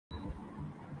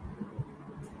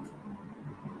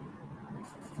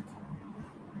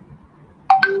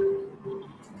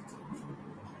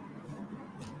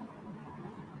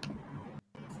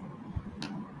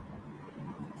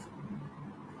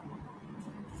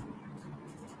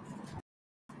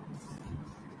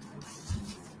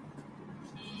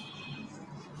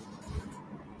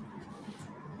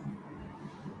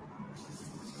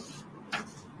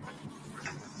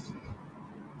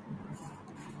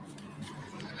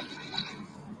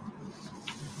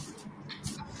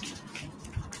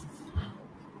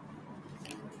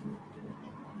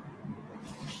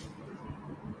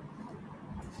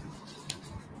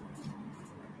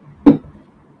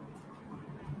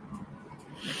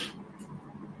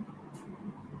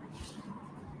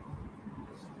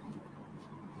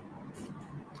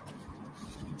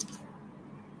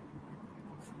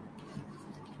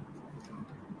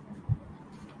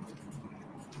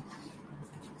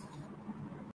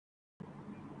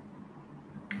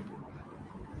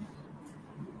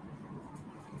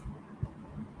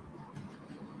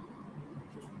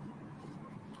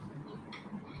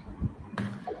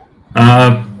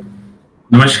Uh,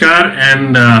 Namaskar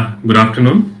and good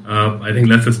afternoon. I think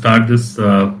let's start this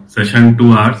session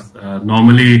 2 hours.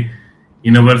 Normally,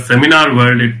 in our seminar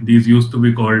world, these used to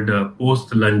be called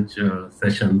post-lunch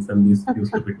sessions, and these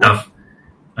used to be tough.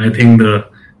 I think the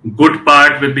good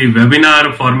part with the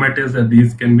webinar format is that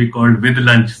these can be called with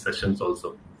lunch sessions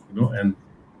also. And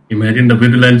imagine the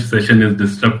with lunch session is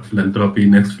disrupt philanthropy,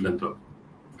 next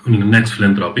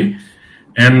philanthropy,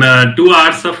 and 2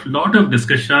 hours of lot of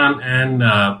discussion and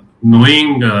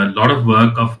knowing a lot of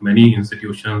work of many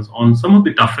institutions on some of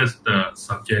the toughest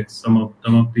subjects, some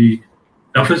of the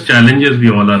toughest challenges we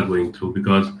all are going through.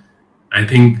 Because I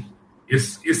think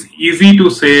it's easy to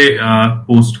say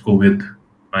post COVID,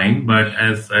 fine, but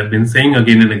as I've been saying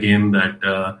again and again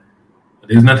that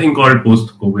there's nothing called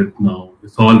post COVID now.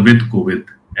 It's all with COVID,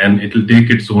 and it'll take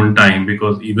its own time,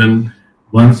 because even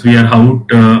once we are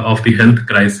out of the health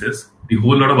crisis, the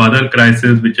whole lot of other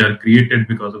crises which are created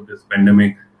because of this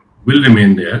pandemic will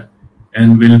remain there,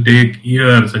 and will take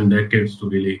years and decades to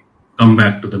really come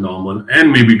back to the normal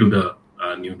and maybe to the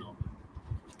new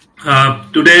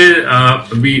normal. Today,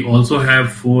 we also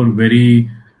have four very,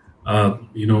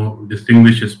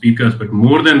 distinguished speakers, but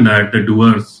more than that, the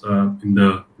doers in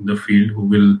the field who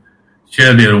will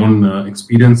share their own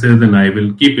experiences, and I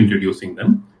will keep introducing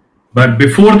them. But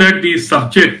before that, the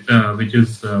subject, which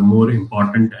is more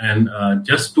important, and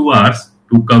just 2 hours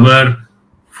to cover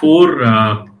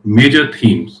four major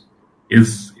themes,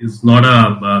 is not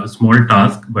a small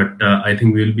task. But I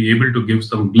think we'll be able to give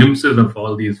some glimpses of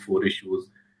all these four issues.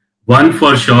 One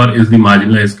for sure is the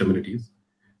marginalized communities,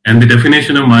 and the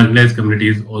definition of marginalized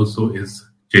communities also is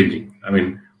changing. I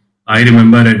mean, I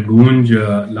remember at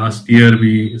Goonj last year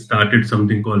we started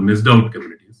something called missed out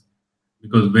communities,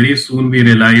 because very soon we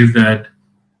realized that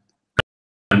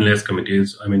marginalized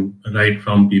communities, I mean, right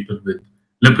from people with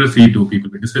leprosy to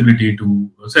people with disability to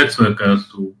sex workers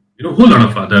to a whole lot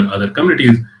of other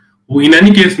communities who in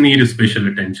any case need special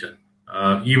attention,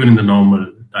 even in the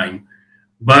normal time.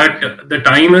 But the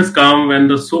time has come when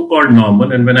the so-called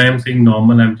normal, and when I am saying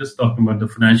normal, I'm just talking about the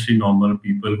financially normal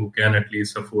people who can at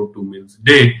least afford 2 meals a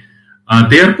day.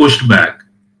 They are pushed back,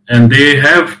 and they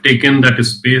have taken that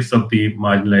space of the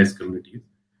marginalized communities.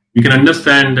 We can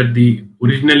understand that the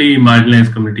originally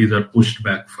marginalized communities are pushed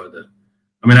back further.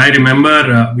 I mean, I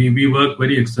remember we work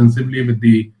very extensively with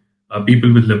the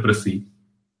people with leprosy,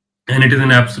 and it is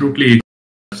an absolutely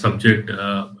subject.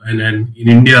 And in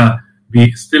India, we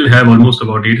still have almost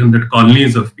about 800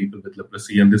 colonies of people with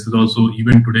leprosy, and this is also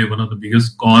even today one of the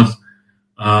biggest cause,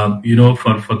 for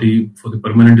the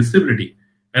permanent disability.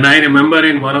 And I remember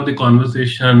in one of the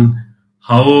conversation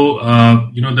how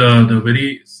the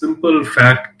very simple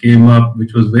fact came up,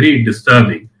 which was very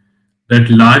disturbing, that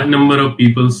large number of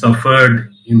people suffered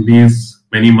in these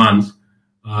many months,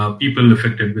 people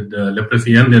affected with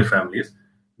leprosy and their families,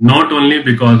 not only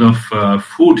because of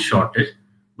food shortage,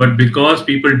 but because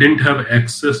people didn't have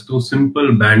access to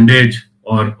simple bandage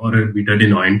or a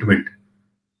betadine ointment,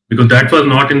 because that was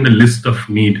not in the list of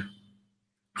need.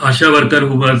 Asha worker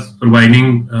who was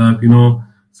providing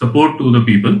support to the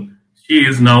people, she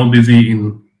is now busy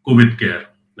in COVID care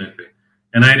that way.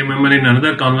 And I remember in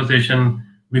another conversation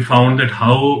we found that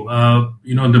how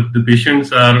the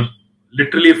patients are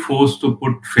literally forced to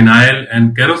put phenyl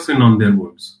and kerosene on their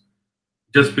wounds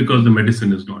just because the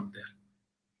medicine is not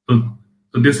there.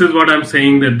 So this is what I'm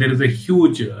saying, that there is a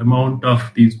huge amount of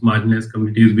these marginalized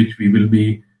communities which we will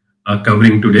be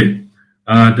covering today.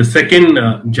 The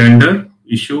second, gender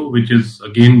issue, which is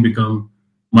again become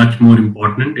much more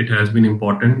important. It has been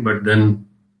important, but then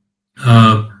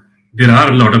there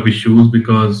are a lot of issues,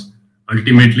 because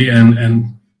ultimately,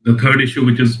 and the third issue,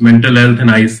 which is mental health, and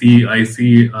I see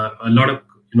a lot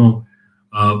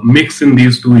of mix in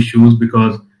these two issues,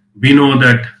 because we know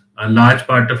that a large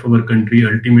part of our country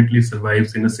ultimately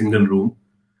survives in a single room.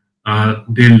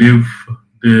 They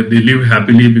live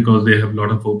happily because they have a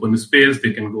lot of open space.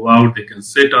 They can go out, they can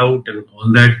sit out and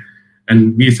all that.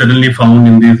 And we suddenly found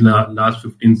in these last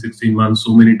 15, 16 months,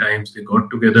 so many times they got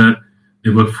together. They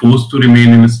were forced to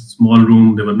remain in a small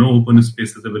room. There were no open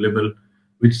spaces available,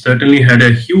 which certainly had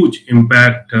a huge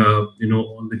impact,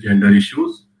 on the gender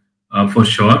issues, for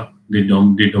sure, the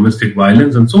domestic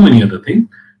violence and so many other things.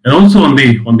 And also on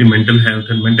the mental health,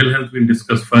 and mental health we'll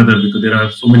discuss further, because there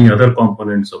are so many other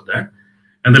components of that.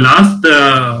 And the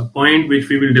last point which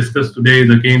we will discuss today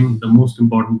is again the most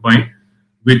important point,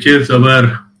 which is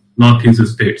our Northeast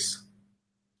states.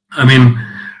 I mean,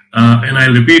 and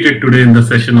I'll repeat it today in the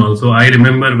session also. I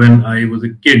remember when I was a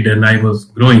kid and I was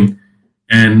growing,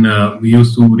 and we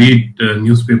used to read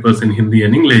newspapers in Hindi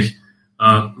and English.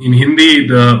 In Hindi,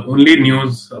 the only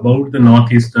news about the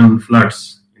northeastern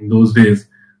floods in those days.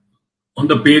 On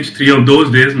the page 3 of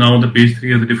those days, now the page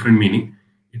 3 has a different meaning.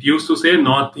 It used to say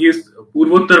Northeast,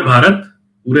 Purvottar Bharat,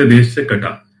 pure desh se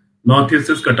kata. Northeast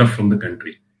is cut off from the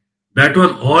country. That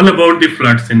was all about the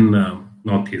floods in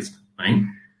Northeast. Right?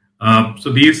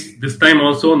 So this time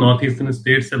also, Northeastern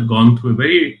states have gone through a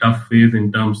very tough phase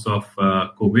in terms of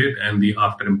COVID and the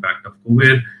after impact of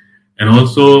COVID. And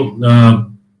also,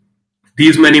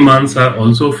 these many months are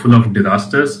also full of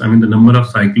disasters. I mean, the number of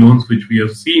cyclones which we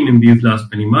have seen in these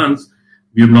last many months,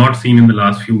 we have not seen in the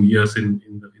last few years in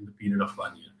the period of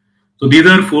 1 year. So these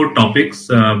are 4 topics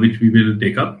which we will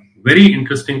take up. Very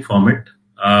interesting format.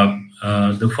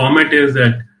 The format is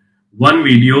that one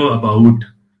video about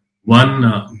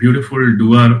one beautiful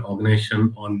doer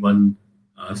organization on one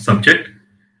subject,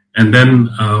 and then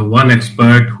one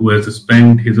expert who has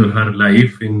spent his or her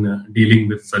life in dealing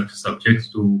with such subjects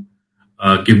to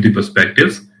give the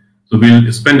perspectives. So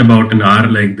we'll spend about an hour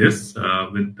like this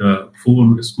with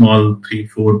 4 small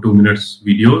 3-4 2 minutes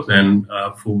videos and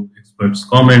 4 experts'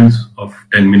 comments of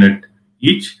 10 minutes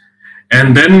each.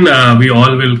 And then we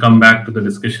all will come back to the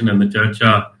discussion and the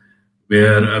charcha,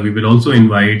 where we will also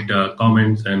invite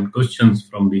comments and questions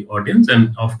from the audience.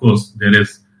 And of course, there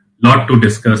is a lot to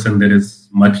discuss and there is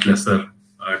much lesser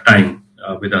time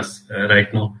with us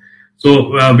right now.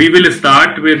 So we will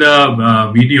start with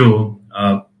a video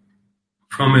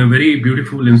from a very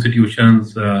beautiful institution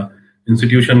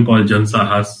called Jan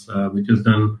Sahas, which has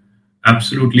done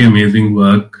absolutely amazing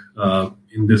work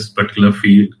in this particular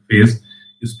phase,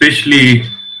 especially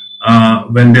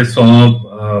when they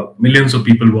saw millions of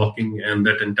people walking and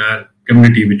that entire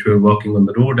community which were walking on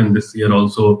the road. And this year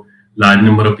also, large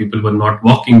number of people were not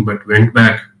walking but went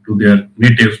back to their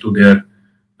natives, to their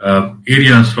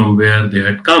areas from where they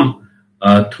had come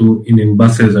through in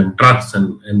buses and trucks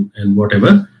and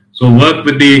whatever. So work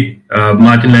with the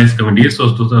marginalized communities. So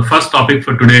the first topic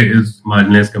for today is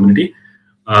marginalized community.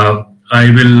 I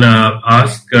will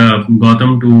ask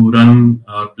Gautam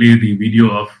to play the video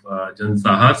of Jan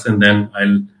Sahas, and then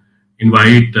I'll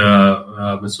invite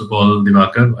Mr. Paul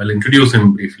Divakar. I'll introduce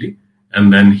him briefly,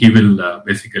 and then he will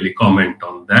basically comment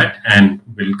on that and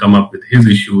will come up with his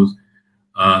issues,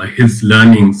 his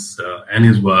learnings, and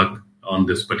his work on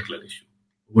this particular issue.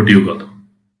 Over to you, Gautam.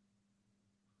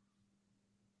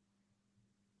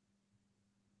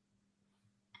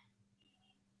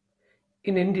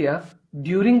 In India,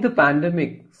 during the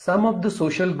pandemic, some of the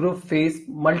social groups faced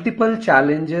multiple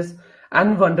challenges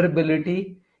and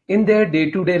vulnerability in their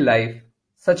day-to-day life,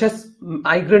 such as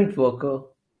migrant worker.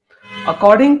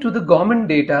 According to the government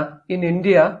data, in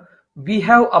India, we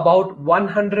have about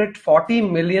 140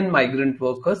 million migrant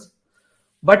workers.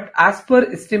 But as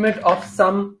per estimate of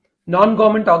some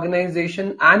non-government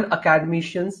organizations and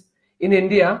academicians, in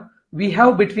India, we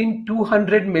have between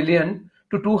 200 million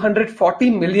to 240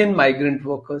 million migrant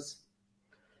workers.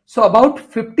 So about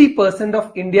 50%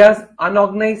 of India's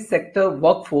unorganized sector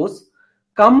workforce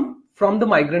come from the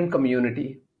migrant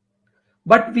community.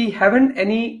 But we haven't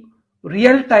any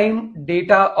real-time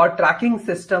data or tracking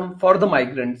system for the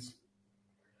migrants.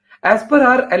 As per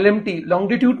our LMT,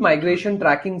 Longitude Migration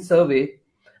Tracking Survey,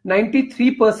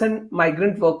 93%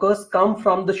 migrant workers come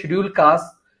from the scheduled caste,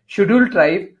 scheduled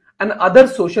tribe, and other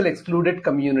social excluded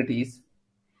communities.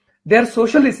 Their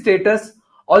social status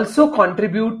also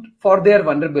contribute for their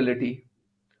vulnerability.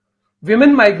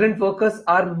 Women migrant workers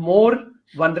are more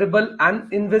vulnerable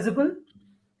and invisible.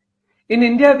 In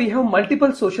India, we have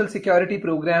multiple social security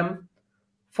programs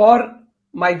for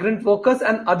migrant workers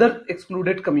and other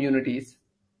excluded communities.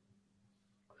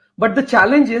 But the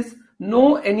challenge is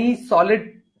no any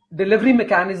solid delivery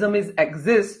mechanism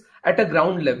exists at a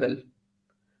ground level.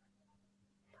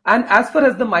 And as far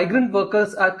as the migrant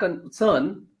workers are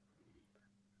concerned,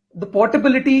 the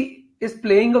portability is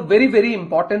playing a very, very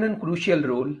important and crucial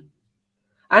role.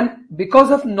 And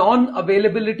because of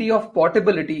non-availability of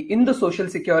portability in the social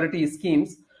security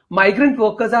schemes, migrant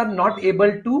workers are not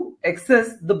able to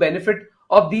access the benefit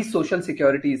of these social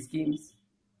security schemes.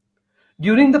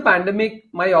 During the pandemic,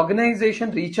 my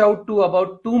organization reached out to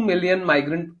about 2 million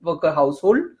migrant worker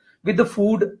households with the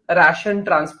food, ration,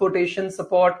 transportation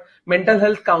support, mental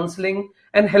health counseling,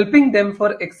 and helping them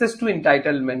for access to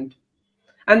entitlement.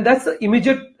 And that's the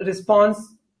immediate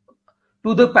response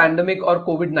to the pandemic or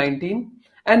COVID-19.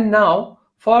 And now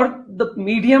for the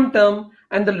medium term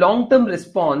and the long term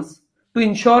response to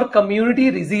ensure community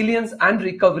resilience and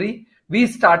recovery, we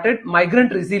started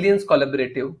Migrant Resilience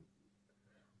Collaborative.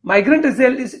 Migrant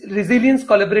Resilience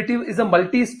Collaborative is a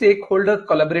multi-stakeholder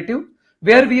collaborative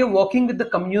where we are working with the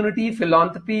community,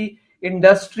 philanthropy,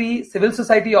 industry, civil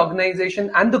society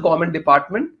organization, and the government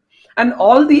department. And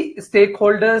all the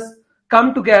stakeholders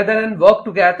come together and work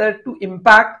together to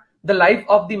impact the life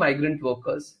of the migrant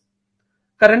workers.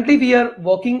 Currently, we are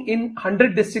working in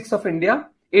 100 districts of India,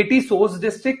 80 source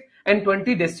districts and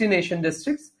 20 destination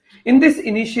districts. In this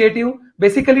initiative,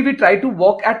 basically we try to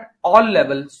work at all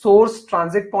levels, source,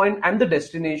 transit point and the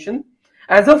destination.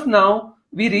 As of now,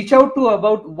 we reach out to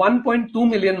about 1.2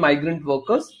 million migrant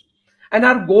workers, and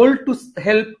our goal to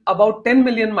help about 10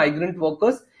 million migrant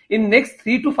workers in next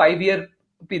 3 to 5 year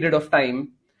period of time.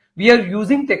 We are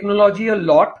using technology a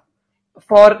lot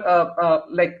for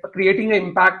like creating an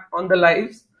impact on the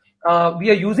lives. We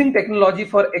are using technology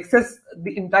for access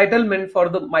the entitlement for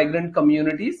the migrant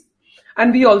communities,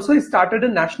 and we also started a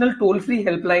national toll-free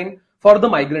helpline for the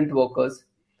migrant workers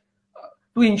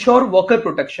to ensure worker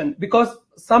protection, because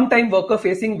sometimes worker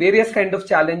facing various kind of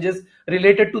challenges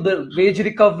related to the wage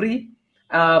recovery,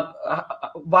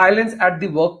 violence at the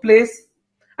workplace,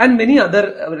 and many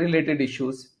other related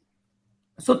issues.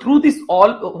 So through this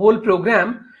whole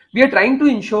program, we are trying to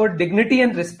ensure dignity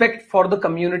and respect for the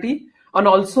community, and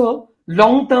also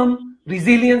long-term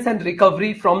resilience and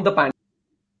recovery from the pandemic.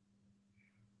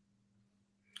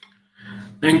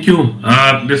 Thank you.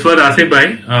 This was Asif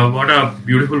Bhai. What a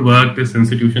beautiful work this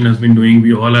institution has been doing.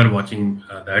 We all are watching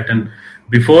that. And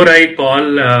before I call,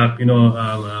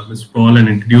 Mr. Paul and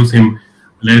introduce him,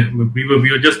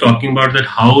 we were just talking about that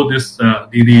how this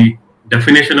the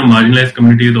definition of marginalized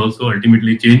community is also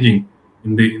ultimately changing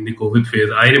in the COVID phase.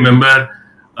 I remember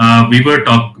we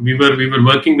were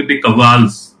working with the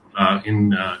Kavals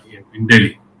in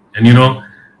Delhi, and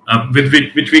with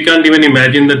which we can't even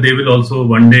imagine that they will also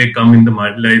one day come in the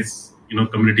marginalized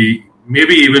community,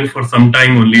 maybe even for some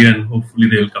time only, and hopefully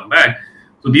they will come back.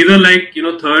 So these are like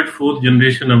third, fourth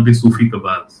generation of the Sufi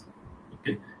Kavals.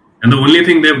 Okay, and the only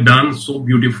thing they've done so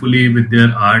beautifully with their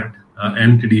art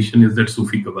and tradition is that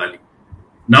Sufi Kavali.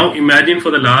 Now imagine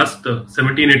for the last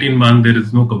 17-18 months there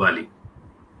is no Kavali,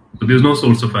 so there is no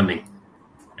source of earning.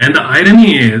 And the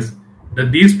irony is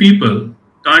that these people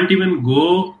can't even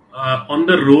go on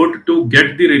the road to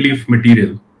get the relief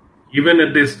material, even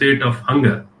at the state of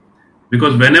hunger.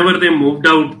 Because whenever they moved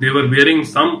out, they were wearing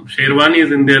some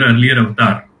sherwanis in their earlier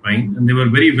avatar, right? And they were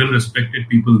very well respected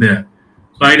people there.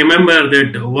 So I remember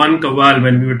that one Kawal,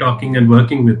 when we were talking and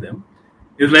working with them,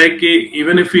 is like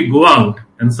even if we go out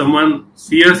and someone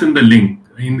see us in the link,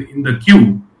 in the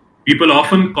queue, people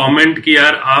often comment ki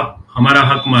yaar aap hamara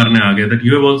hak marne aa gaye, that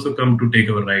you have also come to take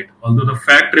our right. Although the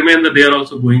fact remains that they are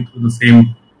also going through the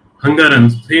same hunger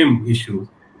and same issues,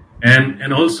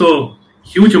 and also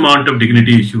huge amount of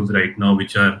dignity issues right now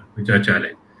which are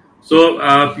challenged. So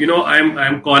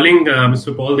I'm calling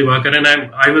Mr. Paul Divakar, and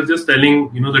I was just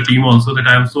telling the team also that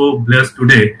I am so blessed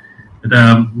today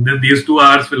that these 2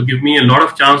 hours will give me a lot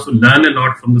of chance to learn a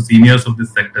lot from the seniors of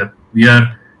this sector.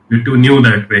 We're too new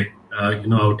that way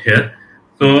out here.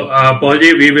 So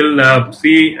Paulji, we will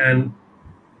see, and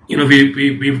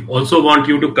we also want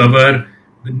you to cover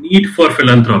the need for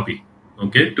philanthropy,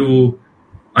 okay, to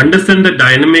understand the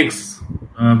dynamics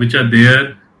which are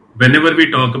there whenever we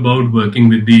talk about working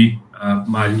with the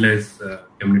marginalized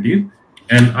communities.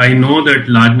 And I know that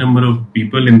large number of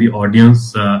people in the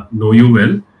audience know you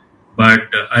well, but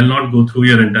I'll not go through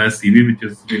your entire CV, which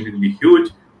is really, really huge.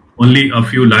 Only a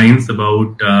few lines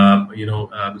about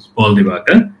Mr. Paul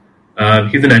Divakar.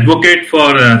 He's an advocate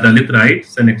for Dalit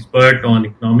rights, an expert on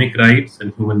economic rights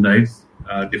and human rights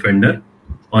defender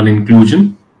on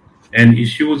inclusion and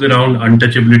issues around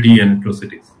untouchability and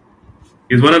atrocities.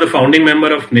 He's one of the founding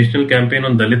members of National Campaign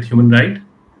on Dalit Human Rights,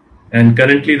 and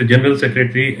currently the General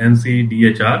Secretary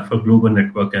NCDHR for Global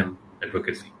Network and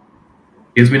Advocacy.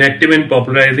 He's been active in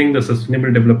popularizing the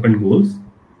Sustainable Development Goals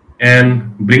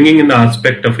and bringing in the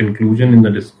aspect of inclusion in the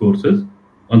discourses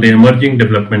on the emerging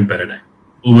development paradigm.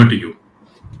 Over to you.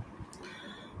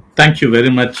 Thank you very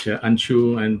much,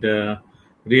 Anshu, and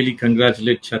really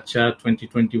congratulate Chacha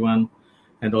 2021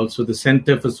 and also the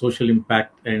Center for Social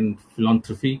Impact and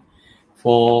Philanthropy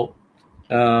for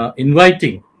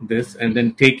inviting this and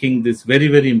then taking this very,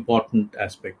 very important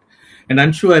aspect. And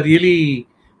Anshu, I really,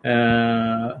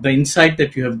 the insight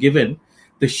that you have given,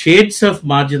 the shades of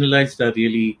marginalized are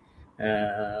really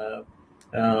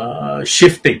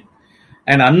shifting.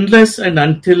 And unless and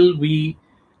until we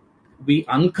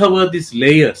uncover these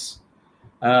layers,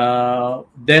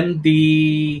 then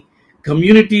the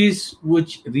communities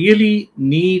which really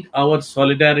need our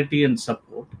solidarity and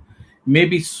support may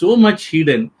be so much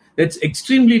hidden that's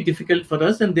extremely difficult for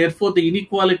us, and therefore the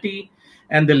inequality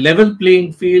and the level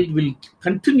playing field will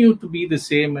continue to be the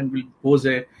same and will pose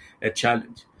a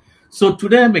challenge. So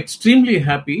today I'm extremely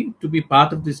happy to be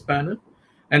part of this panel,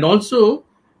 and also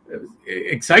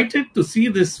excited to see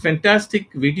this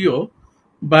fantastic video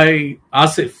by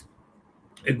Asif,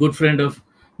 a good friend of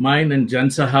mine, and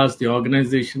Jansahas, the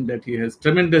organization that he has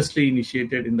tremendously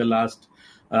initiated in the last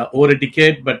over a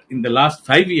decade, but in the last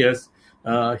 5 years,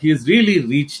 he has really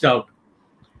reached out.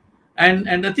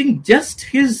 And I think just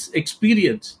his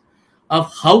experience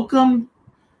of how come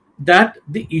that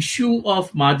the issue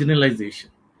of marginalization,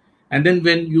 and then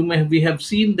when we have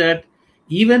seen that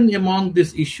even among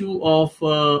this issue of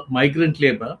migrant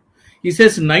labor, he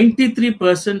says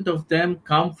 93% of them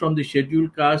come from the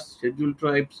scheduled castes, scheduled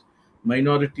tribes,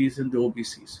 minorities, and the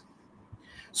OBCs.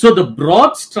 So the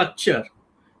broad structure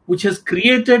which has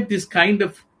created this kind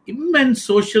of immense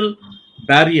social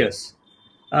barriers,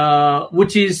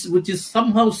 which is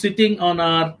somehow sitting on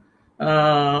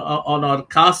our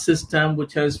caste system,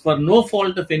 which has, for no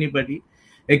fault of anybody,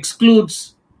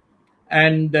 excludes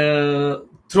and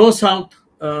throws out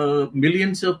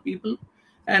millions of people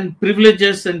and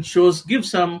privileges and shows give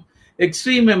some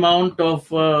extreme amount of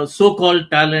so-called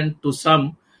talent to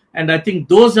some, and I think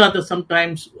those are the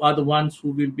sometimes are the ones who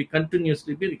will be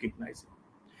continuously be recognized.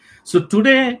 So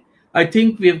today, I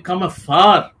think we have come a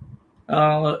far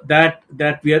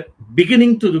that we are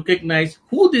beginning to recognize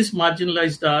who these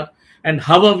marginalized are and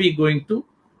how are we going to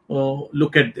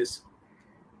look at this.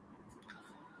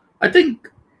 I think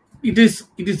it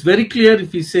is very clear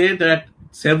if we say that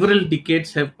several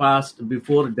decades have passed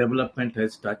before development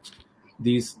has touched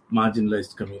these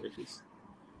marginalized communities.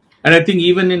 And I think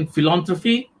even in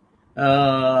philanthropy,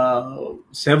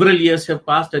 several years have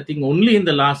passed. I think only in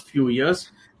the last few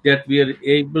years that we are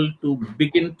able to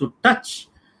begin to touch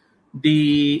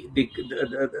the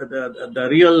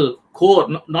real core,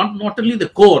 not only the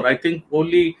core. I think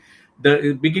only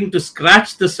the begin to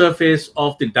scratch the surface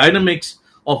of the dynamics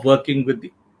of working with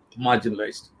the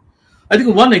marginalized. I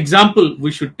think one example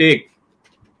we should take,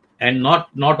 and not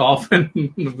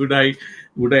often would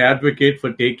I advocate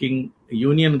for taking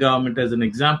union government as an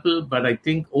example, but I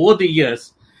think over the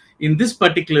years in this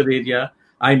particular area,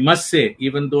 I must say,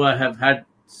 even though I have had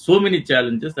so many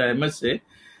challenges, I must say,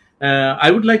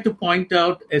 I would like to point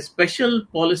out a special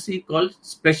policy called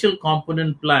Special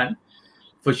Component Plan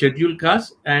for Scheduled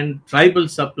Castes and Tribal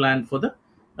Subplan for the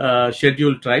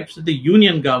Scheduled Tribes that the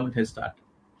union government has started.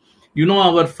 You know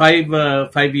our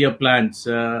 5 year plans,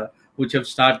 which have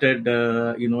started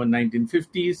in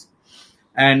 1950s,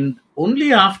 and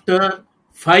only after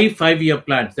 5 year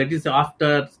plans, that is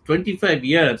after 25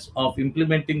 years of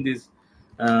implementing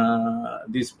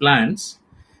these plans,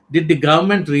 did the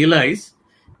government realize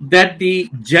that the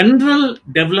general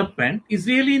development is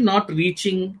really not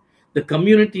reaching the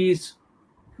communities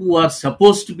who are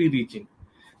supposed to be reaching.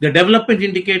 The development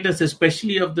indicators,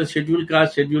 especially of the scheduled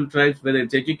castes, scheduled tribes, whether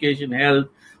it's education, health,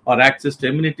 or access to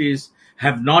amenities,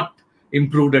 have not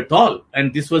improved at all.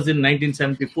 And this was in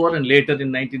 1974 and later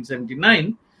in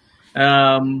 1979.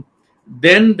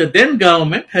 Then the then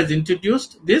government has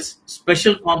introduced this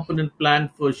special component plan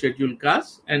for scheduled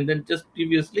castes, and then just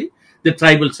previously the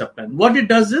tribal subplan. What it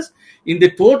does is, in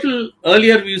the total,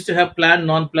 earlier we used to have plan,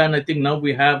 non-plan. I think now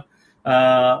we have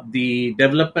the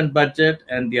development budget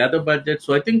and the other budget.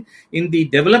 So I think in the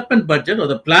development budget or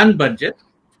the plan budget,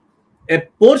 a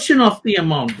portion of the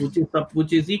amount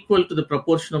which is equal to the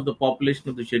proportion of the population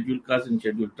of the scheduled castes and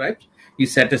scheduled tribes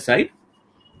is set aside,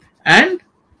 and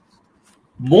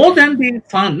more than the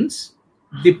funds,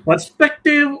 the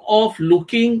perspective of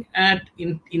looking at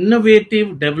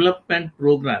innovative development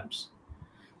programs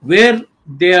where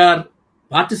they are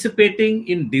participating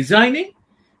in designing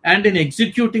and in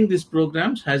executing these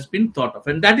programs has been thought of.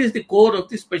 And that is the core of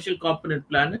the special component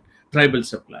plan and tribal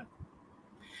subplan.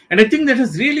 And I think that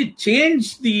has really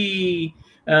changed the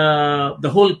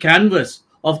whole canvas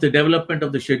of the development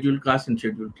of the scheduled castes and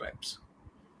scheduled tribes.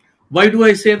 Why do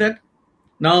I say that?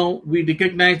 Now we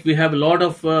recognize we have a lot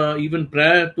of, even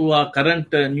prior to our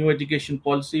current new education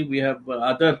policy, we have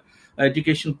other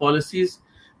education policies,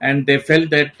 and they felt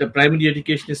that the primary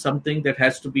education is something that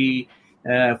has to be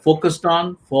focused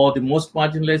on for the most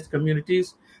marginalized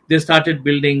communities. They started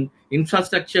building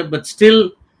infrastructure, but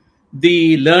still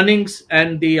the learnings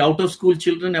and the out of school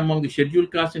children among the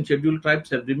scheduled castes and scheduled tribes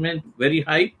have remained very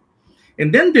high.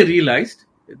 And then they realized,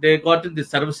 they got in the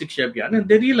Sarva Shiksha Abhiyan, and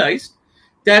they realized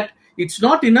that it's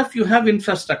not enough you have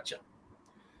infrastructure.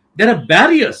 There are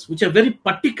barriers which are very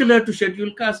particular to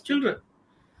scheduled caste children.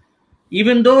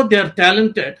 Even though they are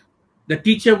talented, the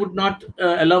teacher would not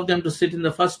allow them to sit in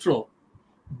the first row.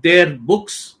 Their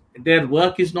books, their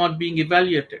work is not being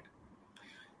evaluated.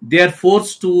 They are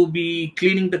forced to be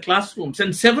cleaning the classrooms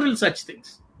and several such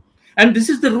things. And this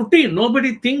is the routine.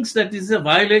 Nobody thinks that this is a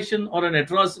violation or an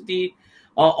atrocity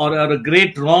or a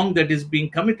great wrong that is being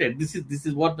committed. This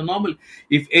is what the normal.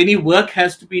 If any work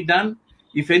has to be done,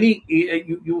 If any,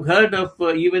 you heard of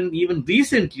even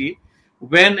recently,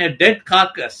 when a dead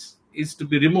carcass is to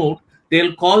be removed,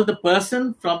 they'll call the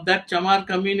person from that Chamar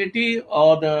community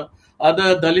or the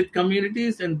other Dalit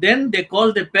communities, and then they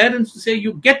call their parents to say,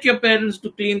 "You get your parents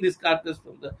to clean this carcass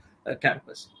from the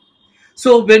campus."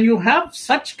 So when you have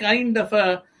such kind of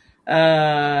a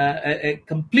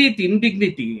complete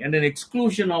indignity and an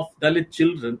exclusion of Dalit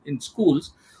children in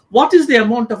schools, what is the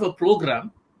amount of a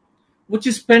program which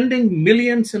is spending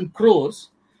millions and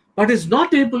crores, but is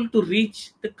not able to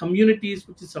reach the communities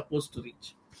which is supposed to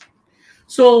reach?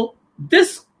 So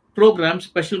this program,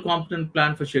 Special Component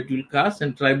Plan for Scheduled Castes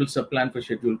and Tribal Subplan for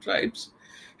Scheduled Tribes,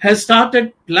 has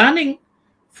started planning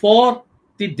for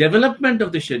the development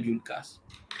of the scheduled castes.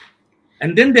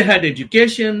 And then they had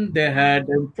education, they had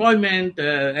employment,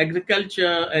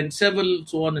 agriculture, and several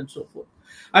so on and so forth.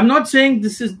 I'm not saying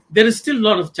there is still a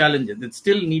lot of challenges that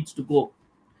still needs to go.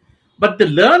 But the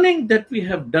learning that we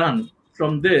have done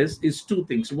from this is two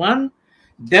things. One,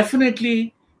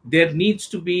 definitely there needs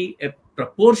to be a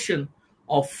proportion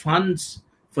of funds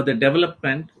for the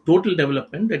development, total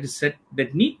development that is set,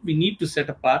 we need to set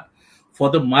apart for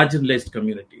the marginalized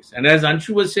communities. And as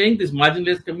Anshu was saying, these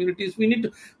marginalized communities, we need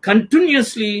to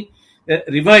continuously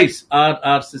revise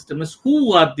our system as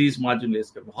who are these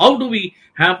marginalized communities? How do we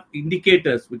have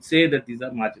indicators which say that these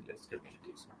are marginalized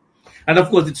communities? And of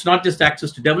course, it's not just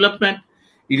access to development.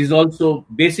 It is also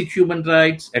basic human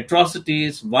rights,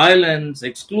 atrocities, violence,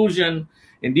 exclusion,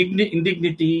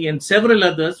 indignity, and several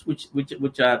others which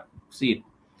are seen.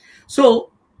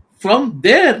 So from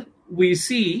there, we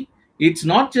see it's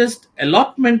not just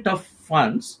allotment of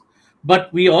funds,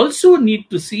 but we also need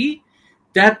to see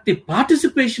that the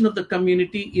participation of the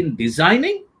community in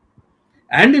designing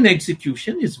and in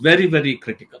execution is very, very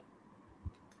critical.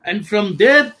 And from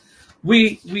there,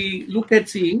 we look at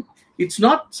seeing it's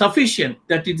not sufficient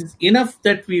that it is enough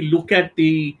that we look at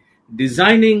the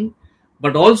designing,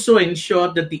 but also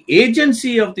ensure that the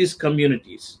agency of these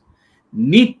communities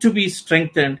need to be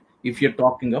strengthened if you're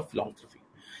talking of philanthropy.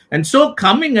 And so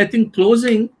I think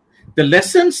closing, the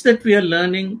lessons that we are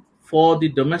learning for the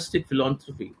domestic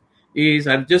philanthropy is,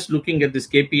 I'm just looking at this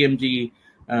KPMG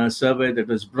survey that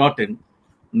was brought in,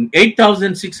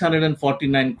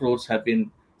 8,649 crores have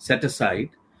been set aside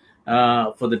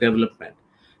for the development.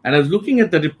 And I was looking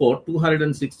at the report,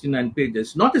 269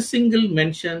 pages, not a single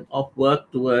mention of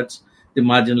work towards the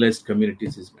marginalized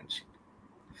communities is mentioned.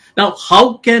 Now,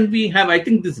 how can we have, I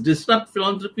think this disrupt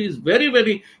philanthropy is very,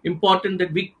 very important,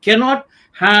 that we cannot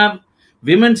have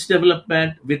women's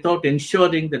development without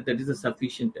ensuring that there is a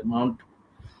sufficient amount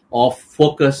of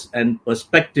focus and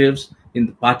perspectives in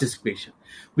the participation.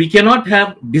 We cannot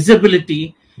have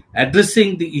disability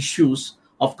addressing the issues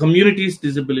of communities'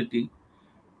 disability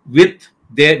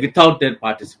without their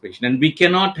participation. And we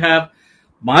cannot have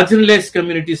marginalized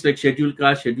communities like scheduled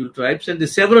castes, scheduled tribes, and the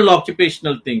several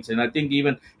occupational things. And I think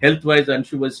even health-wise,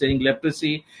 Anshu was saying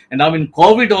leprosy. And now in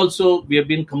COVID also, we have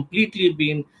been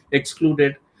completely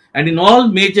excluded. And in all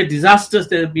major disasters,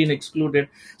 they have been excluded.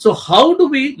 So how do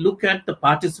we look at the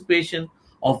participation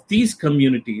of these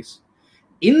communities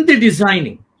in the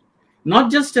designing, not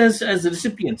just as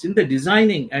recipients, in the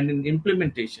designing and in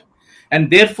implementation, and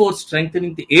therefore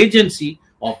strengthening the agency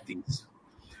of these?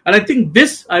 And I think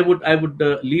this, I would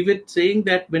leave it saying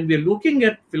that when we're looking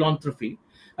at philanthropy,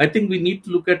 I think we need to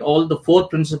look at all the 4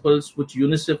 principles which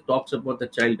UNICEF talks about the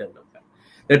child development.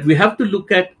 That we have to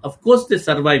look at, of course, the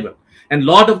survival. And a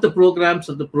lot of the programs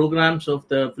of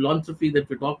the philanthropy that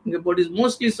we're talking about is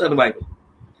mostly survival.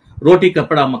 Roti,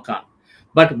 kapda, makan.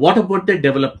 But what about the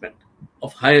development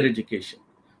of higher education,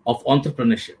 of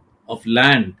entrepreneurship, of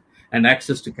land and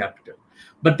access to capital?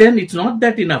 But then it's not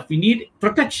that enough. We need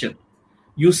protection.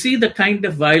 You see the kind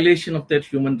of violation of their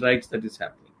human rights that is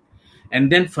happening.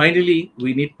 And then finally,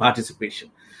 we need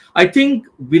participation. I think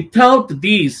without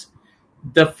these,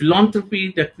 the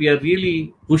philanthropy that we are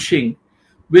really pushing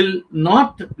will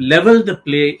not level the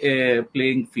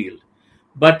playing field,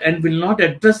 and will not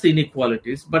address the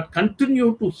inequalities, but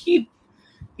continue to heap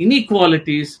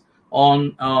inequalities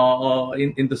on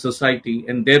in the society,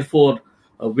 and therefore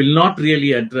will not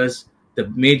really address the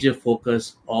major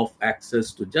focus of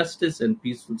access to justice and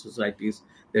peaceful societies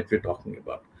that we're talking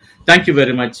about. Thank you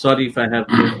very much. Sorry if I have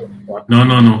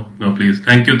No, please.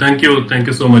 Thank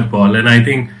you so much, Paul. And I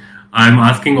think I'm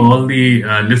asking all the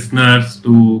listeners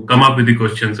to come up with the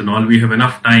questions and all. We have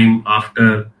enough time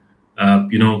after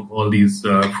all these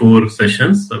 4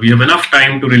 sessions. So we have enough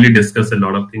time to really discuss a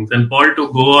lot of things. And Paul,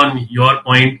 to go on your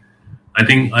point, I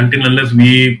think until unless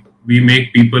we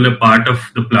make people a part of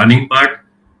the planning part,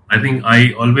 I think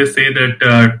I always say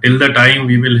that till the time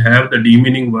we will have the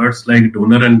demeaning words like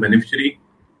donor and beneficiary,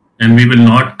 and we will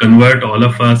not convert all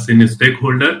of us in a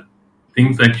stakeholder,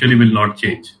 things actually will not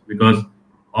change, because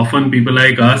often people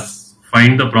like us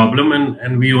find the problem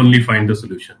and we only find the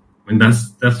solution. And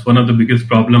that's one of the biggest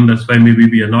problem. That's why maybe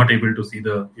we are not able to see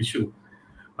the issue.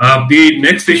 The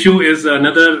next issue is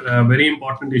another very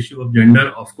important issue of gender.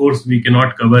 Of course, we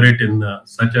cannot cover it in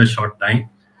such a short time,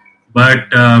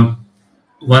 but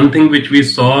one thing which we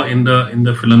saw in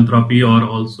the philanthropy, or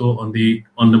also on the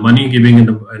money giving and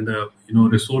the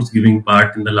resource giving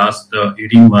part in the last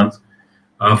 18 months.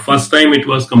 First time it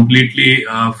was completely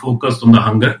focused on the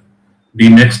hunger. The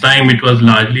next time it was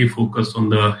largely focused on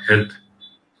the health.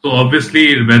 So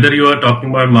obviously, whether you are talking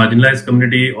about marginalized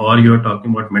community, or you are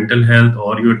talking about mental health,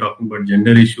 or you are talking about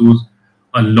gender issues,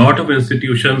 a lot of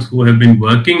institutions who have been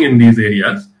working in these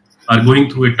areas are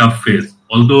going through a tough phase.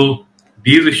 Although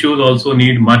these issues also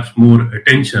need much more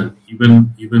attention,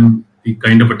 even the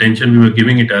kind of attention we were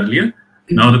giving it earlier.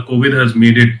 Now the COVID has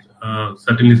made it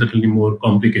certainly more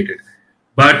complicated.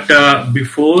 But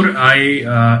before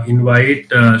I invite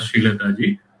Srilata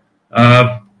ji,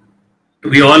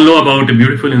 we all know about a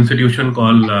beautiful institution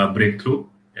called Breakthrough,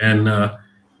 and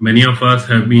many of us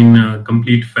have been a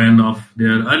complete fan of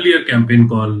their earlier campaign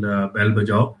called Bell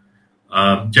Bajao,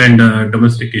 gender,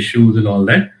 domestic issues, and all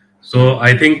that. So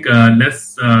I think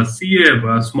let's see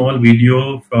a small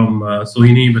video from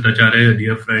Sohini Bhattacharya, a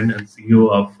dear friend and CEO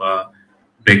of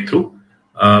Breakthrough,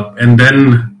 and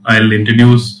then I'll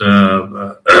introduce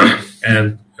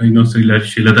and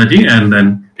Srilata ji, and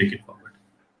then take it forward.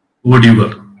 Over to you,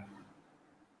 Gautam.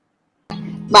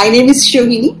 My name is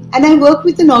Shohini, and I work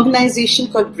with an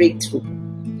organization called Breakthrough.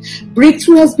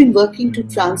 Breakthrough has been working to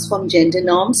transform gender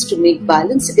norms to make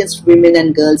violence against women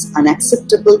and girls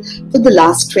unacceptable for the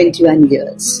last 21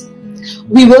 years.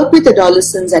 We work with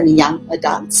adolescents and young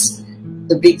adults,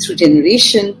 the breakthrough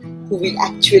generation, who will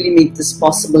actually make this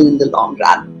possible in the long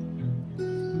run.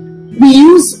 We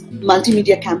use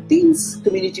multimedia campaigns,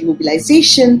 community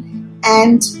mobilization,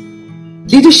 and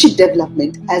leadership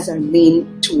development as our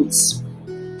main tools.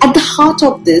 At the heart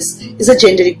of this is a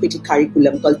gender equity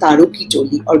curriculum called Taro Ki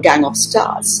Toli, or Gang of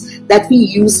Stars, that we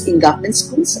use in government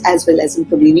schools as well as in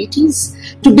communities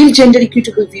to build gender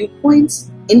equitable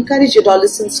viewpoints, encourage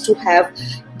adolescents to have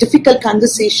difficult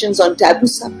conversations on taboo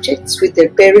subjects with their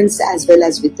parents as well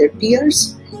as with their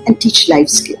peers, and teach life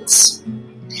skills.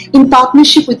 In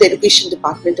partnership with the Education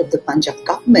Department of the Punjab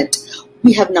government,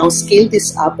 we have now scaled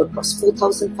this up across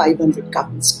 4,500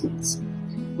 government schools,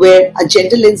 where a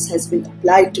gender lens has been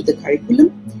applied to the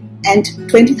curriculum, and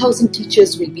 20,000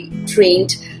 teachers will be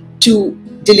trained to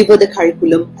deliver the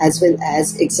curriculum as well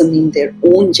as examine their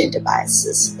own gender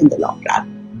biases in the long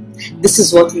run. This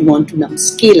is what we want to now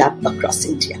scale up across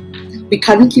India. We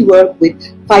currently work with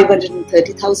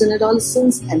 530,000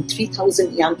 adolescents and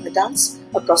 3,000 young adults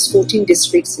across 14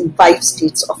 districts in 5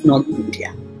 states of northern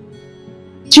India.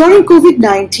 During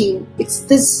COVID-19, it's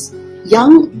this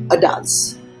young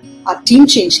adults, our team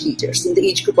change leaders in the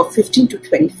age group of 15 to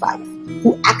 25,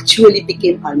 who actually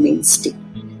became our mainstay.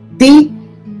 They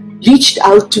reached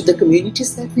out to the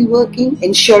communities that we work in,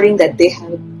 ensuring that they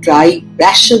have dry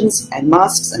rations and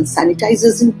masks and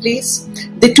sanitizers in place.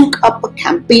 They took up a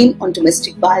campaign on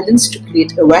domestic violence to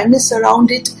create awareness around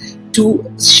it, to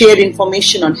share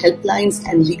information on helplines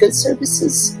and legal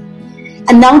services.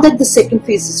 And now that the second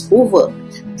phase is over,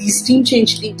 these team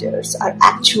change leaders are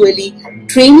actually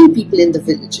training people in the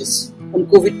villages on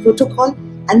COVID protocol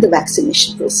and the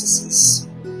vaccination processes.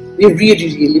 We're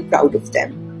really proud of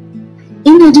them.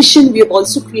 In addition, we have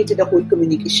also created a whole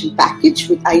communication package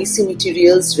with IEC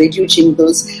materials, radio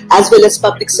jingles, as well as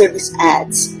public service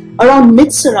ads around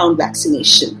myths around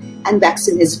vaccination and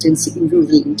vaccine hesitancy in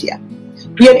rural India.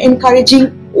 We are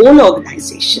encouraging all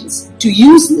organizations to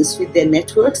use this with their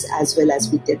networks as well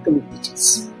as with their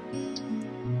communities.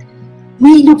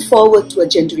 We look forward to a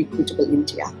gender equitable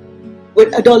India,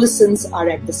 where adolescents are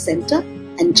at the center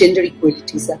and gender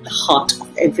equality is at the heart of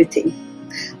everything.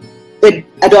 Where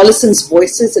adolescents'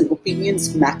 voices and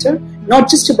opinions matter, not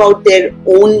just about their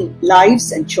own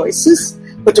lives and choices,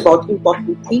 but about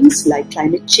important things like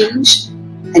climate change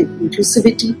and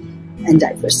inclusivity and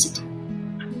diversity.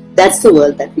 That's the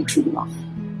world that we dream of.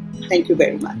 Thank you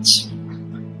very much.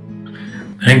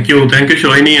 Thank you,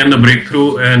 Shohini and the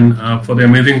Breakthrough, and for the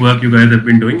amazing work you guys have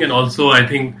been doing. And also, I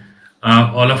think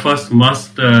all of us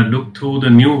must look through the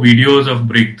new videos of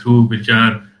Breakthrough, which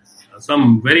are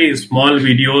some very small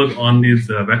videos on these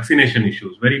vaccination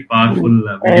issues. Very powerful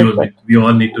videos which we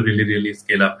all need to really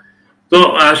scale up.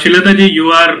 So, Srilata ji,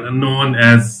 you are known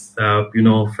as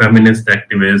feminist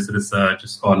activist, research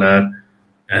scholar,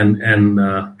 and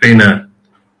trainer.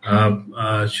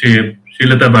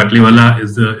 Srilata Batliwala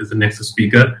is the next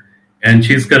speaker. And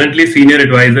she's currently Senior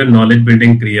Advisor, Knowledge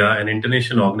Building Kriya, an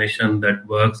international organization that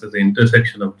works as the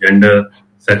intersection of gender,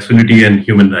 sexuality, and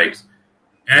human rights.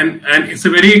 And it's a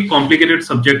very complicated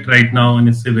subject right now, and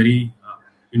it's a very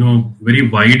very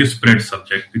widespread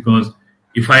subject, because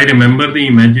if I remember the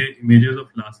images of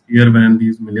last year, when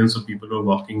these millions of people were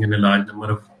walking, and a large number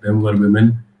of them were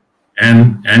women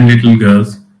and little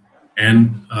girls,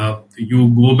 and you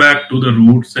go back to the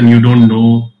roots, and you don't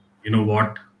know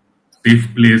what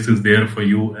safe place is there for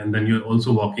you, and then you're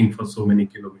also walking for so many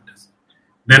kilometers.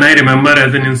 Then I remember,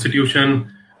 as an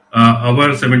institution, our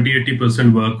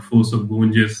 70-80% workforce of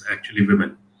Gunj is actually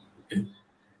women. Okay?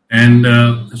 And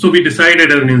so we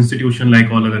decided, as an institution,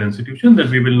 like all other institutions, that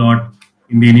we will not,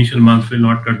 in the initial months, will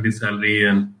not cut the salary,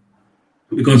 and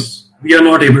because we are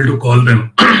not able to call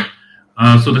them,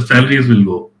 so the salaries will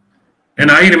go.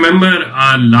 And I remember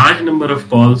a large number of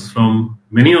calls from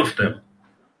many of them,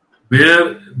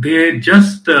 where they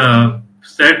just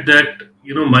said that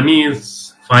money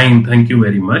is fine, thank you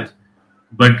very much,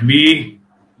 but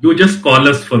you just call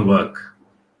us for work.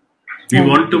 We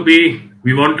want to be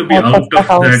out of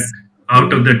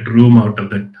that room, out of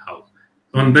that house.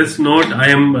 So on this note, I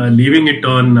am leaving it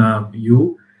on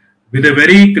you with a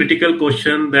very critical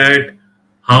question: that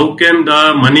how can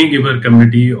the money giver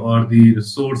community or the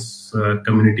resource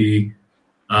community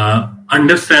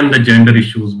understand the gender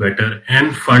issues better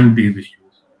and fund these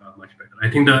issues much better? I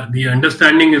think the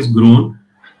understanding is grown,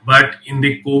 but in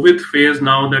the COVID phase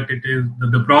now, that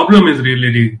the problem is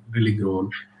really grown.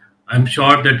 I'm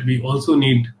sure that we also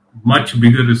need much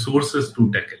bigger resources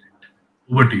to tackle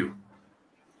it. Over to you.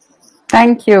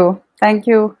 Thank you,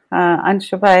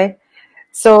 Anshubhai.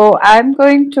 So I'm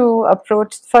going to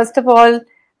approach, first of all,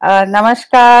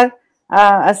 namaskar,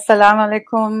 assalamu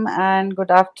alaikum, and good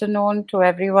afternoon to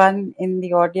everyone in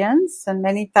the audience, and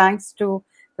many thanks to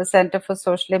the Center for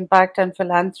Social Impact and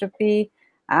Philanthropy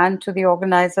and to the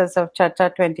organizers of Chacha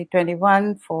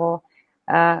 2021 for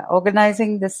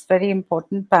organizing this very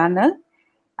important panel.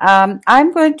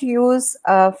 I'm going to use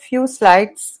a few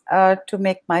slides to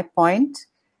make my point.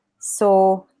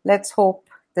 So let's hope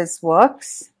this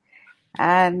works.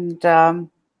 And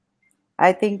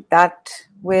I think that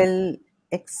will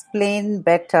explain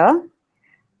better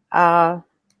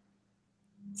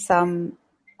some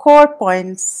core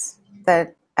points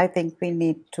that I think we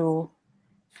need to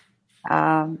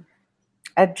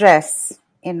address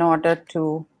in order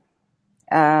to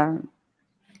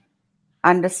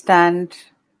understand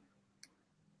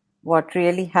what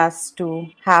really has to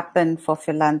happen for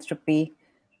philanthropy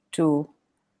to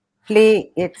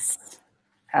play its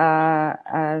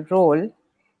role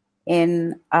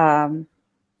in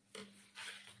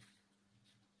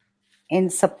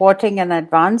supporting and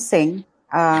advancing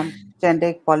gender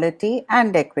equality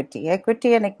and equity.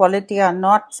 Equity and equality are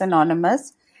not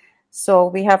synonymous, so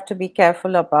we have to be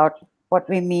careful about what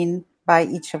we mean by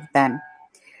each of them.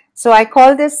 So I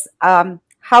call this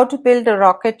how to build a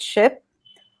rocket ship,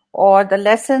 or the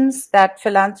lessons that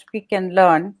philanthropy can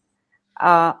learn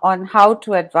on how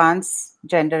to advance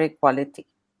gender equality.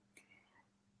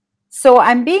 So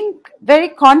I'm being very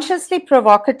consciously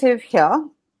provocative here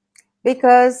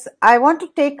because I want to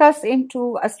take us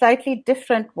into a slightly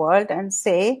different world and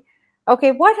say,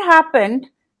 okay, what happened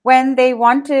when they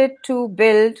wanted to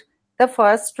build the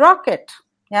first rocket,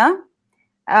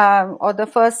 or the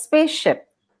first spaceship?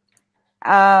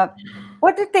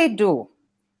 What did they do?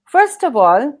 First of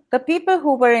all, the people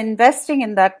who were investing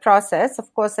in that process,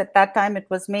 of course, at that time it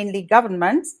was mainly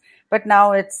governments, but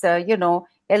now it's,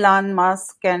 Elon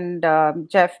Musk and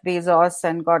Jeff Bezos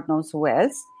and God knows who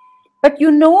else. But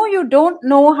you don't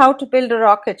know how to build a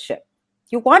rocket ship.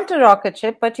 You want a rocket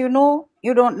ship, but you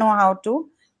don't know how to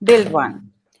build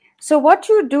one. So what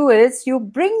you do is you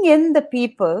bring in the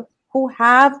people who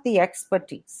have the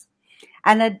expertise,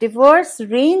 and a diverse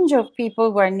range of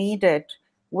people were needed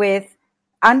with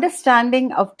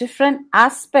understanding of different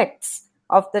aspects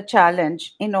of the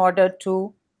challenge in order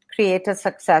to create a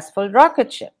successful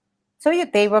rocket ship. So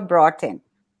they were brought in.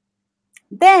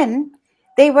 Then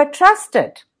they were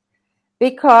trusted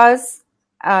because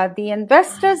the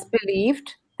investors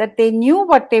believed that they knew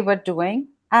what they were doing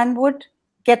and would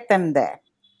get them there.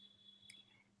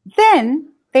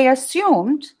 Then they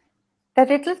assumed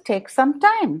that it'll take some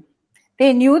time.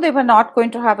 They knew they were not going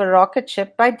to have a rocket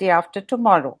ship by day after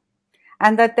tomorrow,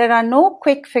 and that there are no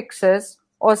quick fixes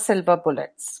or silver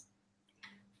bullets.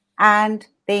 And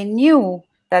they knew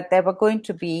that there were going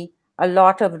to be a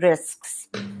lot of risks.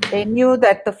 They knew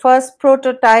that the first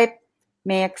prototype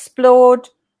may explode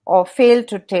or fail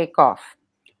to take off.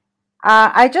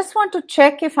 I just want to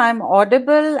check if I'm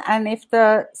audible and if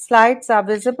the slides are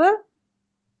visible.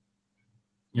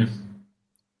 Yes.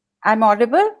 I'm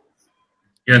audible?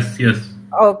 Yes, yes.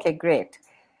 Okay, great.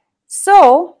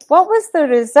 So, what was the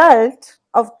result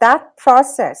of that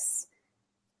process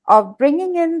of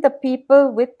bringing in the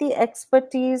people with the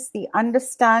expertise, the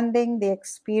understanding, the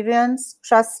experience,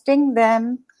 trusting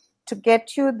them to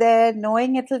get you there,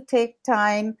 knowing it'll take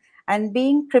time, and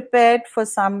being prepared for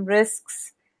some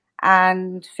risks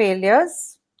and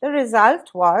failures? The result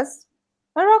was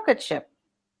a rocket ship.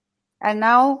 And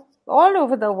now, all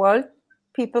over the world,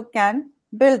 people can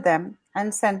build them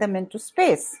and send them into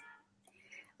space.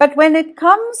 But when it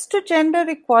comes to gender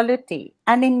equality,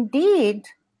 and indeed,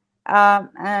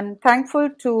 I'm thankful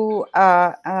to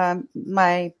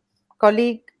my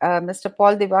colleague, Mr.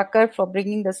 Paul Divakar, for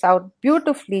bringing this out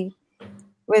beautifully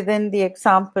within the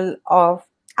example of,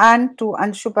 and to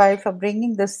Anshubai for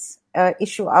bringing this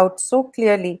issue out so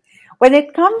clearly. When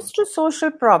it comes to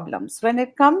social problems, when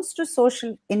it comes to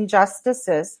social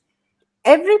injustices,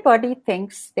 everybody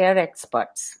thinks they're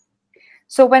experts.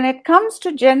 So when it comes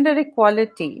to gender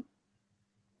equality,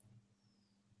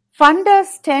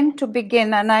 funders tend to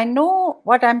begin, and I know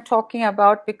what I'm talking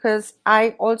about because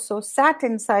I also sat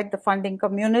inside the funding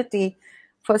community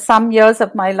for some years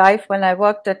of my life when I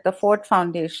worked at the Ford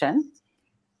Foundation.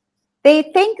 They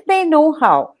think they know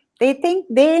how. They think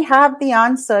they have the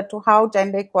answer to how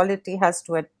gender equality has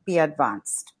to be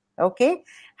advanced. Okay?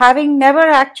 Having never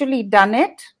actually done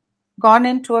it, gone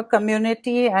into a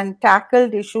community and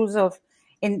tackled issues of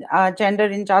gender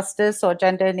injustice or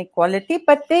gender inequality,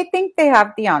 but they think they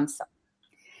have the answer.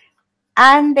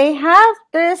 And they have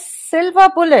this silver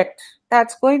bullet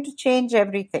that's going to change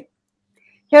everything.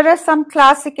 Here are some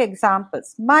classic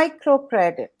examples.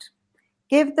 Microcredit.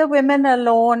 Give the women a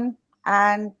loan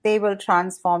and they will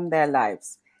transform their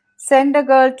lives. Send a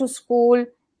girl to school,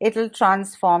 it'll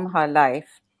transform her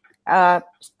life.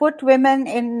 Put women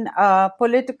in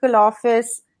political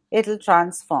office, it'll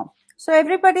transform. So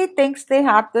everybody thinks they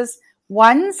have this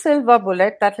one silver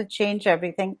bullet that will change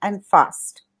everything and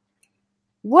fast.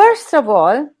 Worst of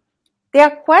all, they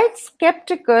are quite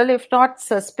skeptical, if not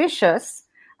suspicious,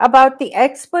 about the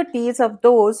expertise of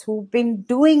those who've been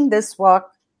doing this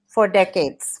work for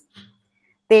decades.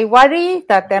 They worry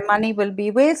that their money will be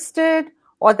wasted,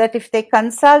 or that if they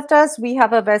consult us, we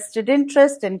have a vested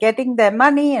interest in getting their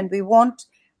money and we won't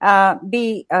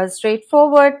be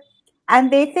straightforward. And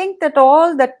they think that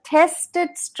all the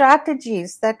tested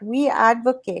strategies that we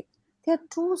advocate, they're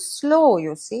too slow,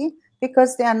 you see,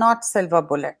 because they are not silver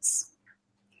bullets.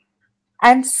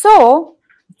 And so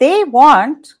they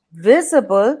want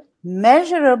visible,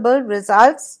 measurable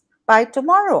results by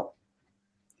tomorrow.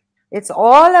 It's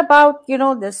all about,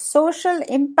 the social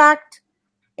impact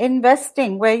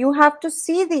investing, where you have to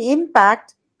see the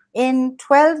impact in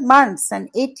 12 months and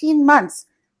 18 months.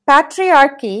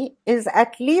 Patriarchy is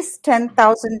at least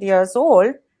 10,000 years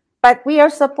old, but we are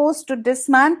supposed to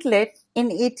dismantle it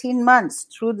in 18 months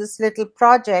through this little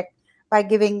project by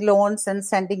giving loans and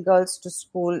sending girls to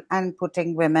school and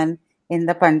putting women in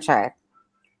the panchayat.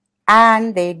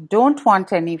 And they don't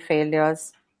want any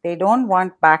failures. They don't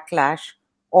want backlash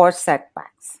or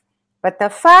setbacks. But the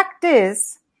fact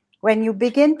is, when you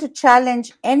begin to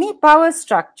challenge any power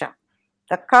structure,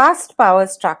 the caste power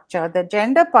structure, the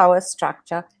gender power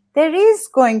structure, there is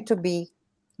going to be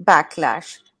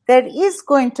backlash. There is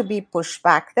going to be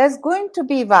pushback. There's going to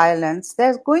be violence.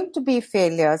 There's going to be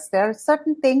failures. There are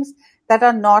certain things that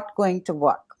are not going to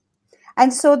work.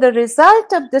 And so the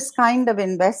result of this kind of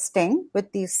investing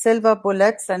with these silver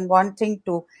bullets and wanting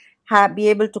to be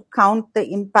able to count the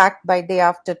impact by day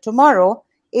after tomorrow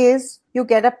is you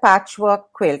get a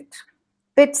patchwork quilt.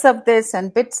 Bits of this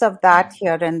and bits of that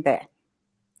here and there.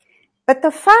 But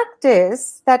the fact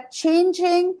is that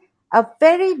changing a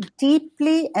very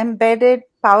deeply embedded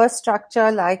power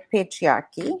structure like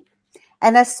patriarchy,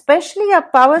 and especially a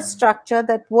power structure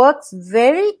that works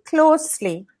very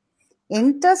closely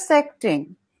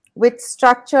intersecting with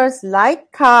structures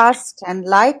like caste and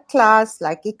like class,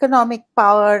 like economic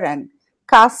power and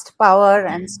caste power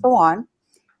and so on,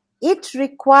 it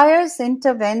requires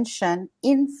intervention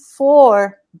in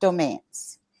 4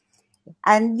 domains.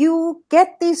 And you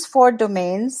get these 4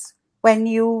 domains when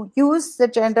you use the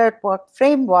gender at work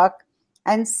framework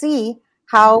and see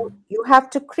how you have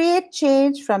to create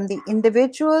change from the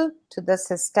individual to the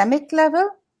systemic level.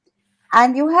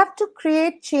 And you have to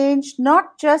create change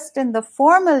not just in the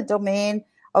formal domain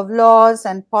of laws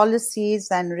and policies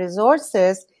and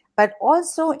resources, but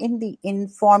also in the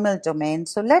informal domain.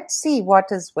 So let's see what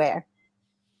is where.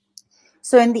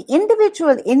 So in the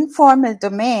individual informal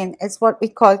domain is what we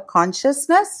call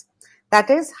consciousness. That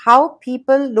is how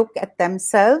people look at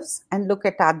themselves and look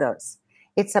at others.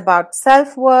 It's about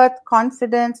self-worth,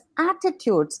 confidence,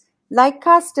 attitudes, like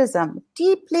casteism,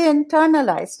 deeply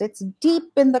internalized. It's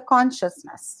deep in the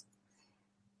consciousness,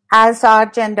 as are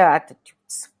gender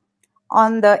attitudes.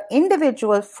 On the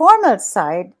individual formal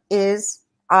side is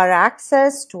our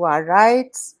access to our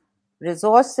rights,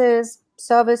 resources,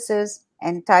 services,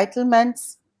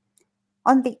 entitlements.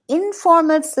 On the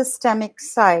informal systemic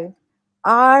side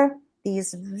are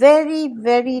these very,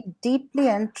 very deeply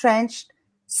entrenched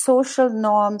social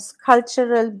norms,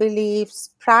 cultural beliefs,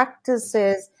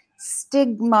 practices,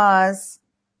 stigmas,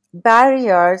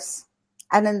 barriers,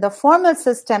 and in the formal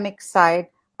systemic side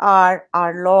are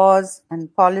our laws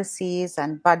and policies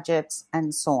and budgets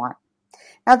and so on.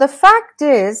 Now, the fact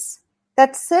is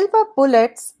that silver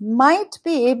bullets might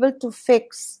be able to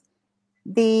fix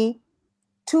the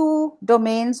two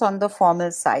domains on the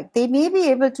formal side. They may be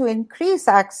able to increase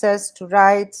access to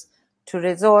rights, to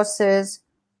resources,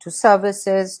 to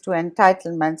services, to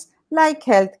entitlements like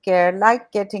healthcare,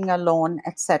 like getting a loan,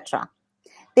 etc.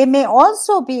 They may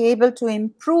also be able to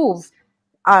improve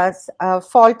our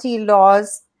faulty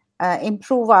laws,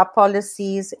 improve our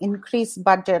policies, increase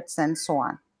budgets, and so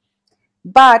on.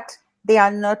 But they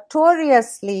are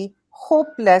notoriously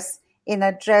hopeless in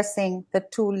addressing the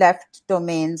two left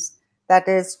domains, that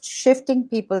is, shifting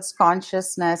people's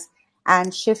consciousness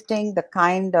and shifting the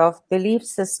kind of belief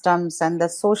systems and the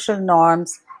social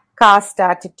norms, caste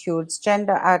attitudes,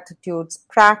 gender attitudes,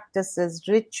 practices,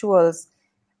 rituals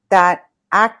that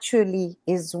actually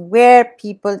is where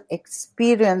people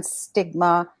experience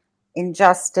stigma,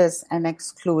 injustice, and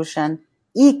exclusion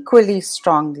equally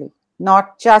strongly,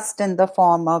 not just in the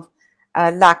form of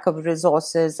lack of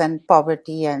resources and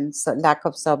poverty and lack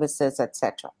of services,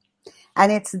 etc.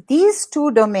 And it's these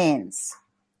two domains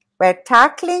where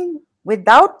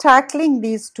without tackling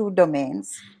these two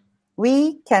domains,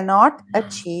 we cannot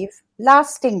achieve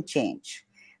lasting change.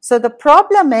 So the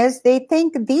problem is they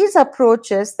think these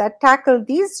approaches that tackle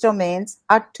these domains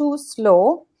are too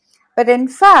slow, but in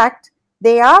fact,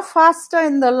 they are faster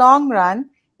in the long run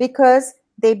because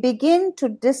they begin to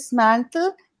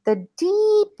dismantle the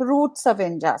deep roots of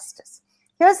injustice.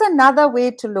 Here's another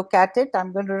way to look at it.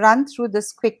 I'm going to run through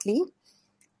this quickly.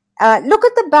 Look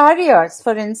at the barriers,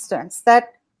 for instance,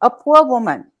 that a poor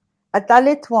woman, a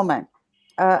Dalit woman,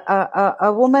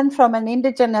 a woman from an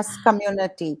indigenous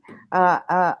community,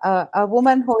 a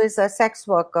woman who is a sex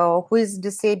worker or who is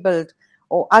disabled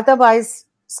or otherwise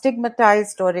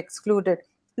stigmatized or excluded.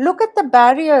 Look at the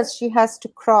barriers she has to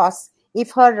cross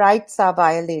if her rights are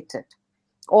violated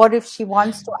or if she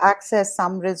wants to access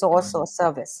some resource or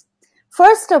service.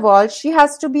 First of all, she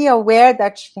has to be aware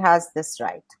that she has this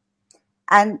right.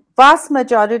 And vast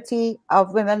majority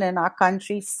of women in our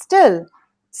country still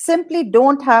simply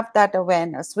don't have that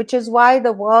awareness, which is why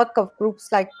the work of groups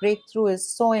like Breakthrough is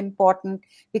so important,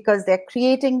 because they're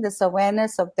creating this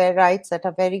awareness of their rights at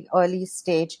a very early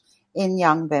stage in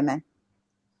young women.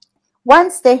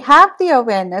 Once they have the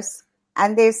awareness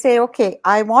and they say, okay,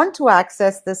 I want to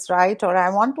access this right or I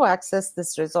want to access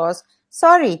this resource,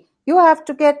 sorry, you have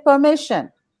to get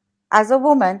permission. As a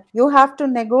woman, you have to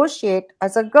negotiate.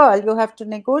 As a girl, you have to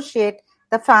negotiate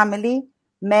the family,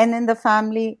 men in the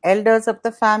family, elders of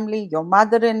the family, your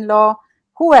mother-in-law,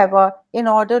 whoever, in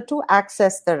order to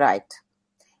access the right.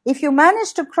 If you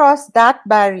manage to cross that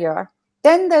barrier,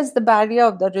 then there's the barrier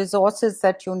of the resources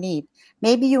that you need.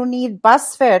 Maybe you need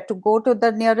bus fare to go to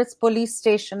the nearest police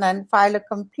station and file a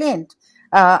complaint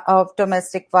of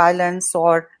domestic violence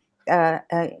or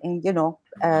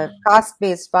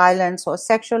caste-based violence or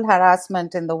sexual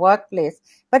harassment in the workplace,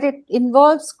 but it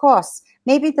involves costs.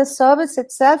 Maybe the service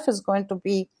itself is going to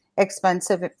be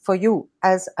expensive for you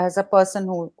as a person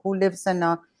who lives in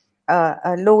a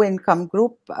low-income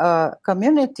group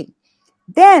community.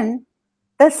 Then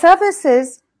the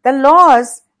services, the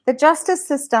laws, the justice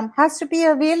system has to be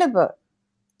available.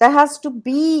 There has to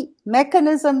be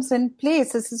mechanisms in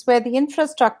place. This is where the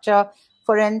infrastructure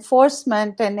for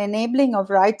enforcement and enabling of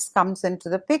rights comes into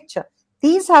the picture.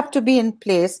 These have to be in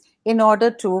place in order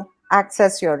to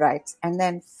access your rights. And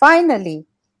then finally,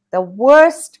 the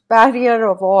worst barrier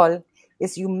of all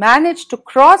is you manage to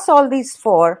cross all these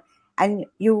four and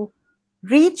you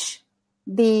reach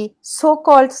the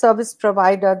so-called service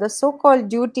provider, the so-called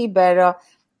duty bearer,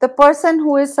 the person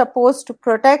who is supposed to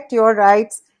protect your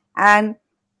rights and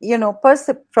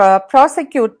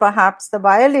prosecute perhaps the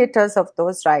violators of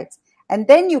those rights. And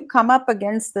then you come up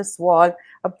against this wall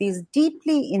of these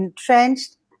deeply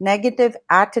entrenched negative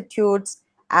attitudes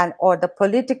or the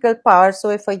political power. So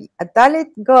if a Dalit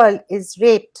girl is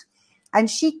raped and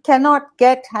she cannot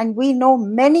get, and we know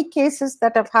many cases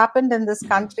that have happened in this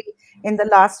country in the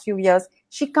last few years,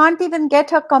 she can't even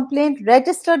get her complaint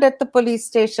registered at the police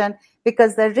station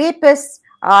because the rapists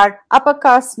are upper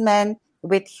caste men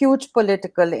with huge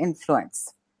political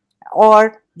influence.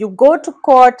 Or you go to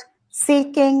court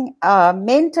seeking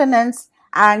maintenance,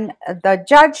 and the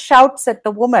judge shouts at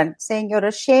the woman saying, "You're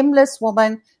a shameless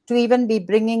woman to even be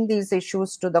bringing these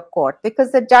issues to the court,"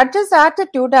 because the judge's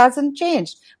attitude hasn't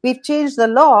changed. We've changed the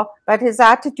law, but his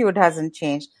attitude hasn't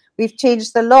changed. We've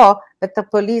changed the law, but the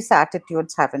police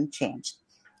attitudes haven't changed.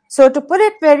 So to put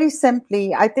it very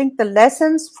simply, I think the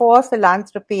lessons for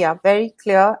philanthropy are very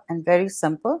clear and very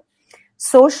simple.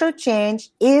 Social change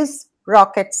is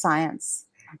rocket science.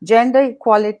 Gender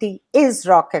equality is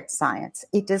rocket science.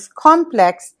 It is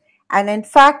complex, and in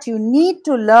fact, you need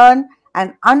to learn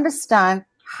and understand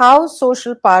how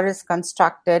social power is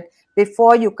constructed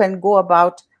before you can go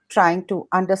about trying to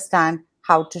understand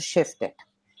how to shift it.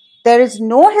 There is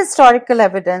no historical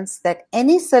evidence that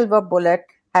any silver bullet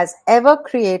has ever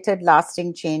created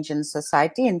lasting change in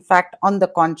society. In fact, on the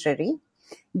contrary,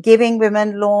 giving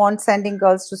women loans, sending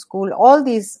girls to school, all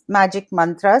these magic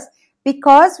mantras,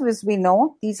 because as we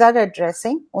know, these are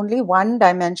addressing only one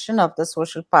dimension of the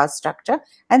social power structure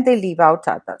and they leave out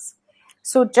others.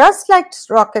 So just like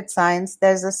rocket science,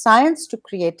 there's a science to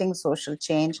creating social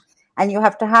change, and you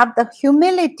have to have the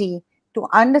humility to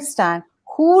understand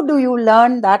who do you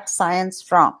learn that science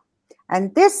from.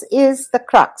 And this is the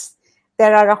crux.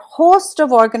 There are a host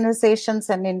of organizations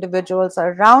and individuals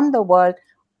around the world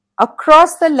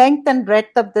across the length and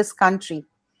breadth of this country.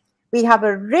 We have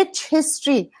a rich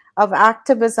history of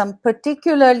activism,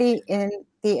 particularly in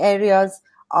the areas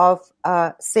of,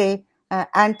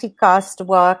 anti-caste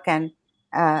work and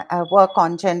work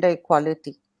on gender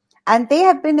equality. And they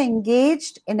have been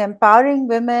engaged in empowering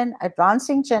women,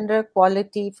 advancing gender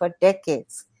equality for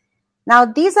decades. Now,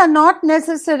 these are not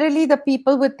necessarily the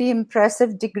people with the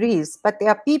impressive degrees, but they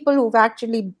are people who've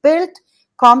actually built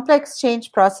complex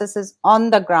change processes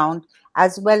on the ground,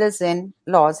 as well as in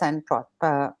laws and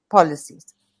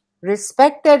policies.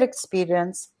 Respect their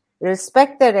experience,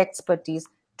 respect their expertise,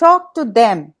 talk to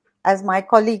them, as my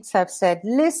colleagues have said,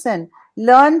 listen,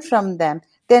 learn from them.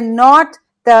 They're not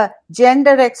the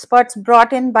gender experts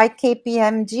brought in by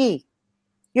KPMG.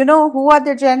 You know, who are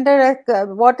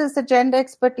the what is the gender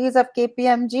expertise of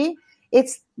KPMG?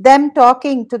 It's them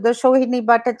talking to the Sohini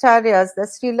Bhattacharyas, the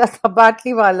Srilata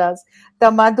Batliwalas,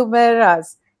 the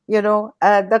Madhumeras,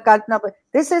 the Kalpana.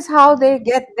 This is how they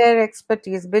get their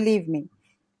expertise, believe me.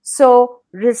 So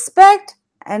respect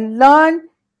and learn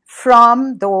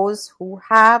from those who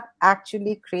have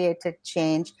actually created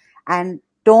change, and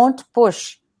don't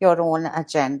push your own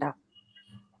agenda.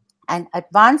 And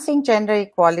advancing gender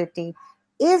equality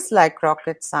is like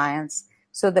rocket science.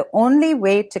 So the only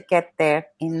way to get there,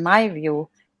 in my view,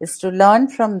 is to learn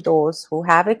from those who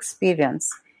have experience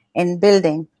in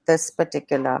building this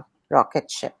particular rocket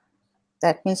ship.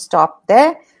 Let me stop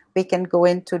there. We can go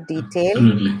into detail.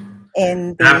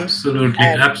 Absolutely.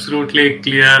 Absolutely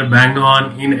clear, bang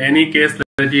on. In any case,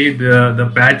 Lataji,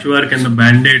 the patchwork and the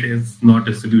band-aid is not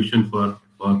a solution for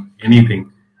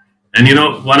anything. And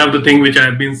one of the things which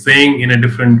I've been saying in a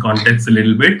different context a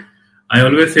little bit, I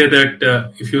always say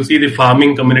that if you see the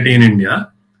farming community in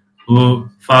India,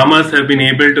 farmers have been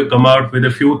able to come out with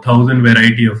a few thousand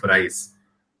variety of rice.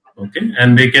 Okay,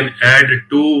 and they can add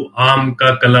 2 arm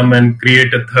ka kalam and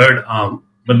create a third arm,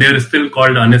 but they are still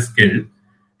called unskilled.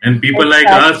 And people like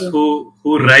us who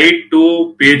write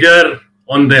to pager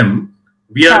on them,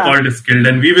 we are called skilled,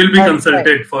 and we will be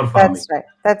consulted for farming. That's right.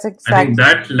 That's exactly. I think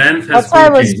that lens has That's why I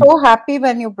was so happy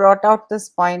when you brought out this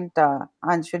point,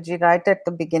 Anshuji, right at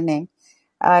the beginning.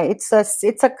 It's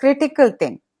a critical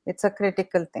thing. It's a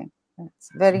critical thing.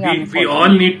 It's very unfortunate. We all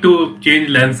need to change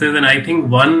lenses, and I think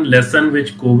one lesson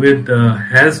which COVID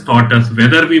has taught us,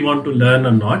 whether we want to learn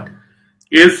or not,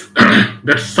 is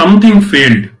that something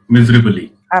failed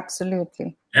miserably.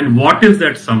 Absolutely. And what is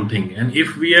that something? And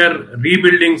if we are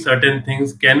rebuilding certain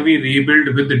things, can we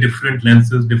rebuild with the different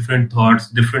lenses, different thoughts,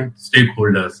 different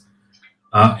stakeholders?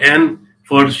 And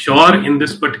for sure, in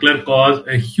this particular cause,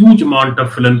 a huge amount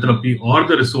of philanthropy or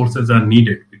the resources are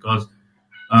needed, because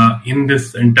in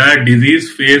this entire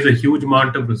disease phase, a huge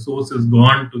amount of resources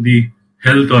gone to the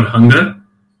health or hunger.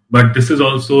 But this is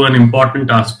also an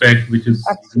important aspect which is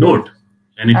note,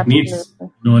 and it needs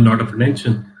a lot of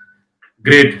attention.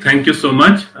 Great, thank you so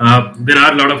much. There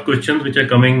are a lot of questions which are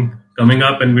coming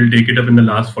up, and we'll take it up in the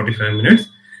last 45 minutes.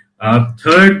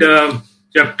 Third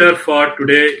chapter for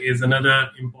today is another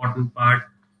important part,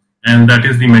 and that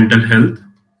is the mental health.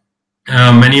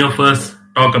 Many of us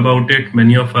talk about it.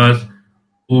 Many of us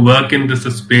who work in this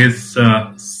space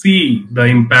see the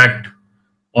impact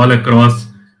all across.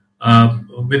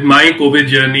 with my COVID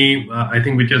journey, I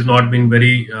think which has not been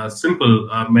very simple.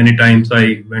 Many times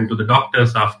I went to the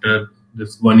doctors after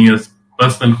this 1 year's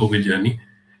personal COVID journey.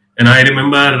 And I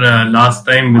remember last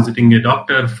time visiting a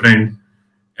doctor friend,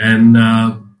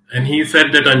 and he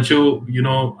said that, Anshu,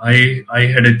 I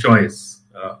had a choice.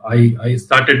 I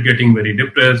started getting very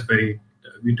depressed.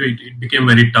 It became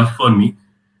very tough for me.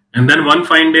 And then one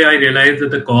fine day, I realized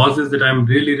that the cause is that I'm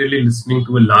really, really listening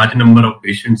to a large number of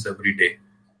patients every day,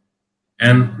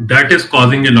 and that is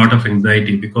causing a lot of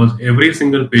anxiety, because every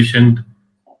single patient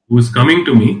who is coming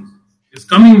to me is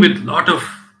coming with a lot of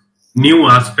new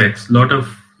aspects, lot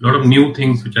of new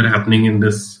things which are happening in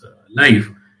this life.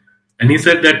 And he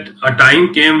said that a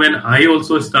time came when I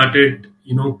also started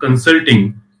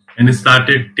consulting, and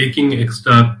started taking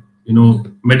extra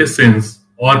medicines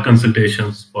or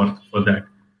consultations for that.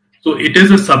 So it is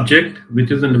a subject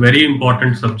which is a very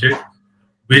important subject,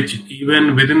 which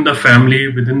even within the family,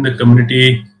 within the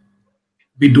community,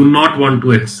 we do not want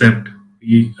to accept.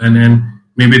 And then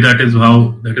maybe that is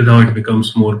how it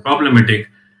becomes more problematic.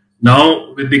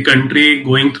 Now, with the country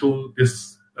going through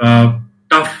this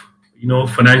tough,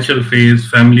 financial phase,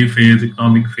 family phase,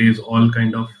 economic phase, all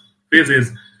kind of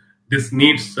phases, this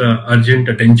needs urgent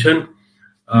attention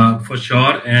for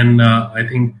sure. And I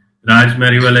think Raj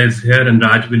Mariwala is here, and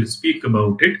Raj will speak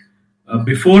about it.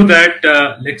 Before that,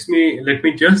 let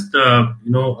me just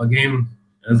again,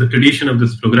 as a tradition of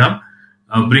this program,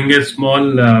 bring a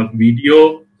small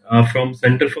video from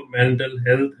Center for Mental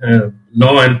Health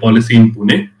Law and Policy in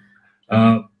Pune.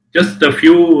 Just a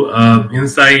few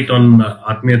insight on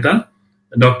Atmiyata.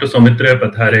 Dr. Soumitra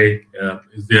Pathare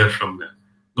is there from there.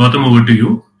 Gautam, over to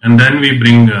you, and then we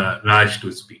bring Raj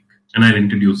to speak, and I'll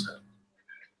introduce her.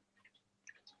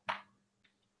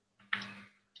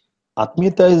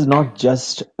 Atmiyata is not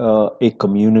just a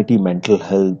community mental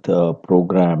health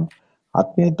program.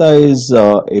 Atmiyata is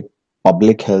a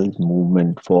public health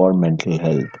movement for mental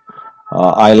health.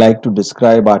 I like to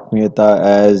describe Atmiyata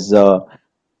as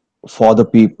for the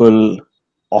people,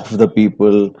 of the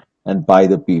people, and by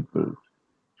the people.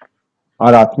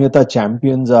 Our Atmiyata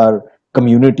champions are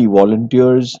community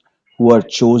volunteers who are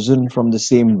chosen from the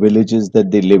same villages that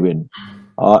they live in.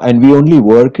 And we only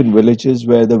work in villages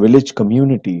where the village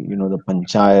community, the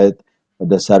panchayat,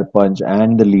 the sarpanch,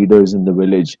 and the leaders in the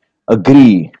village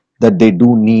agree that they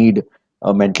do need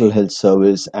a mental health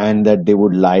service, and that they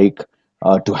would like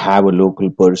to have a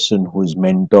local person who is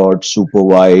mentored,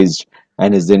 supervised,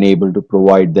 and is then able to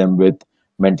provide them with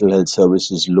mental health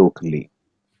services locally.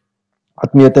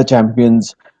 Atmiyata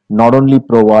champions not only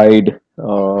provide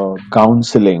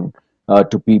counseling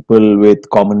to people with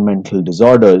common mental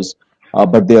disorders,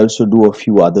 but they also do a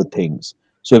few other things.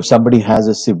 So, if somebody has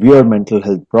a severe mental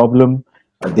health problem,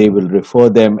 they will refer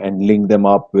them and link them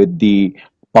up with the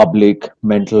public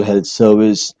mental health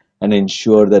service and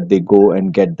ensure that they go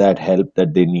and get that help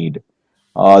that they need.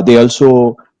 They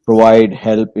also provide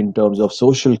help in terms of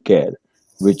social care,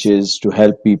 which is to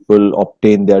help people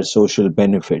obtain their social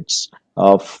benefits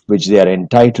of which they are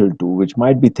entitled to, which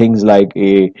might be things like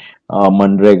a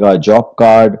Manrega job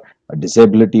card,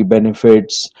 disability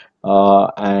benefits,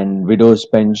 and widow's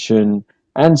pension,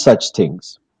 and such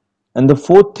things. And the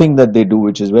fourth thing that they do,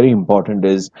 which is very important,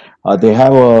 is they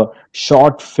have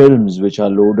short films which are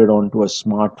loaded onto a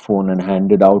smartphone and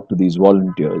handed out to these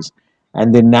volunteers.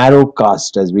 And they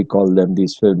narrowcast, as we call them,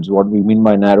 these films. What we mean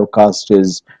by narrowcast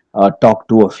is talk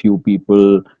to a few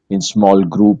people in small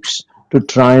groups to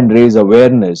try and raise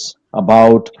awareness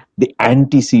about the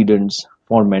antecedents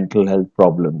for mental health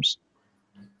problems.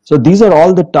 So these are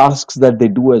all the tasks that they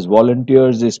do as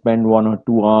volunteers. They spend 1 or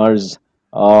 2 hours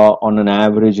on an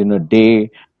average in a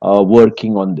day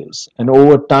working on this. And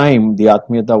over time, the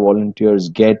Atmiyata volunteers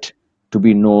get to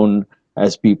be known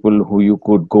as people who you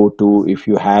could go to if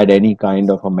you had any kind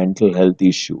of a mental health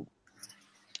issue.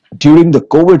 During the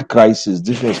COVID crisis,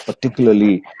 this was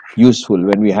particularly useful.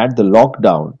 When we had the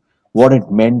lockdown, what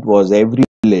it meant was every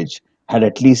village had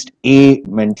at least a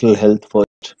mental health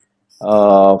first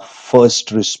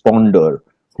responder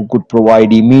who could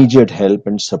provide immediate help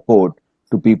and support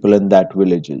to people in that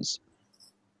villages.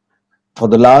 For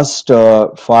the last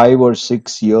 5 or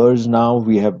 6 years now,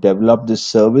 we have developed this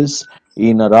service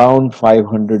in around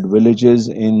 500 villages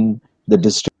in the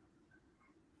district.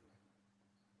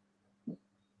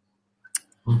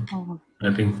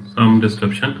 I think some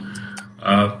disruption.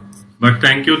 But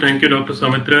thank you, Dr.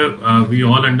 Soumitra. We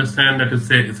all understand that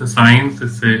it's a science,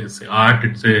 it's a art,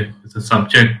 it's a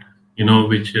subject,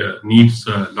 which needs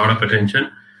a lot of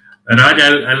attention. Raj,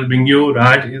 I'll bring you.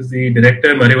 Raj is the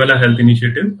director, Mariwala Health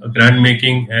Initiative, a grant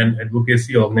making and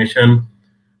advocacy organization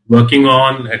working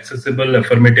on accessible,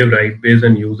 affirmative, right-based,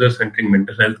 and user-centric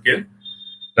mental health care.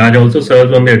 Raj also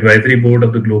serves on the advisory board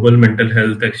of the Global Mental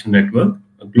Health Action Network,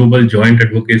 a global joint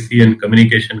advocacy and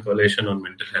communication coalition on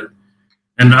mental health.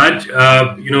 And Raj,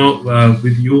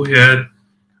 with you here,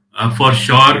 for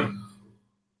sure,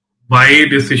 why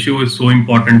this issue is so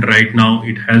important right now.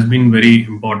 It has been very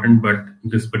important, but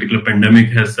this particular pandemic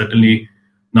has certainly,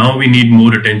 now we need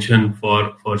more attention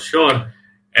for sure.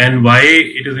 And why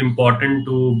it is important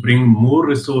to bring more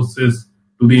resources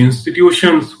to the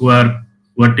institutions who are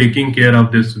taking care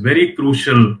of this very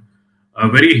crucial,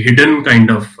 very hidden kind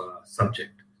of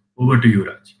subject. Over to you,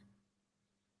 Raj.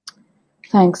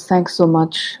 Thanks so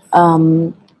much.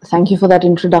 Thank you for that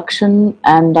introduction,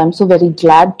 and I'm so very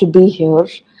glad to be here,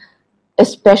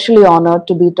 especially honored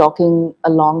to be talking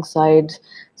alongside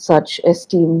such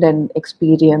esteemed and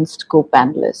experienced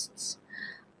co-panelists.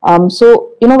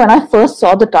 When I first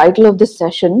saw the title of this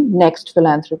session, Next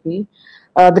Philanthropy,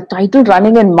 the title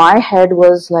running in my head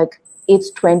was like, it's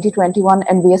 2021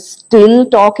 and we are still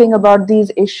talking about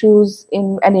these issues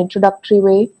in an introductory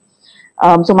way.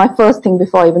 So my first thing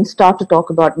before I even start to talk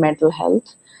about mental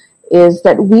health is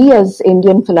that we as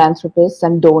Indian philanthropists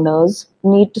and donors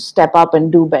need to step up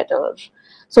and do better.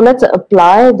 So let's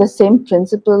apply the same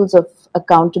principles of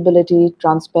accountability,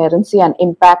 transparency, and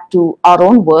impact to our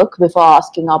own work before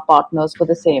asking our partners for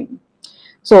the same.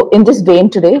 So in this vein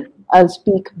today, I'll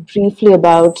speak briefly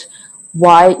about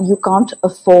why you can't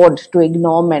afford to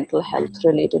ignore mental health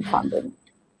related funding.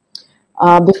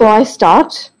 Before I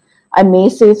start, I may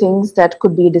say things that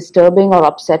could be disturbing or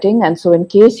upsetting, and so in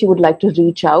case you would like to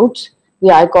reach out, the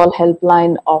iCall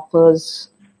helpline offers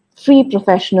free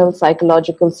professional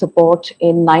psychological support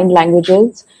in 9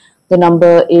 languages. The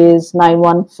number is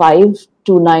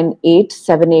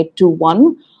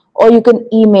 915-298-7821, or you can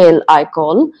email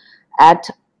iCall at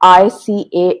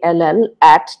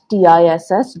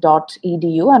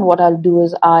icall@tiss.edu, and what I'll do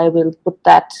is I will put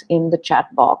that in the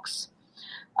chat box.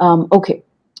 Okay.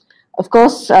 Of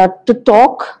course, to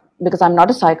talk, because I'm not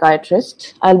a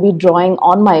psychiatrist, I'll be drawing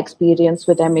on my experience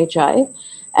with MHI.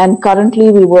 And currently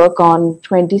we work on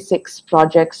 26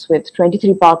 projects with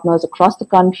 23 partners across the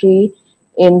country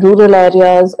in rural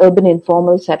areas, urban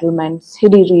informal settlements,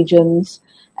 hilly regions,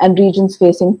 and regions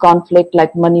facing conflict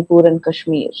like Manipur and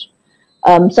Kashmir.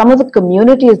 Some of the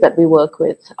communities that we work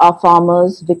with are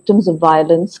farmers, victims of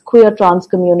violence, queer trans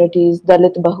communities,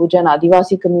 Dalit, Bahujan,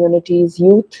 Adivasi communities,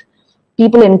 youth,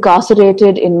 people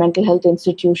incarcerated in mental health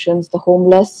institutions, the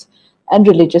homeless, and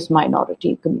religious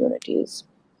minority communities.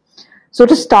 So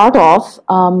to start off,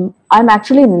 I'm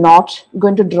actually not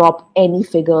going to drop any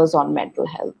figures on mental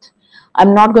health.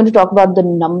 I'm not going to talk about the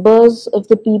numbers of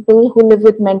the people who live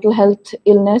with mental health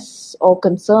illness or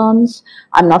concerns.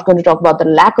 I'm not going to talk about the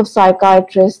lack of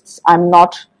psychiatrists. I'm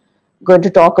not going to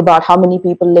talk about how many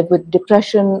people live with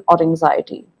depression or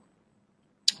anxiety.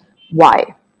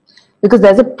 Why? Because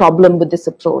there's a problem with this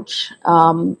approach.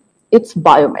 It's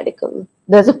biomedical.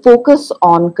 There's a focus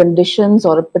on conditions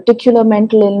or a particular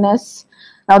mental illness.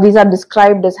 Now, these are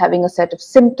described as having a set of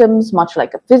symptoms, much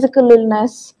like a physical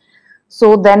illness.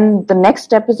 So then the next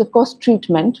step is, of course,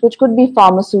 treatment, which could be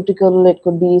pharmaceutical, it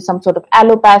could be some sort of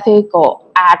allopathic, or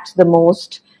at the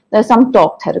most, there's some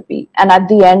talk therapy. And at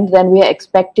the end, then we are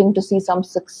expecting to see some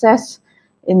success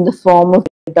in the form of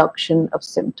reduction of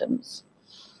symptoms.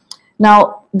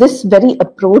 Now, this very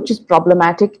approach is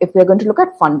problematic if we're going to look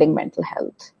at funding mental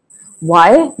health.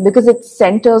 Why? Because it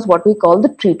centers what we call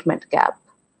the treatment gap.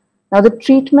 Now, the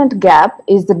treatment gap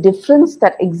is the difference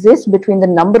that exists between the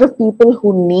number of people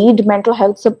who need mental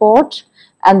health support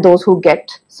and those who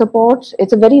get support.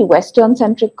 It's a very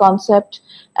Western-centric concept,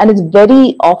 and it's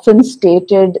very often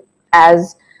stated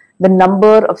as the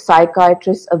number of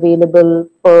psychiatrists available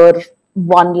per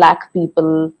 1 lakh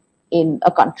people in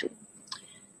a country.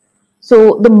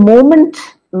 So the moment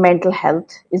mental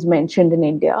health is mentioned in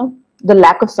India, the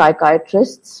lack of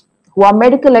psychiatrists who are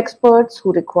medical experts,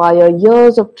 who require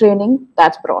years of training,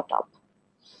 that's brought up.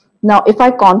 Now, if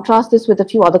I contrast this with a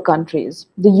few other countries,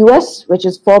 the US, which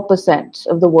is 4%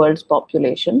 of the world's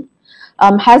population,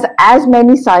 has as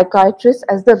many psychiatrists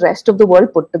as the rest of the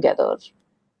world put together.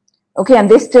 Okay, and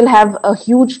they still have a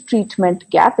huge treatment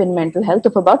gap in mental health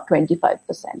of about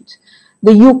 25%.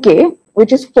 The UK,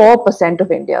 which is 4% of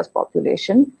India's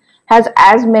population, has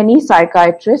as many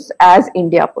psychiatrists as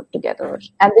India put together.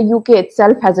 And the UK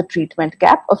itself has a treatment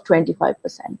gap of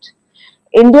 25%.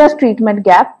 India's treatment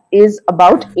gap is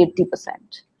about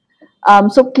 80%.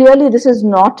 So clearly, this is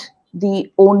not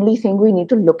the only thing we need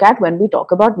to look at when we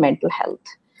talk about mental health.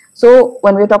 So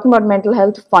when we're talking about mental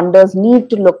health, funders need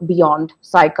to look beyond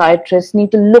psychiatrists,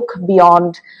 need to look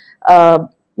beyond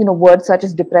words such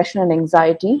as depression and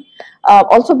anxiety.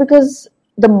 Also because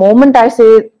the moment I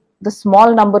say the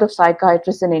small number of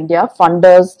psychiatrists in India,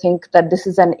 funders think that this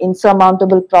is an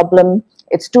insurmountable problem,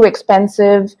 it's too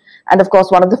expensive, and of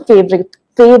course one of the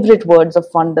favorite words of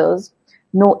funders,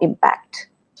 no impact.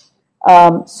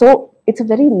 So it's a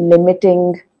very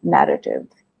limiting narrative.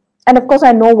 And of course,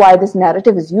 I know why this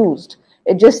narrative is used.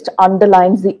 It just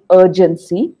underlines the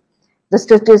urgency. The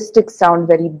statistics sound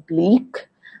very bleak,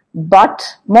 but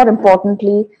more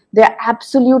importantly, they're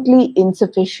absolutely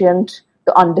insufficient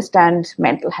to understand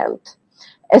mental health,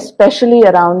 especially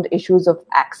around issues of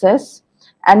access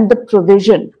and the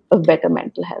provision of better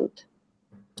mental health.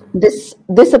 This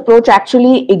approach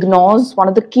actually ignores one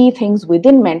of the key things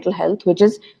within mental health, which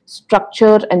is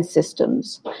structure and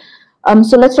systems.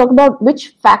 So let's talk about which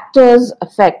factors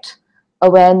affect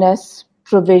awareness,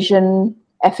 provision,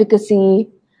 efficacy,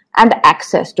 and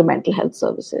access to mental health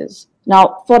services.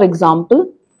 Now, for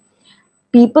example,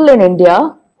 people in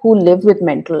India who live with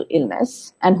mental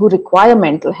illness and who require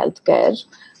mental health care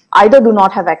either do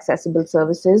not have accessible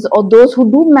services, or those who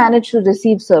do manage to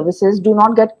receive services do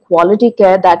not get quality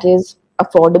care that is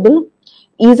affordable,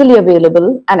 easily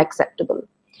available, and acceptable.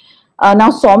 Now,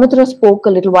 Soumitra spoke a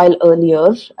little while earlier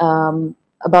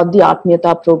about the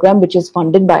Atmiyata program, which is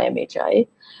funded by MHI.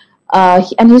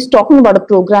 And he's talking about a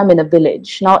program in a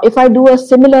village. Now, if I do a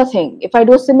similar thing, if I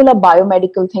do a similar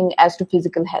biomedical thing as to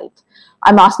physical health,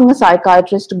 I'm asking a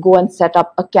psychiatrist to go and set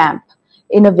up a camp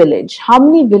in a village. How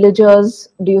many villagers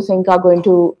do you think are going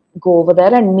to go over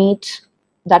there and meet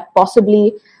that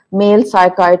possibly male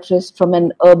psychiatrist from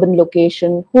an urban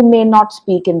location who may not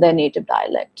speak in their native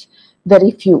dialect?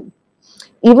 Very few.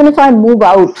 Even if I move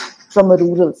out from a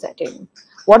rural setting,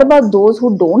 what about those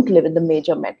who don't live in the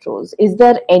major metros? Is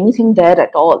there anything there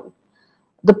at all?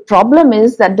 The problem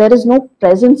is that there is no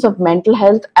presence of mental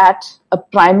health at a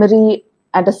primary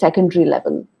and a secondary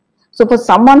level. So for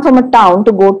someone from a town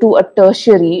to go to a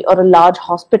tertiary or a large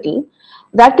hospital,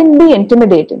 that can be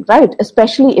intimidating, right?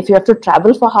 Especially if you have to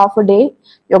travel for half a day,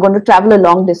 you're going to travel a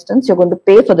long distance, you're going to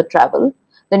pay for the travel,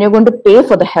 then you're going to pay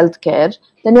for the healthcare,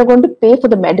 then you're going to pay for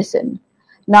the medicine.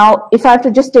 Now, if I have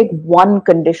to just take one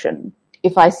condition,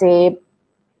 if I say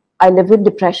I live with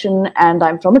depression and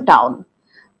I'm from a town,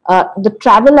 the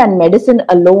travel and medicine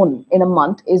alone in a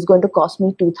month is going to cost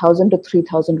me 2,000 to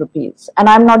 3,000 rupees. And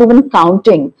I'm not even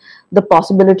counting the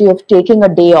possibility of taking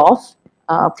a day off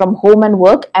from home and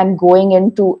work and going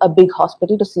into a big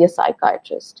hospital to see a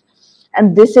psychiatrist.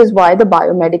 And this is why the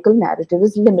biomedical narrative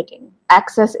is limiting.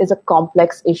 Access is a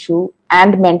complex issue,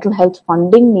 and mental health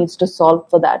funding needs to solve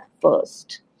for that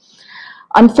first.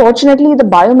 Unfortunately, the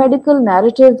biomedical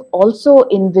narrative also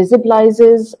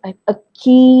invisibilizes a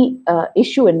key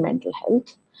issue in mental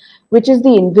health, which is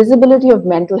the invisibility of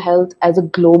mental health as a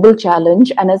global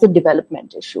challenge and as a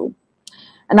development issue.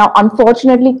 And now,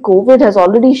 unfortunately, COVID has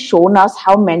already shown us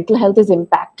how mental health is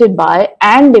impacted by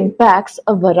and impacts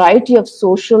a variety of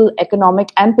social,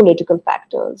 economic, and political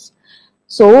factors.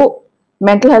 So,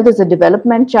 mental health is a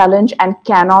development challenge and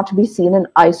cannot be seen in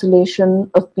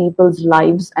isolation of people's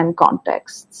lives and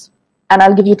contexts. And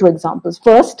I'll give you two examples.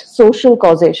 First, social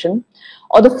causation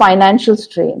or the financial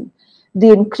strain. The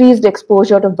increased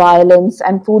exposure to violence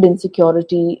and food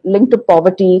insecurity linked to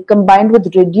poverty, combined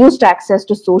with reduced access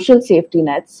to social safety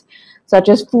nets, such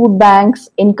as food banks,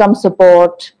 income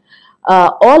support,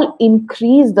 all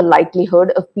increase the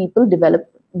likelihood of people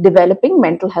developing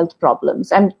mental health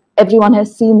problems. And everyone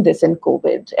has seen this in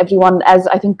COVID. Everyone, as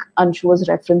I think Anshu was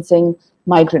referencing,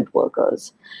 migrant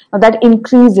workers. Now, that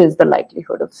increases the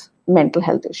likelihood of mental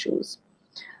health issues.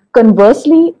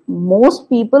 Conversely, most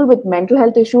people with mental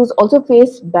health issues also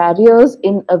face barriers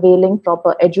in availing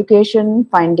proper education,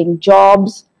 finding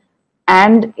jobs,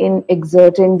 and in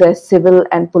exerting their civil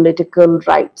and political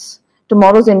rights.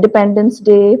 Tomorrow's Independence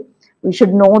Day, we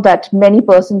should know that many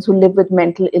persons who live with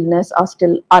mental illness are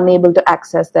still unable to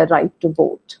access their right to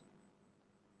vote.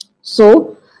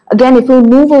 So, again, if we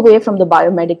move away from the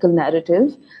biomedical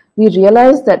narrative, we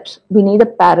realize that we need a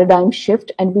paradigm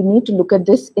shift and we need to look at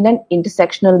this in an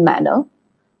intersectional manner,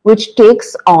 which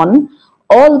takes on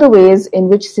all the ways in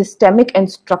which systemic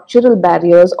and structural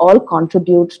barriers all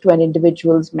contribute to an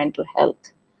individual's mental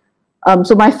health.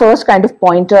 So my first kind of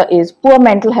pointer is poor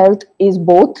mental health is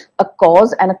both a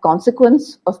cause and a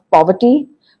consequence of poverty,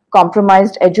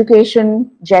 compromised education,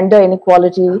 gender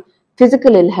inequality,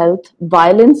 physical ill health,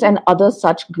 violence, and other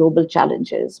such global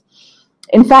challenges.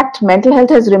 In fact, mental health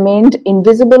has remained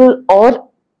invisible or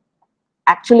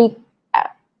actually,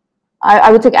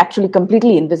 I would say actually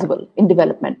completely invisible in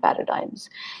development paradigms.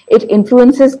 It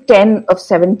influences 10 of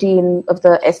 17 of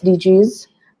the SDGs,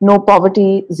 no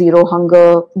poverty, zero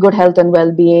hunger, good health and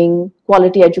well-being,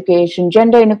 quality education,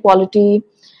 gender equality,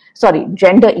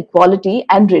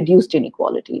 and reduced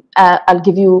inequality. I'll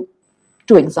give you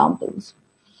two examples.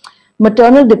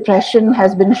 Maternal depression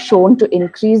has been shown to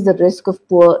increase the risk of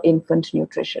poor infant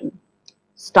nutrition,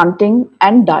 stunting,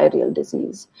 and diarrheal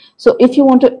disease. So, if you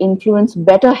want to influence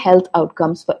better health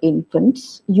outcomes for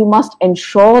infants, you must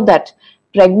ensure that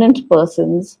pregnant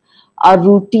persons are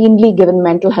routinely given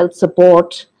mental health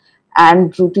support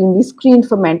and routinely screened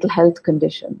for mental health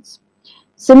conditions.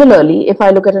 Similarly, if I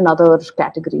look at another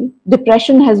category,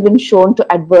 depression has been shown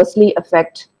to adversely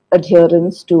affect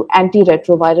adherence to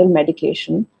antiretroviral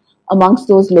medication amongst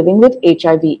those living with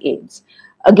HIV/AIDS.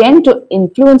 Again, to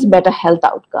influence better health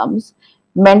outcomes,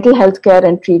 mental health care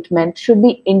and treatment should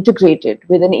be integrated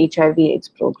within HIV/AIDS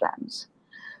programs.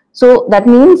 So that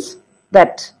means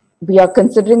that we are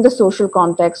considering the social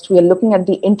context, we are looking at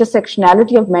the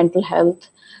intersectionality of mental health,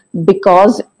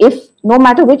 because if no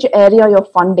matter which area you're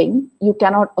funding, you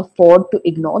cannot afford to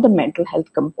ignore the mental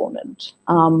health component.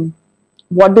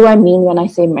 What do I mean when I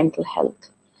say mental health?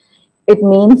 It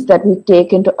means that we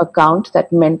take into account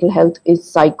that mental health is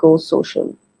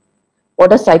psychosocial. What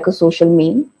does psychosocial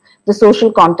mean? The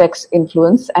social context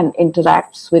influence and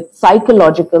interacts with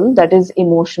psychological, that is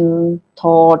emotion,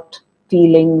 thought,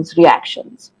 feelings,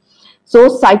 reactions. So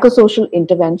psychosocial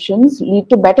interventions lead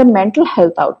to better mental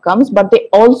health outcomes, but they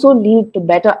also lead to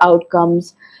better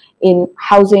outcomes in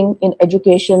housing, in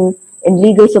education, in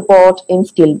legal support, in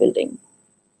skill building.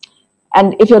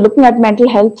 And if you're looking at mental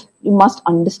health, you must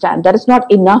understand that it's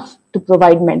not enough to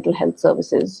provide mental health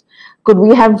services. Could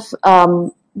we have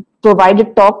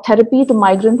provided talk therapy to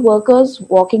migrant workers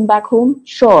walking back home?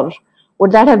 Sure.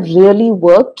 Would that have really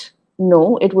worked?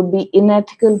 No, it would be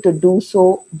unethical to do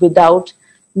so without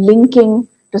linking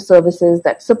to services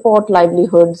that support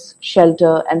livelihoods,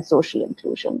 shelter, and social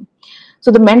inclusion.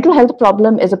 So the mental health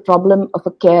problem is a problem of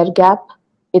a care gap.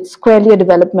 It's squarely a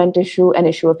development issue, an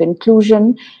issue of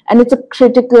inclusion, and it's a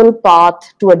critical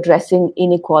path to addressing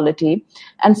inequality.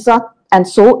 And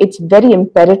so it's very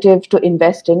imperative to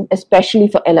invest in, especially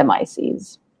for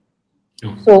LMICs.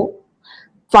 So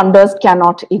funders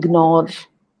cannot ignore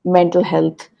mental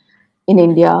health in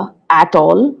India at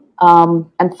all.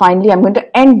 And finally, I'm going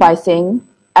to end by saying,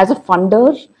 as a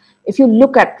funder, if you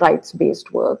look at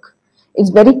rights-based work, it's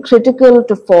very critical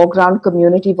to foreground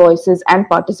community voices and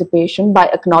participation by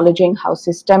acknowledging how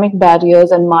systemic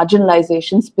barriers and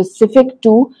marginalization specific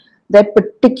to their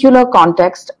particular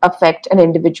context affect an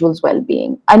individual's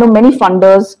well-being. I know many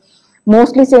funders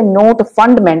mostly say no to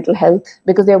fund mental health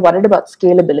because they're worried about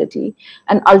scalability,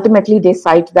 and ultimately they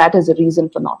cite that as a reason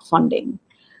for not funding.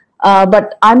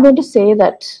 But I'm going to say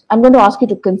that I'm going to ask you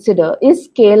to consider, is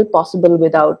scale possible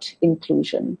without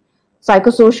inclusion?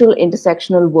 Psychosocial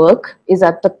intersectional work is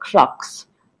at the crux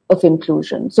of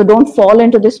inclusion. So don't fall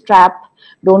into this trap.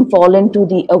 Don't fall into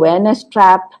the awareness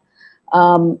trap.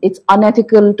 It's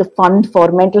unethical to fund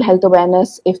for mental health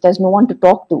awareness if there's no one to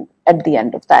talk to at the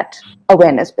end of that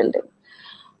awareness building.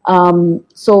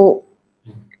 So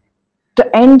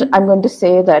to end, I'm going to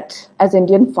say that as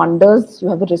Indian funders, you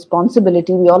have a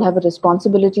responsibility. We all have a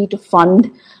responsibility to fund,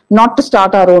 not to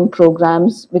start our own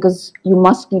programs, because you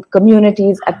must keep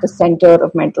communities at the center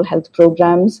of mental health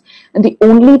programs. And the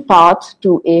only path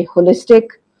to a holistic,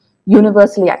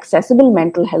 universally accessible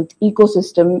mental health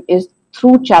ecosystem is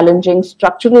through challenging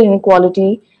structural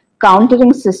inequality,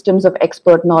 countering systems of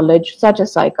expert knowledge, such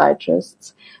as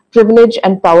psychiatrists, privilege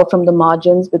and power from the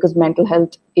margins, because mental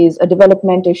health is a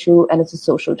development issue and it's a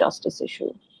social justice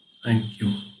issue. Thank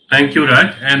you,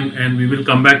 Raj, and we will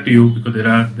come back to you because there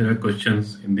are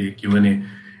questions in the Q&A.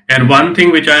 And one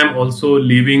thing which I am also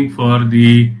leaving for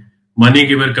the money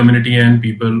giver community and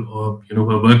people who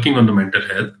are working on the mental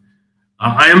health,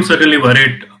 I am certainly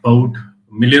worried about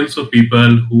millions of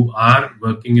people who are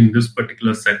working in this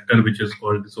particular sector, which is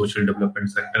called the social development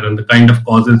sector, and the kind of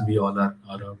causes we all are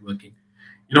working.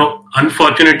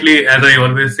 Unfortunately, as I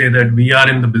always say, that we are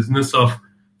in the business of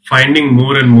finding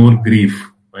more and more grief.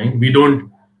 Right? We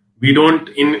don't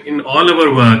in all of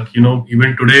our work,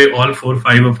 even today, all 4 or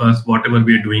 5 of us, whatever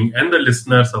we are doing, and the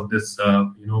listeners of this,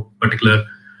 particular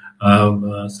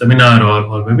seminar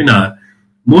or webinar,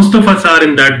 most of us are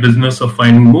in that business of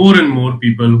finding more and more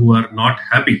people who are not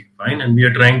happy, fine, and we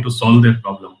are trying to solve their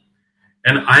problem.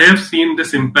 And I have seen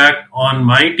this impact on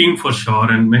my team for sure,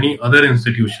 and many other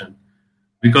institutions.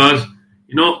 Because,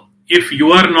 if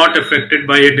you are not affected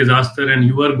by a disaster and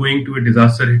you are going to a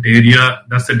disaster hit area,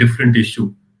 that's a different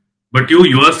issue. But you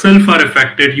yourself are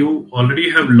affected. You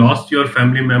already have lost your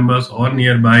family members or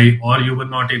nearby, or you were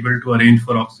not able to arrange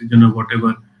for oxygen or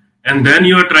whatever. And then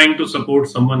you are trying to support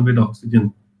someone with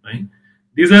oxygen. right?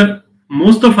 These are,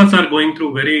 most of us are going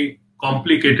through very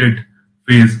complicated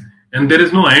phase, and there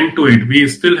is no end to it. We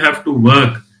still have to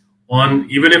work on,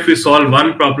 even if we solve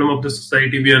one problem of the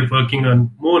society, we are working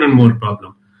on more and more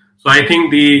problem. So I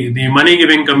think the money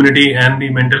giving community and the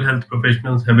mental health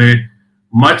professionals have a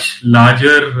much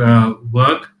larger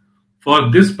work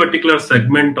for this particular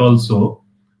segment also,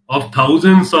 of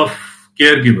thousands of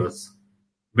caregivers,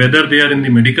 whether they are in the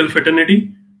medical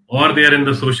fraternity or they are in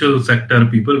the social sector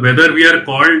people, whether we are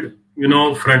called,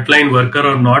 frontline worker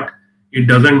or not, it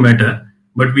doesn't matter,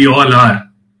 but we all are,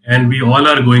 and we all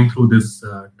are going through this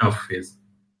tough phase.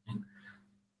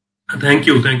 Thank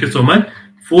you so much.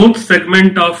 Fourth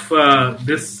segment of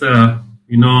this,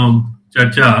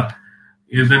 charcha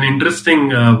is an interesting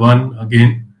one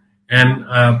again, and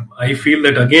I feel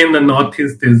that again the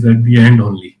Northeast is at the end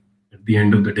only, at the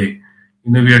end of the day.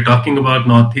 We are talking about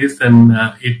Northeast, and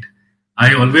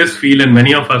I always feel, and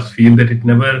many of us feel, that it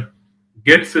never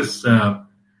gets its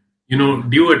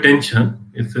due attention.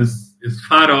 It's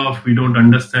far off. We don't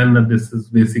understand that this is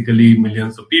basically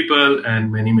millions of people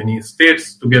and many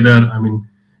states together. I mean,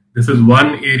 this is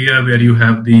one area where you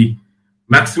have the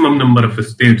maximum number of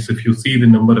states, if you see the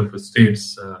number of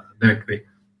states that way.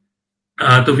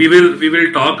 So we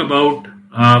will talk about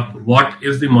what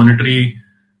is the monetary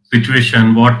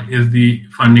situation, what is the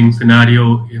funding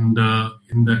scenario in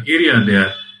the area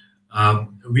there.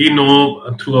 We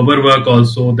know through our work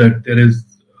also that there is,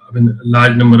 a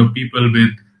large number of people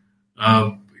with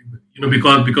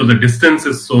because the distance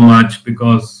is so much,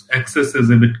 because access is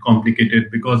a bit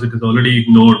complicated, because it is already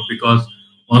ignored, because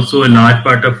also a large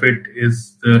part of it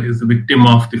is the victim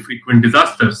of the frequent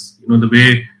disasters. The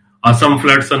way some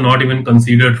floods are not even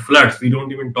considered floods. We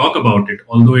don't even talk about it,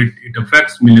 although it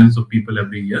affects millions of people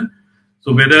every year.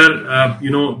 So whether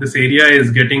this area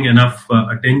is getting enough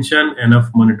attention,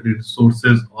 enough monetary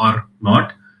resources or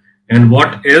not, and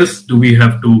what else do we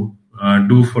have to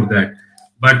do for that?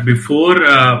 But before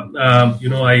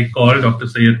I call Dr.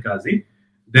 Syed Kazi,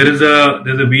 there's a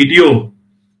video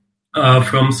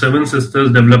from Seven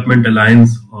Sisters Development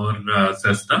Alliance, or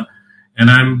SESTA,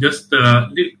 and I'm just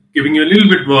giving you a little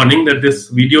bit warning that this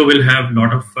video will have a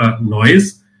lot of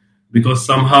noise, because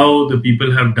somehow the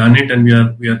people have done it, and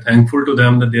we are thankful to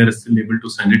them that they are still able to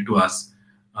send it to us.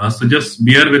 So just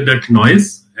bear with that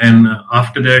noise, and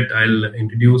after that I'll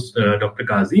introduce Dr.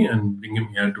 Kazi and bring him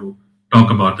here to talk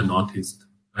about the Northeast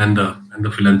and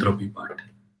the philanthropy part.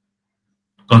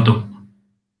 Kato.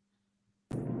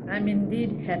 I'm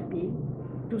indeed happy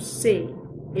to say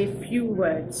a few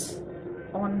words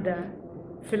on the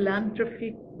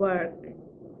philanthropic work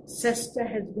SESTA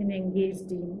has been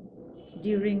engaged in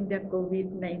during the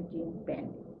COVID-19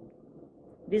 pandemic.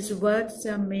 These works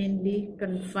are mainly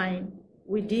confined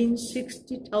within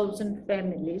 60,000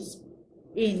 families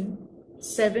in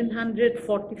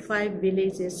 745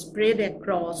 villages spread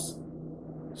across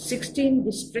 16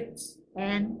 districts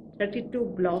and 32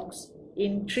 blocks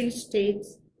in 3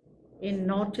 states in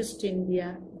Northeast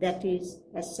India, that is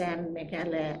Assam,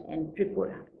 Meghalaya, and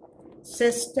Tripura.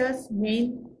 SESTA's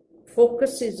main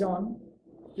focus is on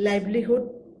livelihood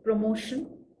promotion,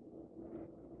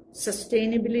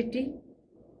 sustainability,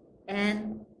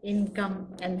 and income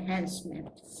enhancement.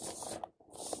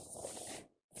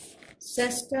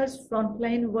 SESTA's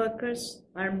frontline workers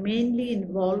are mainly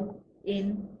involved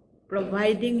in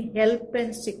providing help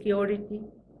and security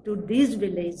to these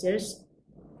villagers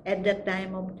at the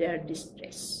time of their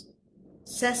distress.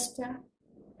 SESTA,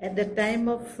 at the time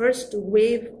of first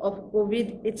wave of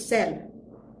COVID itself,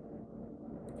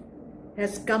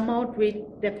 has come out with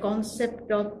the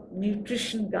concept of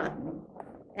nutrition gardening.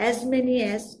 As many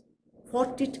as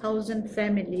 40,000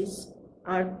 families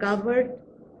are covered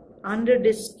under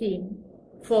the scheme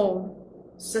for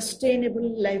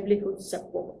sustainable livelihood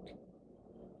support.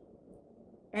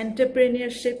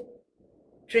 Entrepreneurship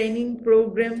training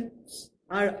programs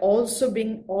are also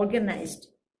being organized,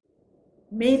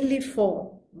 mainly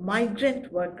for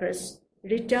migrant workers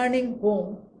returning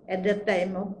home at the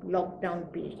time of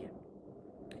lockdown period.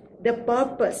 The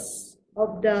purpose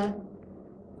of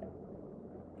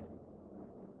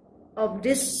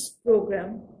this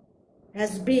program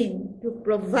has been to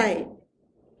provide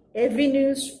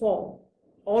avenues for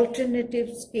alternative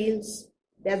skills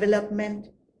development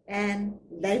and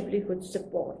livelihood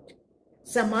support.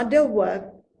 Some other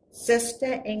work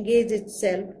SESTA engaged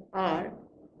itself are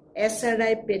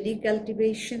SRI paddy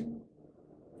cultivation,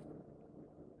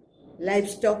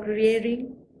 livestock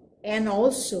rearing, and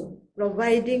also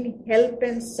providing help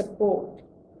and support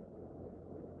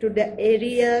to the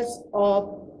areas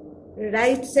of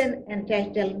rights and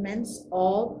entitlements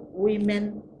of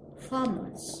women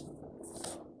farmers.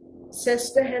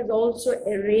 SESTA has also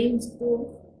arranged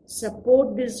to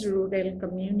support these rural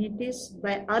communities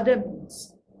by other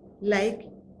means, like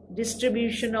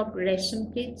distribution of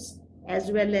ration kits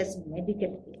as well as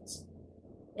medical kits,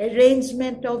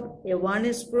 arrangement of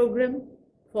awareness program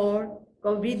for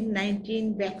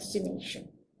COVID-19 vaccination,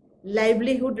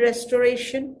 livelihood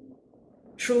restoration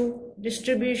through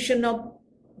distribution of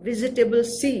vegetable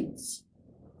seeds,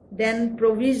 then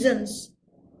provisions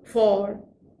for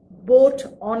both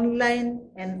online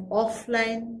and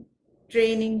offline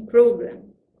training program.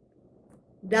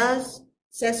 Thus,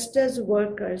 SESTA's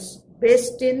workers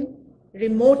based in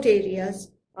remote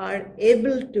areas are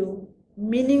able to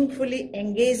meaningfully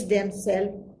engage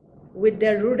themselves with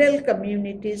the rural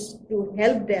communities to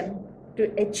help them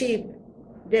to achieve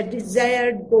the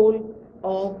desired goal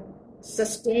of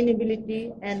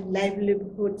sustainability and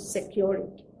livelihood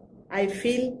security. I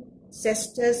feel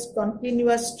SESTA's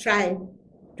continuous strive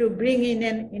to bring in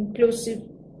an inclusive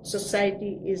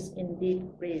society is indeed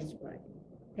praiseworthy.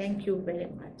 Thank you very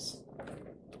much.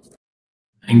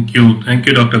 Thank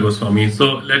you, Dr. Goswami.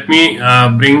 So let me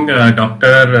bring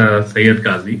Dr. Syed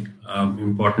Qazi,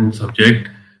 important subject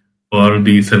for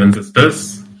the Seven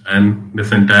Sisters and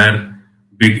this entire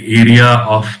big area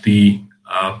of the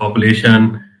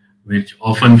population, which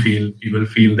often people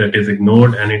feel that is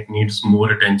ignored and it needs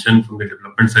more attention from the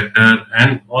development sector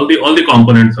and all the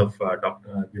components of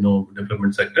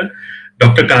development sector.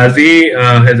 Dr. Qazi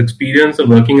has experience of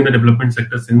working in the development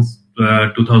sector since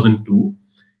 2002.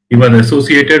 He was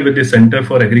associated with the Center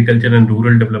for Agriculture and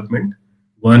Rural Development,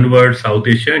 One World South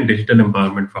Asia and Digital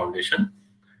Empowerment Foundation.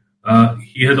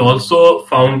 He has also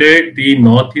founded the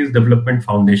Northeast Development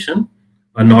Foundation,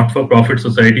 a not-for-profit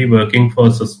society working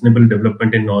for sustainable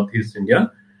development in Northeast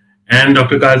India. And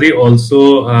Dr. Qazi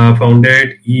also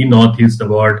founded E-Northeast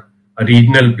Award, a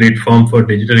regional platform for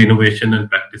digital innovation and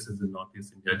practices in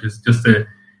Northeast India. Just a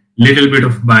little bit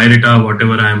of biodata,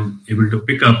 whatever I'm able to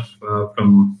pick up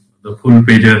from the full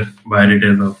pager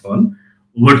biodata of all.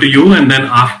 Over to you, and then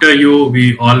after you,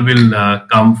 we all will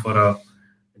come for a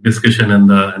discussion and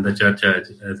the charcha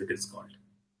as it is called.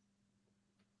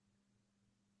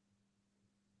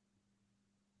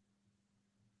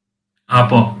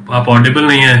 आप Audible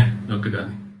नहीं है doctor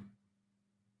Gandhi?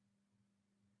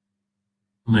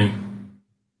 नहीं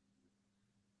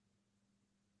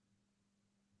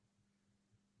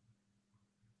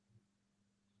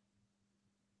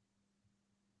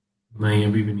नहीं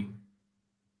अभी भी नहीं.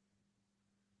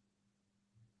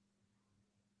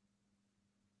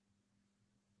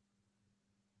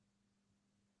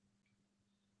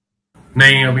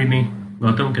 नहीं अभी नहीं.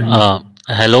 गौतम क्या?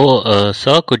 Hello,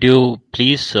 sir. Could you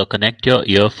please connect your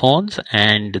earphones,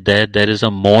 and there is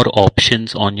a more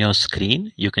options on your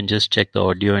screen. You can just check the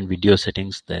audio and video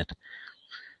settings there.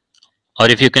 Or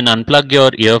if you can unplug your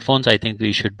earphones, I think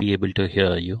we should be able to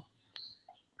hear you.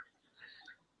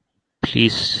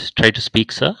 Please try to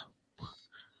speak, sir.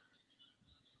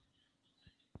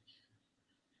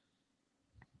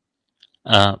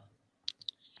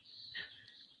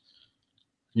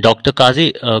 Dr.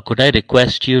 Qazi, could I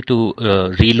request you to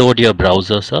reload your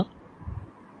browser, sir?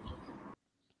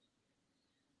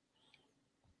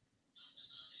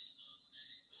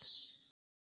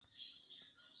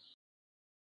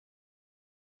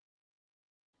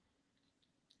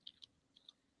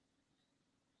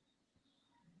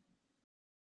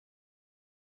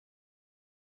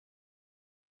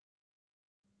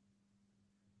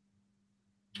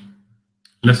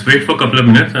 Let's wait for a couple of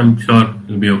minutes. I'm sure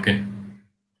it'll be okay.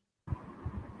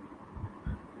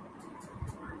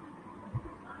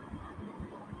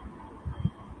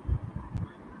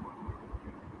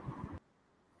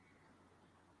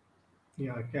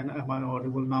 Yeah, am I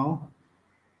audible now?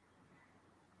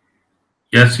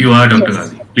 Yes, you are, Dr.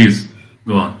 Qazi. Please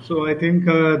go on. So I think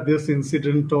this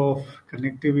incident of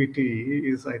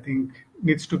connectivity is, I think,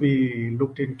 needs to be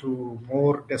looked into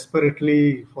more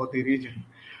desperately for the region.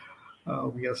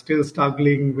 We are still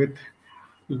struggling with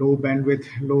low bandwidth,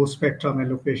 low spectrum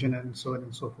allocation, and so on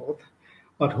and so forth.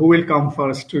 But who will come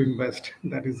first to invest?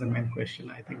 That is the main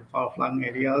question. I think far-flung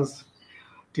areas,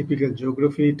 typical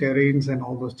geography, terrains, and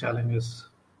all those challenges.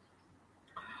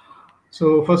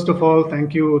 So first of all,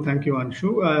 thank you,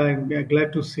 Anshu. I'm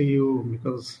glad to see you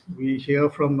because we hear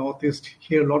from Northeast,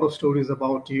 hear a lot of stories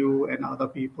about you and other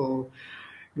people.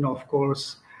 Of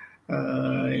course,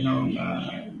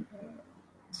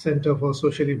 Center for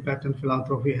Social Impact and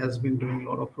Philanthropy has been doing a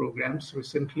lot of programs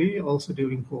recently, also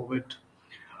during COVID.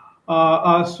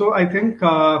 So I think,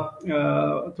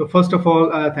 so first of all,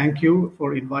 thank you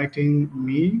for inviting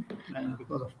me, and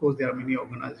because of course there are many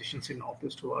organizations in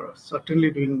Northeast who are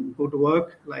certainly doing good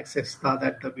work, like SESTA,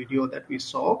 that the video that we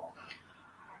saw.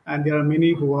 and there are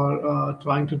many who are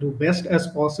trying to do best as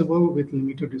possible with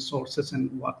limited resources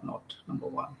and whatnot. Number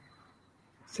one.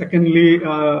 Secondly,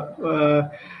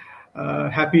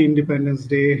 happy Independence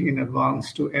Day in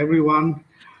advance to everyone.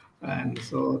 And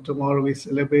so tomorrow we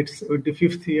celebrate the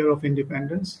 5th year of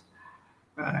independence.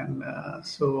 And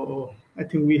so I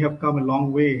think we have come a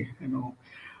long way.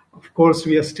 Of course,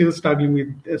 we are still struggling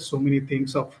with so many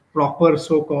things of proper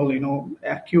so-called,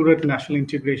 accurate national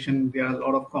integration. There are a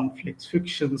lot of conflicts,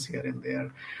 frictions here and there,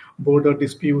 border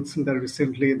disputes that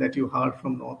recently that you heard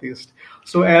from Northeast.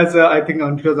 So as I think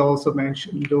Anshul has also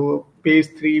mentioned, जो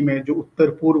page 3 में जो उत्तर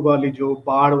पूर्व वाली जो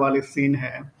बाढ़ वाले scene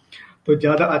है, तो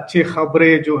ज़्यादा अच्छे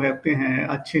खबरें जो होते हैं,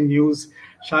 अच्छे न्यूज़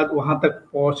शायद वहां तक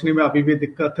पहुंचने में अभी भी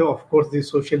दिक्कत है. Of course, the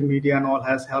social media and all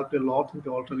has helped a lot with the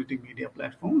alternative media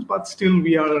platforms, but still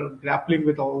we are grappling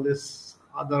with all this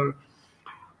other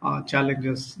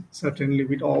challenges, certainly,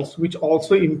 which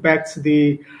also impacts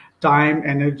the time,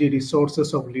 energy,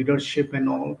 resources of leadership and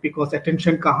all, because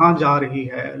attention कहाँ जा रही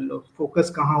है,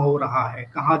 focus कहाँ हो रहा है,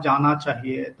 कहाँ जाना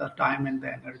चाहिए, the time and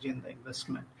the energy and the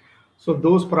investment. So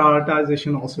those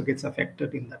prioritization also gets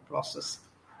affected in that process.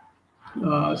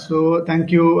 So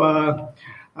thank you,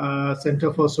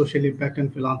 Center for Social Impact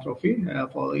and Philanthropy,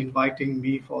 for inviting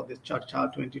me for this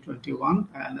Charcha 2021,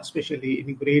 and especially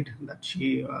Ingrid that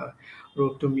she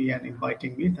wrote to me and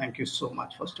inviting me. Thank you so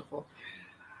much, first of all.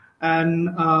 And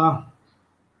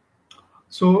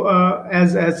so,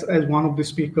 as one of the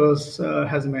speakers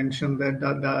has mentioned, that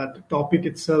the topic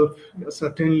itself,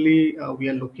 certainly we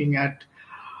are looking at,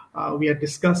 we are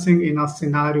discussing in a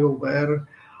scenario where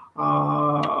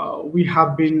we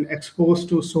have been exposed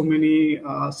to so many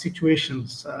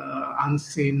situations,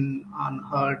 unseen,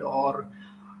 unheard, or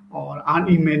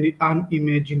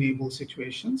unimaginable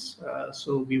situations.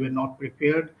 So we were not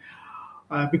prepared.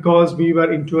 Because we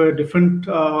were into a different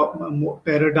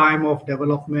paradigm of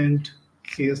development,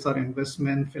 CSR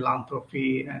investment,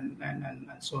 philanthropy, and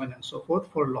so on and so forth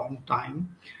for a long time.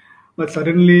 But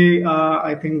suddenly,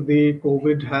 I think the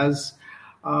COVID has,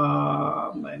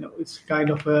 it's kind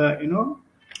of a,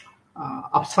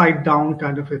 upside down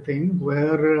kind of a thing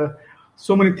where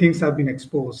so many things have been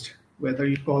exposed, whether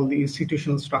you call the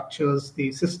institutional structures,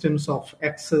 the systems of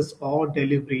access or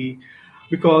delivery,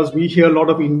 because we hear a lot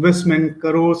of investment,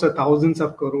 crores or thousands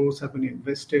of crores have been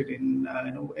invested in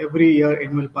every year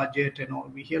annual budget and all.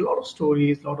 We hear a lot of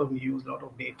stories, a lot of news, a lot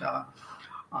of data,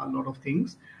 a lot of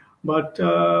things. But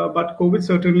COVID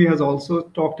certainly has also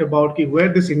talked about where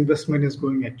this investment is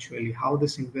going actually, how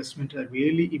this investment has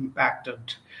really impacted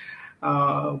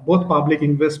both public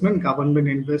investment, government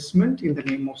investment in the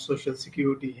name of social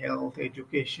security, health,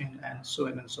 education, and so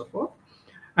on and so forth.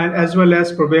 And as well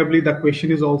as probably the question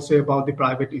is also about the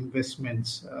private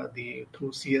investments,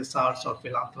 through CSRs or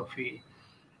philanthropy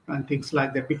and things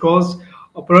like that. Because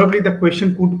probably the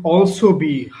question could also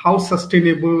be how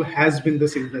sustainable has been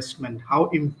this investment, how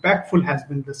impactful has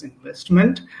been this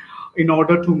investment in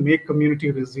order to make community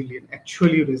resilient,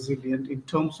 actually resilient in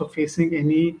terms of facing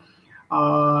any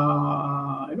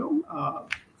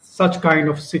such kind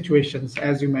of situations,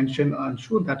 as you mentioned,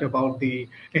 Anshu, that about the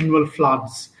annual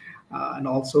floods and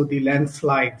also the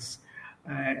landslides,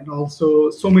 and also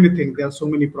so many things. There are so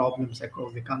many problems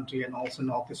across the country, and also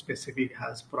Northeast Pacific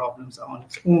has problems on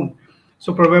its own.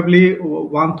 So probably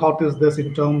one thought is this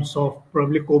in terms of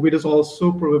probably COVID has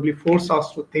also probably forced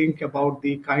us to think about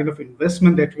the kind of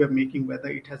investment that we are making, whether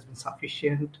it has been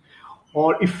sufficient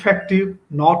or effective,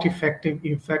 not effective,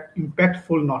 in fact,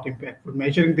 impactful, not impactful.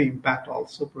 Measuring the impact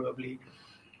also probably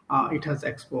it has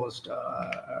exposed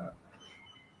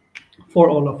for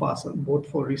all of us, both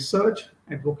for research,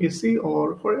 advocacy,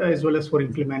 or for as well as for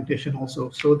implementation also.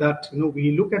 So that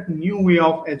we look at new way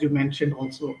of, as you mentioned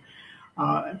also,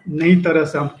 नई तरह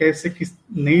से हम कैसे किस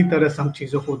नई तरह से हम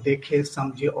चीजों को देखें,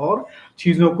 समझे और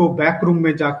चीजों को बैक रूम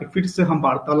में जाके फिर से हम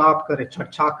वार्तालाप करें,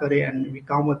 चर्चा करें, and we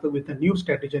come with a new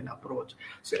strategy and approach.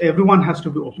 So everyone has to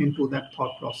be open to that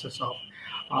thought process of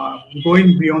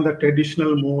going beyond the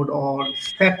traditional mode or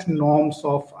set norms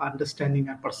of understanding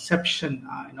and perception,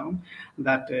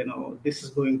 that this is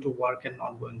going to work and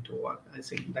not going to work. I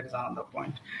think that is another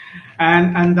point.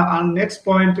 And our next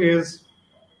point is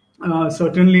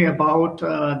certainly about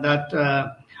that,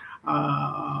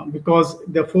 because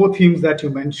the four themes that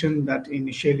you mentioned that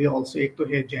initially also ek to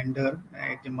hai gender,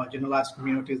 the marginalized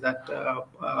communities that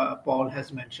Paul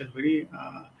has mentioned very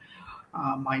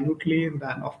minutely, and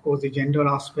then of course the gender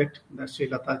aspect that Sri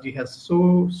Lataji has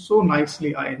so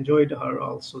nicely. I enjoyed her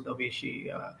also the way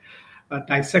she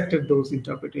dissected those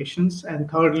interpretations, and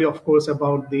thirdly, of course,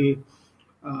 about the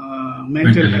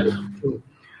mental health too.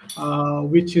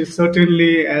 which is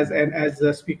certainly as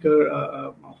the speaker,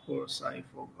 of course,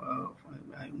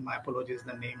 my apologies,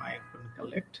 the name I couldn't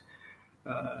collect.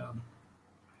 Uh,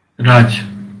 Raj.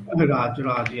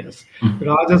 Raj, yes.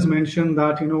 Raj has mentioned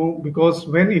that, because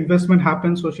when investment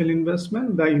happens, social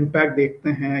investment, the impact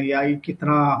देखते हैं या ये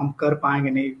कितना हम कर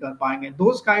पाएंगे नहीं कर पाएंगे.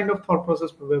 Those kind of thought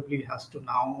process probably has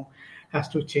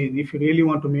to change if you really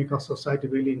want to make our society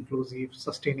really inclusive,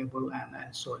 sustainable,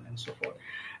 and so on and so forth.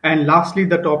 And lastly,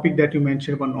 the topic that you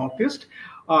mentioned about Northeast,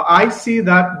 I see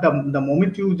that the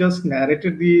moment you just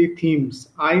narrated the themes,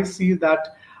 I see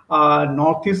that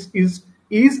Northeast is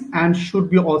and should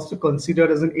be also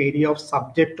considered as an area of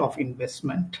subject of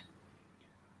investment.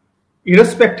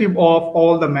 Irrespective of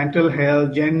all the mental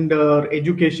health, gender,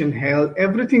 education, health,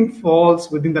 everything falls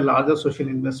within the larger social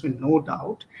investment, no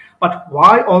doubt. But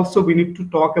why also we need to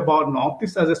talk about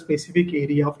Northeast as a specific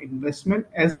area of investment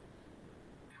as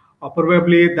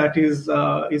probably that is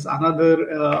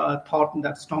another thought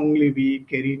that strongly we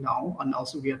carry now, and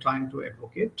also we are trying to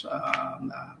advocate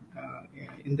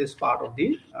in this part of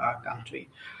the country.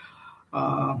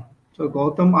 So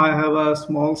Gautam, I have a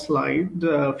small slide,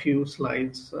 a few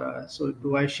slides. So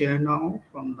do I share now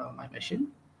from my machine?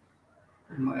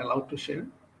 Am I allowed to share?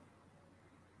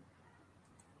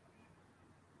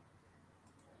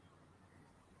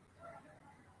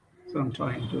 So I'm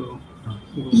trying to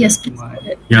go Yes, to my...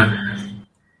 Yeah.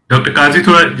 Dr. Kazi,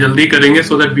 थोड़ा जल्दी करेंगे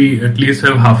so that we at least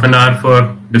have half an hour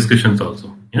for discussions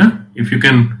also. Yeah, if you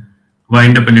can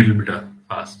wind up a little bit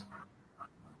fast.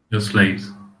 Your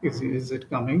slides. Is it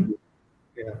coming?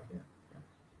 Yeah.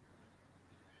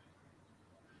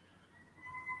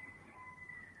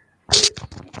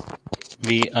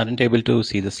 We aren't able to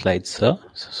see the slides, sir,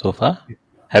 so far.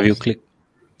 Have you clicked?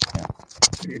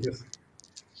 Yeah.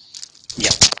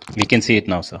 Yeah, we can see it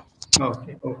now, sir.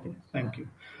 Okay, thank you.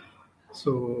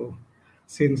 So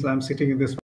since I'm sitting in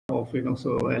this so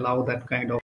allow that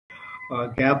kind of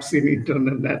gaps in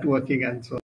internet networking, and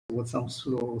so with some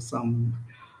slow,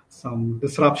 some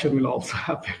disruption will also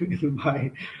happen in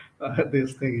my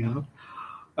this thing.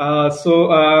 I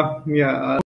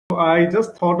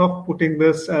just thought of putting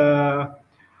this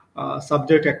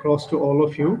subject across to all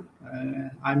of you.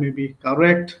 I may be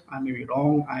correct, I may be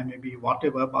wrong, I may be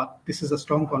whatever, but this is a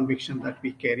strong conviction that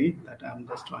we carry, that I'm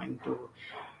just trying to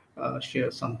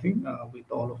share something with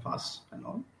all of us and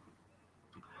all.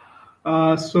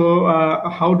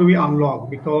 How do we unlock?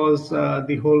 Because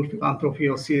the whole philanthropy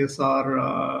or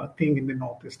CSR thing in the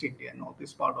Northeast India,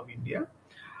 northeast part of India.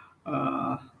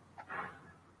 And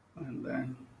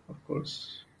then, of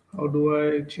course, how do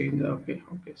I change? Okay,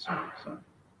 sorry.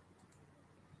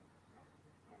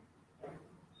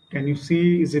 Can you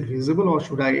see, is it visible or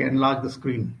should I enlarge the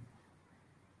screen?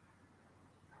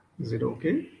 Is it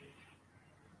okay?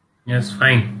 Yes,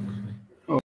 fine.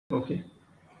 Okay.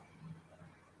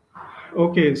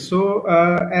 Okay, so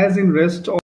as in rest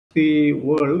of the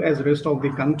world, as rest of the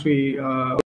country,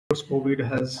 of course, COVID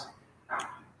has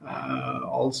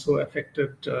also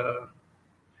affected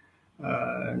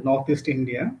Northeast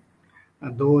India.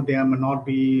 Though there may not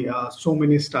be so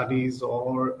many studies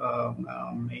or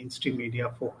mainstream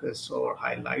media focus or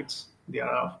highlights, there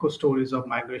are of course stories of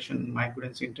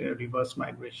migrants into reverse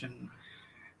migration,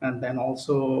 and then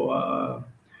also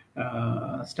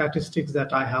statistics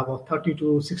that I have of 30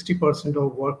 to 60%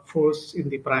 of workforce in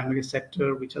the primary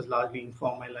sector, which is largely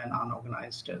informal and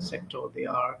unorganized sector. They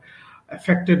are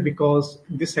affected because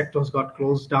this sector has got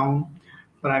closed down,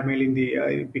 primarily in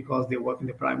the because they work in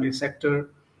the primary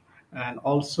sector, and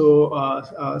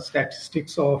also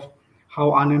statistics of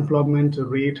how unemployment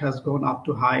rate has gone up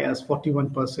to high as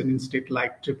 41% in state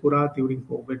like Tripura during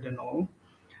COVID and all.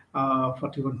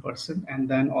 41%, and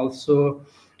then also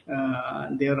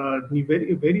there are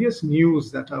various news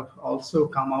that have also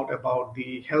come out about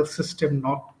the health system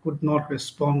could not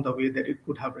respond the way that it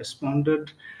could have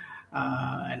responded,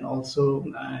 and also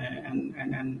and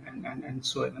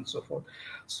so on and so forth.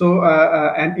 So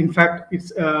and in fact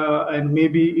it's and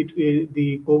maybe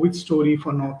the COVID story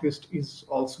for Northeast is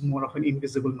also more of an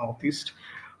invisible Northeast,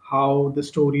 how the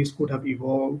stories could have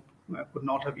evolved, could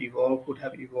not have evolved, could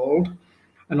have evolved.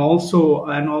 And also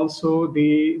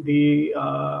the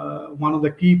one of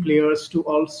the key players to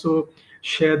also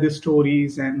share the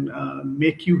stories and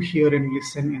make you hear and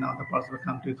listen in other parts of the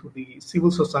country through the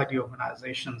civil society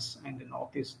organizations in the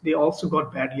Northeast. They also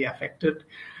got badly affected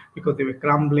because they were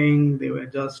crumbling, they were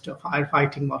just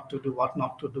firefighting what to do, what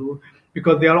not to do,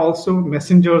 because they are also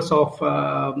messengers of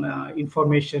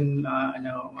information,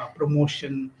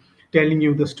 promotion, telling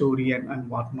you the story and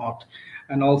whatnot.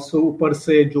 And also ऊपर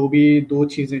से जो भी दो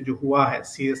चीजें जो हुआ है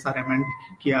CSR amendment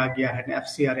किया गया है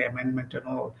FCR amendment and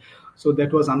all, So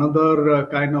that was another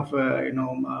kind of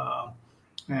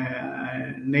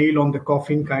nail on the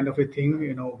coffin kind of a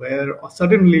thing, where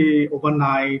suddenly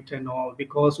overnight and all,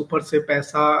 because ऊपर से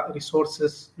पैसा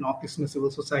resources नॉर्थ ईस्ट में सिविल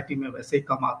सोसाइटी में वैसे ही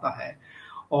कम आता है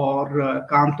और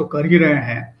काम तो कर ही रहे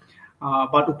हैं,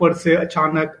 बट ऊपर से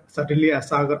अचानक सडनली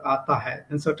ऐसा अगर आता है,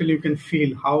 then certainly you can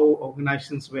feel how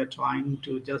organizations were trying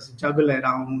to just juggle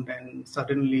around, and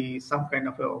suddenly some kind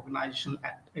of a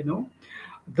organizational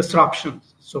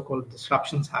disruptions, so-called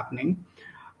disruptions happening.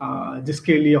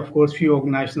 जिसके लिए of course few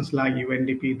organizations like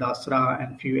UNDP, DASRA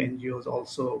and few NGOs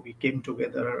also we came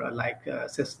together, like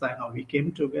SESTA and all, we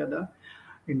came together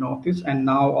in Northeast, and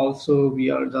now also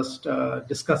we are just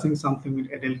discussing something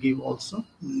with Edelgive also,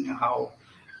 how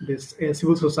this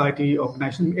civil society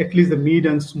organization, at least the mid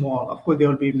and small, of course there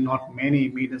will be not many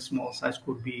mid and small size,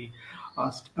 could be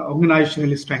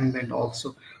organizationally strengthened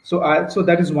also. So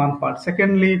that is one part.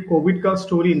 Secondly, COVID का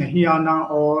story नहीं आना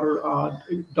और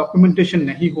documentation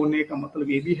नहीं होने का मतलब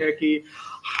ये भी है कि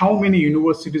how many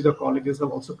universities or colleges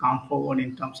have also come forward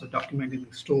in terms of documenting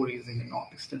stories in the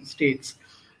northeastern states,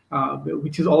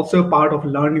 which is also a part of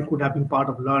learning, could have been part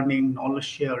of learning, knowledge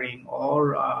sharing,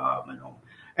 or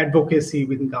advocacy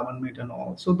within government and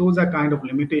all. So those are kind of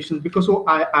limitations, because वो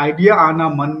idea आना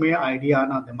मन में, idea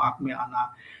आना दिमाग में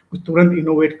आना, कुछ तुरंत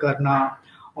innovate करना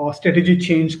और strategy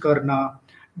change करना,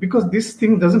 because this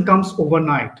thing doesn't come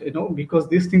overnight, because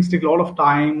these things take a lot of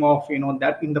time of,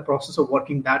 that in the process of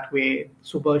working that way,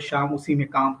 सुबह शाम उसी में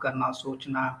काम करना,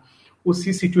 सोचना,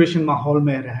 उसी situation माहौल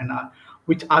में रहना,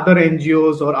 which other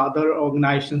NGOs or other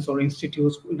organizations or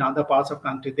institutes in other parts of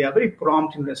country, they are very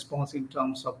prompt in response in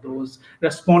terms of those,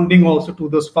 responding also to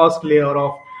those first layer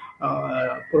of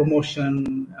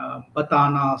promotion,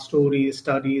 batana, stories,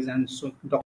 studies, and so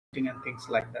documenting and things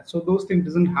like that. So those things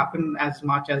doesn't happen as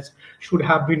much as should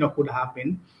have been or could have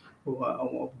been.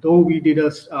 Though we did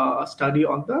a study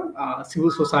on the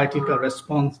civil society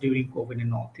response during COVID in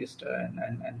Northeast,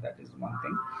 and that is one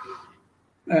thing.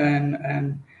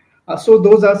 And so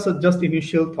those are just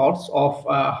initial thoughts of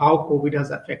how COVID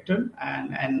has affected,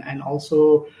 and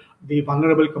also the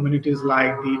vulnerable communities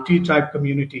like the Tea tribe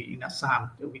community in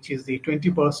Assam, which is the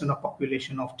 20% of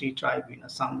population of Tea tribe in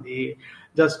Assam. They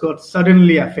just got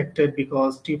suddenly affected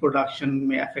because tea production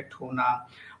may affect hona,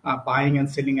 buying and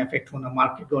selling affect hona,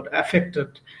 market got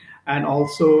affected. And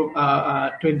also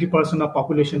 20% of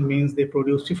population means they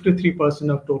produce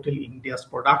 53% of total India's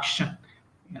production.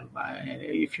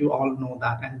 If you all know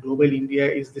that, and global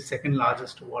India is the second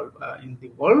largest world in the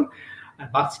world,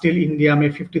 but still India may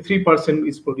 53%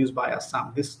 is produced by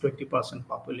Assam, this 20%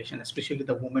 population, especially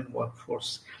the women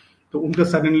workforce. तो उनका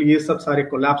suddenly ये सब सारे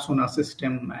collapse होना,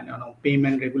 system and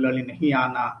payment regularly नहीं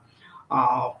आना,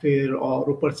 फिर और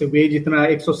ऊपर से वेज इतना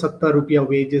 170 रुपया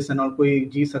वेजेस एंड और कोई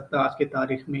जी सकता आज के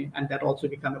तारीख में, and that also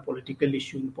become a political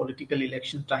issue in political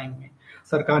election time में.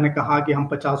 सरकार ने कहा कि हम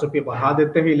 50 रुपये बढ़ा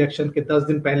देते हैं, इलेक्शन के 10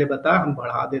 दिन पहले बताया हम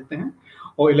बढ़ा देते हैं,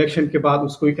 और इलेक्शन के बाद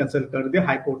उसको ही कैंसिल कर दिया,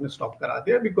 हाई कोर्ट ने स्टॉप करा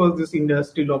दिया, because this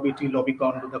industry lobby T lobby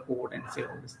gone to the court and से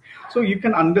all this. So you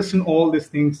can understand all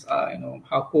this things,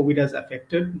 how Covid has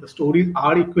affected. The stories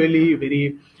are equally very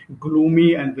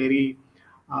gloomy and very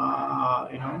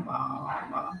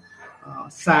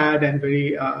sad and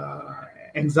very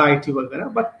anxiety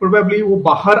वगैरह, but probably वो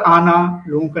बाहर आना,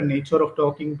 लोगों का nature of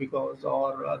talking because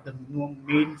और the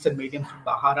means and mediums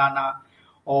बाहर आना,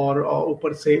 और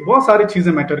ऊपर से बहुत सारी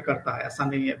चीजें मैटर करता है. ऐसा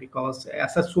नहीं है बिकॉज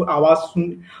ऐसा आवाज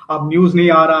सुन, अब न्यूज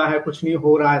नहीं आ रहा है, कुछ नहीं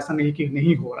हो रहा है, ऐसा नहीं कि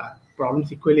नहीं हो रहा है.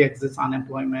 Problems equally exist,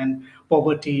 unemployment,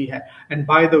 poverty, and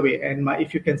by the way, and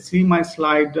if you can see my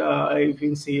slide, you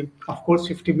can see, of course,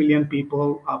 50 million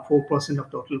people are 4% of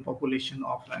total population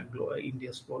of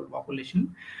India's total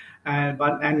population, and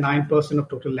 9% of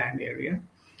total land area.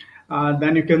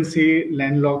 Then you can see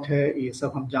landlocked है, ये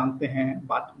सब हम जानते हैं,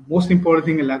 but most important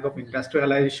thing is lack of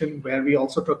industrialization, where we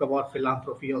also talk about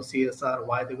philanthropy or CSR,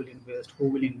 why they will invest, who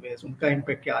will invest, उनका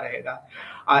impact क्या रहेगा.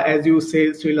 As you say,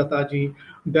 Srilata ji,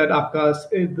 that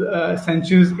आपका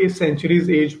centuries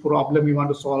age problem you want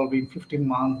to solve in 15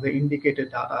 months, the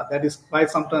indicated data, that is why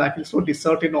sometimes I feel so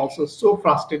disheartened, also so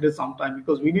frustrated sometimes,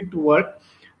 because we need to work,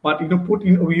 but you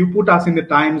put us in the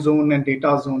time zone and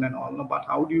data zone and all, but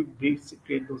how do you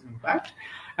create those impacts?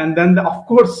 And then of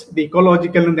course the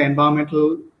ecological and the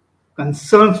environmental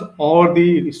concerns or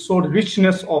the resource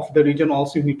richness of the region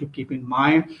also you need to keep in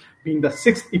mind, being the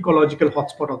 6th ecological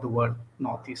hotspot of the world,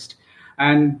 Northeast.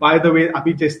 And by the way,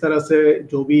 अभी जिस तरह से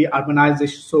जो भी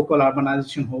urbanization, so-called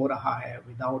urbanization हो रहा है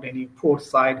without any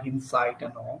foresight, insight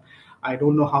and all, I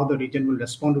don't know how the region will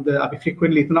respond to that.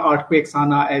 Frequently, earthquakes,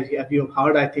 as you have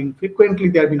heard, I think frequently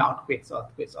there have been earthquakes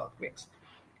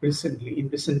recently in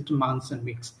recent months and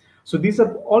weeks. So these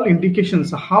are all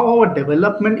indications how our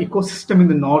development ecosystem in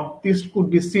the Northeast could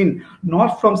be seen,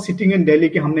 not from sitting in Delhi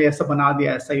कि हमने ऐसा बना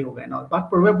दिया ऐसा ही होगा now, but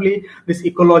probably this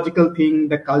ecological thing,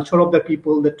 the culture of the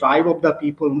people, the tribe of the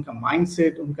people, उनका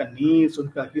mindset, उनका needs,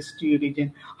 उनका history,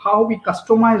 region, how we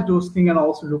customize those things and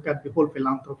also look at the whole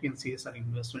philanthropy and CSR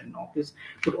investment in Northeast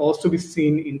could also be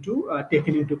seen into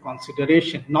taken into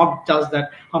consideration, not just that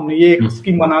हमने ये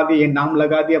scheme बना दी, ये नाम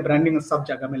लगा दिया, branding सब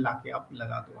जगह में लाके आप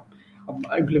लगा दो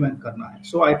implement करना है.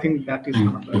 So I think that is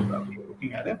another way of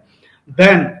looking at it.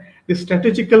 Then the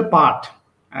strategical part,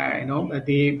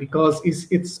 because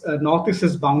it's Northeast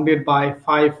is bounded by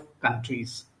 5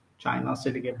 countries: China,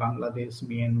 Bangladesh,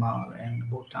 Myanmar, and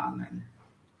Bhutan,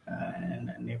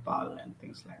 and Nepal, and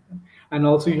things like that. And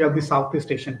also you have the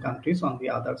Southeast Asian countries on the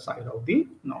other side of the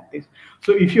Northeast.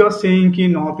 So if you are saying कि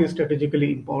Northeast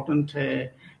strategically important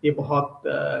है, ये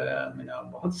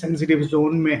बहुत sensitive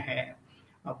zone में है,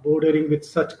 bordering with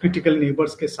such critical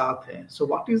neighbors के साथ है. So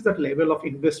what is that level of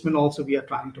investment also we are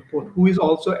trying to put? Who is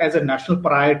also as a national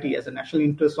priority, as a national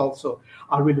interest also,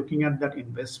 are we looking at that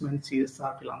investment,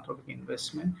 CSR, philanthropic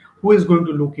investment? Who is going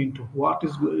to look into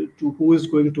who is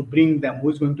going to bring them,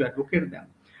 who is going to advocate them?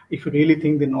 If you really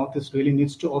think the Northeast really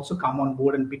needs to also come on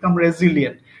board and become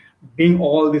resilient, being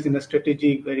all this in a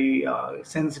strategic, very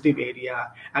sensitive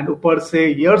area, and ऊपर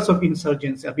से years of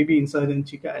insurgency, अभी भी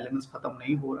insurgency का elements खत्म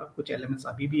नहीं हो रहा, कुछ elements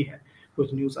अभी भी है,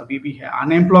 कुछ news अभी भी है,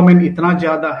 unemployment इतना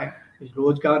ज़्यादा है,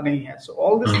 रोजगार नहीं है, so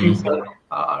all these things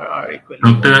are equally.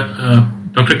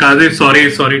 Dr. Kazi,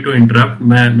 sorry to interrupt.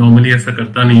 मैं normally ऐसा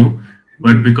करता नहीं हूँ,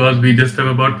 but because we just have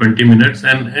about 20 minutes,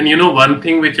 and one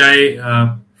thing which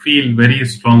I feel very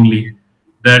strongly,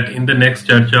 that in the next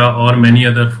Charcha or many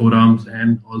other forums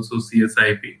and also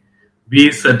CSIP, we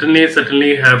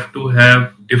certainly have to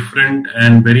have different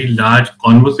and very large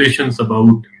conversations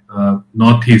about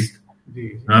Northeast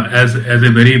as a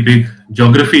very big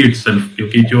geography itself.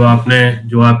 क्योंकि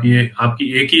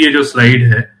आपकी एक ही ये जो slide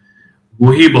है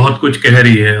वो ही बहुत कुछ कह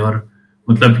रही है और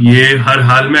मतलब ये हर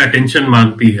हाल में अटेंशन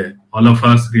मांगती है. All of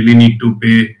us really need to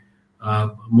pay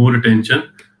more attention.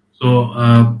 So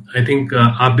I think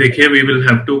आप देखिए, we will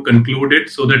have to conclude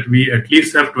it so that we at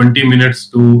least have 20 minutes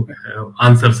to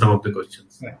answer some of the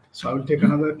questions. Right. So I will take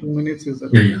another 2 minutes. Is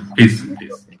that yeah, please.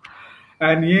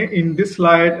 And in this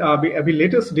slide, अभी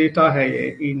latest data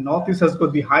है in Northeast has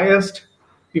got the highest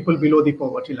people below the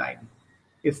poverty line.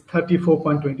 It's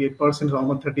 34.28%,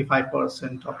 almost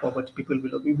 35% of poverty people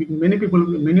below.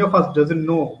 Many of us doesn't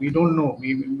know. We don't know.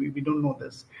 We don't know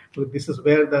this. So this is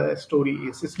where the story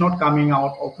is. It's not coming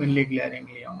out openly,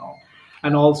 glaringly,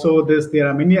 And also there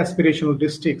are many aspirational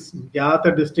districts.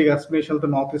 ज़्यादातर district aspirational तो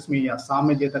Northeast में या Assam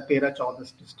में ज़्यादा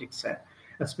 13-14 districts है,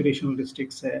 aspirational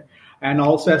districts है. And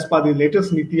also as per the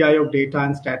latest Niti Aayog data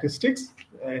and statistics,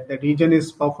 the region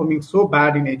is performing so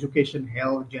bad in education,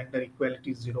 health, gender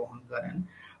equality, zero hunger, and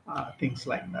things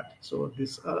like that. So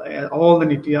this all the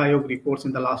Niti Aayog reports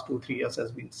in the last 2-3 years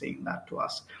has been saying that to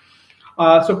us.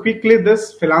 So quickly,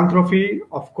 this philanthropy,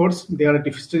 of course, there are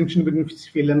distinction between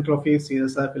philanthropy,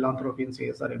 CSR, philanthropy, and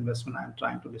CSR investment. I'm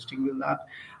trying to distinguish that.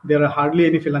 There are hardly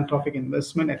any philanthropic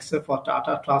investment except for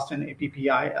Tata Trust and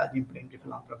APPI as implemented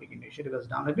philanthropic initiative has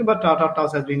done it. But Tata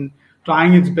Trust has been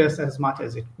trying its best as much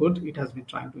as it could. It has been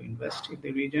trying to invest in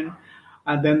the region.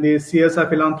 And then the CSR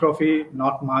philanthropy,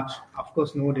 not much. Of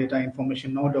course, no data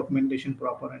information, no documentation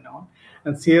proper and all.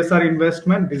 And CSR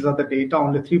investment, these are the data,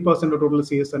 only 3% of total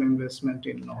CSR investment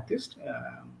in Northeast,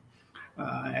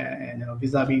 and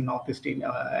vis-a-vis Northeast in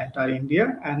entire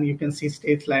India. And you can see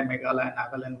states like Meghalaya,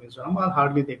 Nagaland, Mizoram, or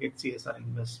hardly they get CSR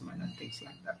investment and things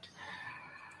like that.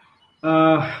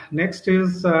 Next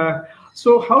is,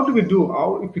 so how do we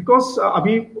do? Because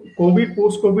अभी COVID,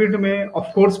 post-COVID में,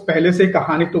 of course, पहले से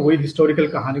कहानी तो वही historical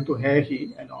कहानी तो है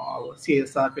ही,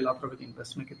 CSR, philanthropic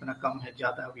investment कितना कम है,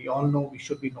 ज़्यादा, we all know, we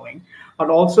should be knowing. But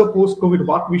also post-COVID,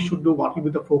 what we should do, what will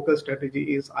be the focus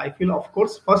strategy is, I feel, of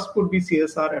course, first could be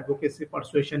CSR, advocacy,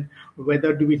 persuasion,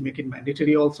 whether do we make it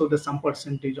mandatory also, that some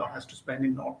percentage has to spend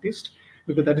in Northeast,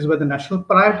 because that is where the national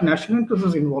interest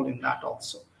is involved in that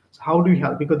also. How do we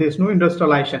help? Because there's no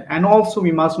industrialization. And also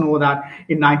we must know that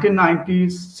in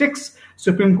 1996,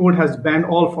 Supreme Court has banned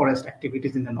all forest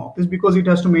activities in the Northeast because it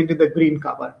has to maintain the green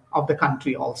cover of the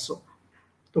country also.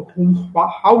 So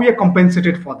how we are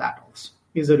compensated for that also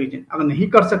is a region. अगर नहीं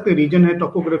कर सकते, region है,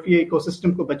 topography है,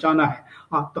 ecosystem को बचाना है,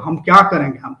 तो हम क्या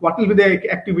करेंगे हम? What will be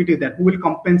the activity then? Who will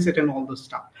compensate and all those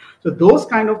stuff? So those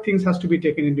kind of things has to be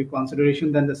taken into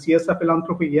consideration. Then the CSR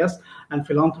philanthropy, yes, and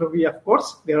philanthropy, of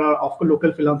course, there are of course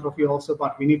local philanthropy also,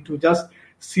 but we need to just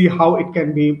see how it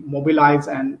can be mobilized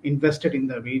and invested in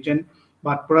the region.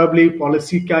 but probably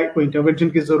policy का कोई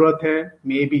intervention की ज़रूरत है.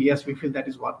 Maybe yes, we feel that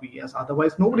is what we yes.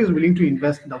 Otherwise, nobody is willing to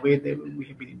invest in the way we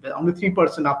have been invested. Only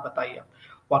 3% आप बताइए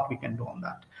what we can do on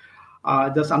that.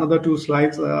 Just another 2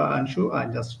 slides,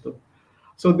 Anshu.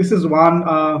 So this is one.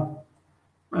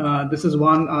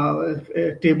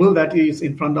 Table that is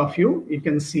in front of you. You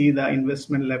can see the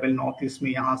investment level Northeast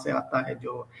में यहाँ से आता है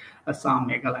जो Assam,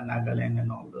 Meghalaya, Nagaland,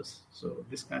 and all this. So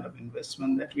this kind of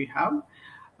investment that we have,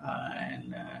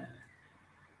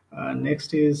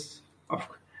 next is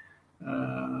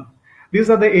these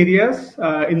are the areas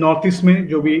in Northeast में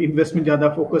जो भी investment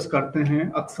ज़्यादा focus करते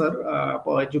हैं अक्सर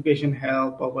for education,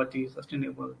 health, poverty,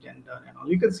 sustainable, gender, and all.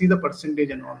 You can see the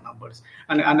percentage and all numbers.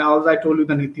 And as I told you,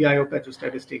 the Niti Aayog का जो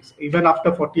statistics, even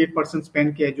after 48%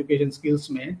 spend के education skills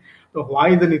में, so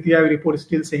why the Niti Aayog report is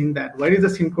still saying that? Where is the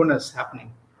synchronous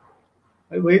happening?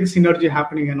 Where is synergy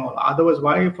happening and all? Otherwise,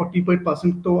 why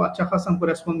 48% तो अच्छा खासा हमको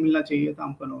response मिलना चाहिए था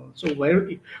हमको all. So where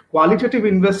qualitative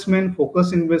investment,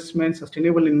 focus investment,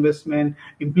 sustainable investment,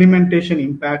 implementation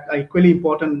impact are equally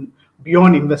important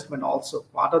beyond investment also.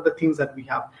 What are the things that we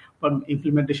have from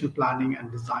implementation planning and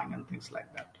design and things like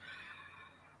that?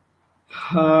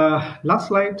 Last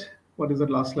slide. What is the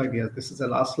last slide? Yes, this is the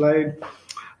last slide.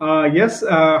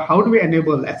 How do we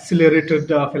enable accelerated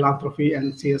philanthropy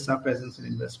and CSR presence and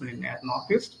investment in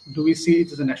Northeast? Do we see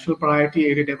it as a national priority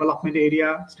area, development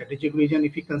area, strategic region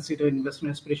if we consider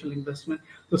investment, spiritual investment?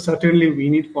 So certainly we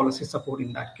need policy support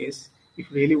in that case.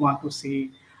 If we really want to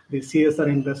see the CSR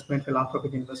investment,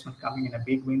 philanthropic investment coming in a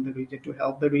big way in the region to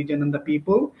help the region and the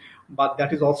people. But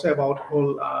that is also about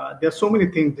whole, there are so many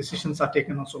things, decisions are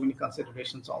taken on so many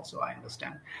considerations also, I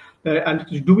understand. And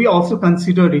do we also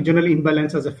consider regional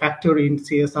imbalance as a factor in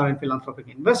CSR and philanthropic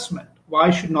investment?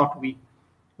 Why should not we?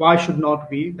 Why should not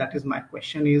we? That is my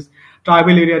question. Is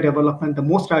tribal area development, the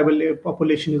most tribal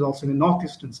population is also in the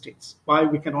northeastern states. Why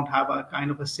we cannot have a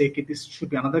kind of a say, this should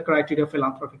be another criteria of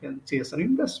philanthropic and CSR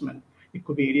investment. It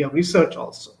could be area of research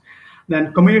also.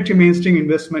 Then community mainstream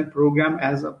investment program,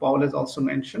 as Paul has also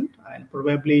mentioned, and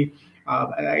probably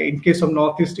in case of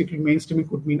Northeast, mainstreaming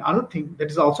could mean other thing. That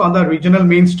is also under regional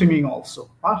mainstreaming also.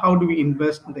 How do we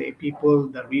invest in the people,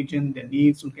 the region, their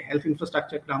needs, health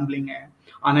infrastructure crumbling,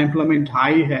 unemployment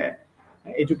high,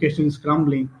 education is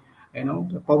crumbling,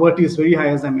 the poverty is very high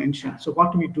as I mentioned. So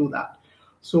what do we do that?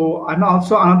 So, and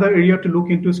also another area to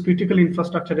look into is critical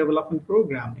infrastructure development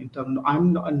program.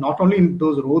 I'm not only in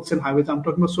those roads and highways, I'm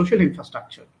talking about social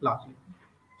infrastructure largely.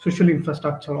 Social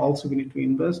infrastructure also we need to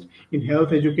invest in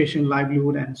health, education,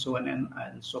 livelihood, and so on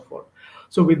and so forth.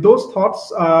 So with those thoughts,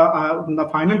 the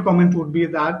final comment would be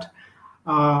that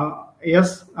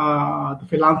yes, the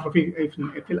philanthropy,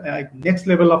 next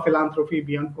level of philanthropy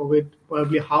beyond COVID,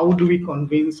 probably how do we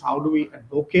convince, how do we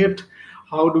advocate,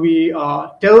 how do we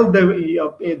tell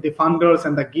the funders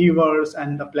and the givers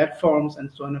and the platforms and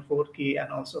so on and forth,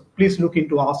 and also please look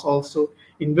into us also,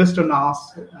 invest in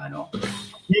us,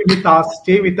 be with us,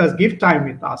 stay with us, give time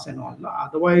with us and all.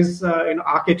 Otherwise,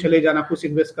 आके चले जाना, कुछ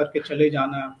invest करके चले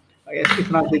जाना,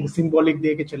 इतना symbolic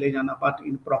दे के चले जाना, but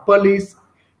in properly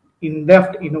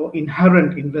invest,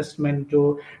 inherent investment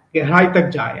जो गहराई तक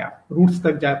जाए, roots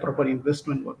तक जाए, proper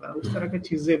investment वगैरह, उस तरह की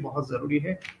चीजें बहुत जरूरी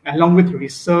है. Along with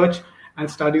research and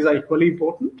studies are equally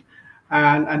important,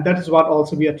 and that is what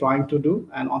also we are trying to do.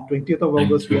 And on 20th of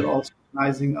August, we are also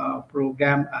organizing a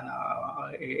program and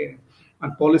a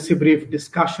policy brief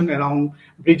discussion around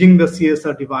bridging the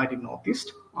CSR divide in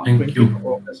Northeast. On 20th of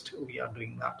August, we are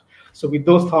doing that. So with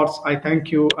those thoughts, I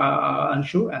thank you,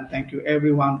 Anshu, and thank you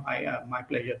everyone. My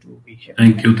pleasure to be here.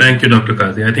 Thank you, Dr.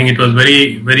 Kazi. I think it was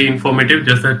very, very informative.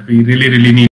 Just that we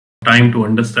really need time to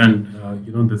understand,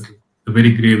 this is a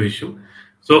very grave issue.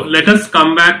 So let us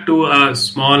come back to a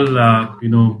small,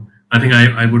 I think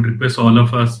I would request all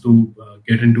of us to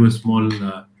get into a small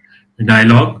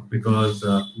dialogue, because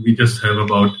we just have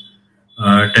about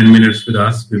 10 minutes with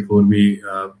us before we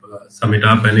sum it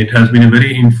up. And it has been a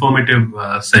very informative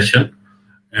session.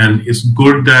 And it's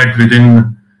good that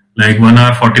within like 1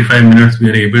 hour, 45 minutes, we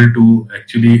are able to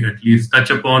actually at least touch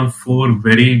upon 4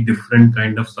 very different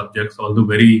kind of subjects, although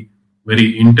very,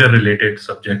 very interrelated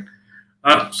subject.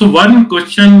 So one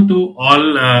question to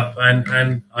all,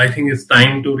 and I think it's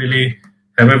time to really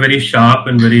have a very sharp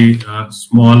and very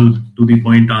small to the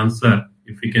point answer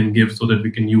if we can give, so that we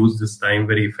can use this time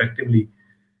very effectively.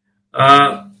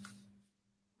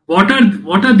 What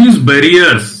are these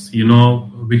barriers,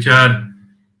 which are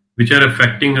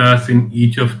affecting us in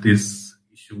each of this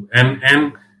issue,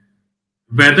 and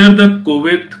whether the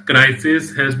COVID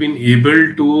crisis has been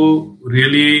able to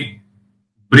really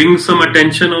bring some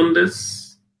attention on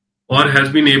this, or has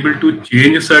been able to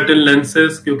change certain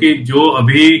lenses, क्योंकि जो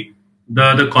अभी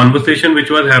the conversation which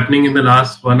was happening in the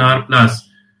last 1 hour plus,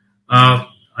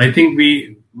 I think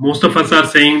most of us are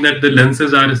saying that the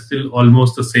lenses are still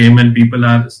almost the same, and people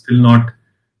are still not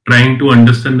trying to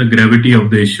understand the gravity of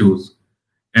the issues.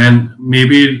 And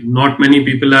maybe not many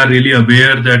people are really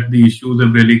aware that the issues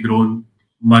have really grown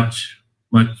much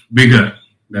bigger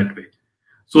that way.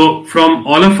 So from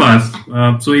all of us,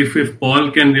 so if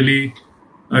Paul can really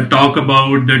talk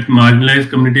about that marginalized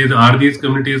communities, are these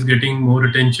communities getting more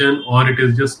attention, or it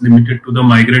is just limited to the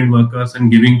migrant workers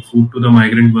and giving food to the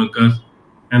migrant workers,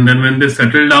 and then when they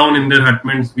settle down in their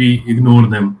hutments, we ignore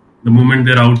them. The moment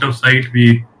they're out of sight,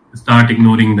 we start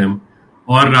ignoring them.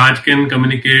 Or Raj can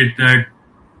communicate that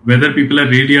whether people are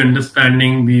really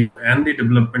understanding the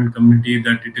development community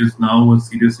that it is now a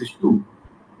serious issue,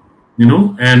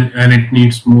 and it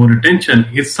needs more attention.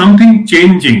 Is something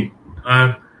changing?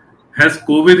 Has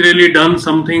COVID really done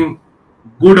something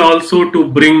good also to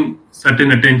bring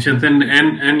certain attentions? And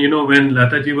when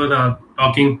Lataji was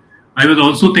talking, I was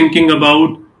also thinking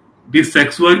about the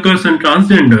sex workers and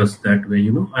transgenders that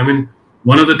way. I mean,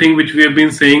 one of the things which we have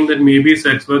been saying, that maybe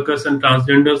sex workers and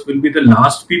transgenders will be the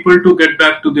last people to get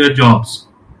back to their jobs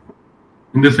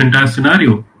in this entire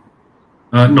scenario.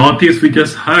 Northeast, we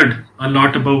just heard a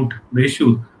lot about the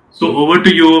issue. So over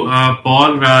to you,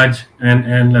 Paul, Raj,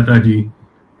 and Lataji,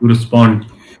 to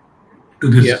respond to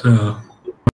this. Yeah.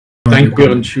 Thank you,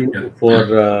 Anshu,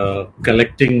 for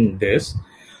collecting this.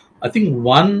 I think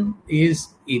one is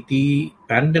the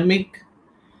pandemic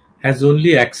has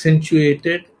only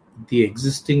accentuated the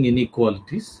existing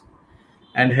inequalities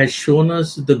and has shown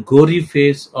us the gory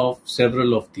face of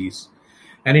several of these.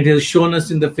 And it has shown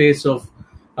us in the face of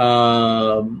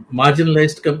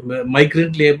marginalized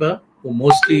migrant labor, who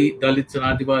mostly Dalits and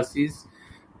Adivasis,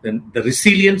 then the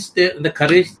resilience, the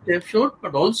courage they have showed,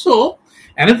 but also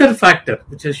another factor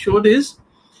which has showed is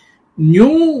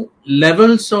new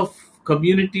levels of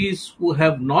communities who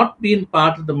have not been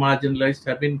part of the marginalized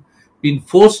have been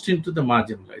forced into the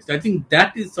marginalized. I think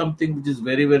that is something which is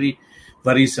very, very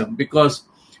worrisome, because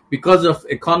of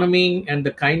economy and the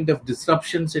kind of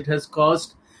disruptions it has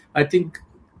caused. I think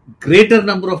greater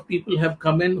number of people have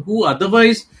come in who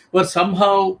otherwise were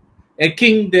somehow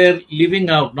eking their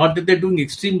living out, not that they're doing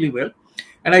extremely well.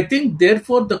 And I think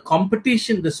therefore the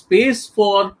competition, the space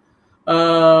for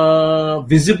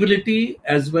visibility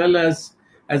as well as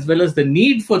the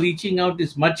need for reaching out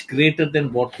is much greater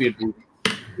than what we're doing.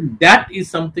 That is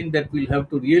something that we'll have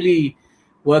to really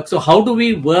work. So how do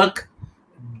we work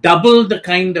double the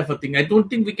kind of a thing? I don't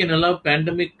think we can allow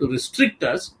pandemic to restrict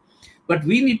us, but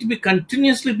we need to be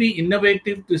continuously be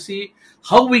innovative to see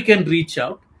how we can reach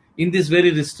out in this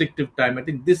very restrictive time. I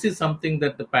think this is something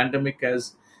that the pandemic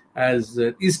is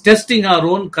testing our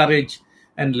own courage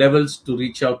and levels to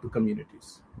reach out to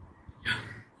communities.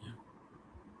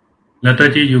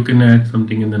 Lataji, you can add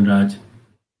something, and then Raj.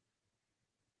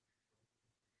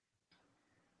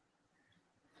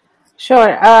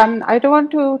 Sure. I don't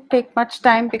want to take much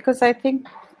time because I think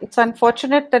it's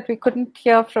unfortunate that we couldn't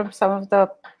hear from some of the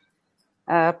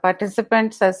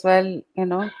participants as well.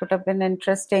 It would have been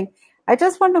interesting. I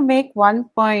just want to make one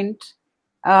point,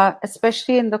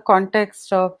 especially in the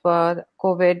context of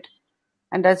COVID,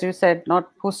 and as you said,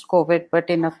 not post-COVID, but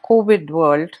in a COVID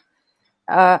world.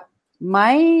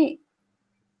 My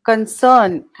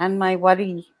concern and my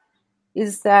worry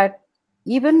is that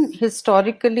even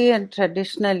historically and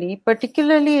traditionally,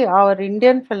 particularly our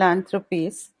Indian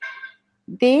philanthropies,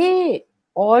 they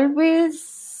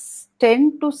always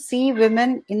tend to see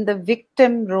women in the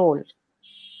victim role.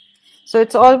 So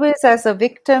it's always as a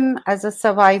victim, as a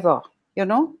survivor,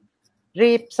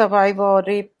 rape survivor,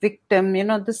 rape victim,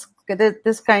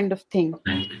 this kind of thing.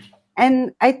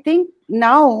 And I think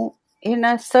now, in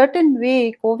a certain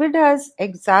way, COVID has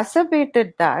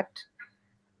exacerbated that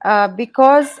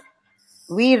because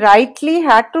we rightly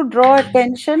had to draw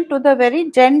attention to the very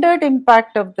gendered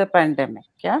impact of the pandemic.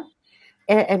 Yeah.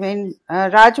 I mean,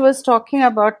 Raj was talking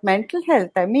about mental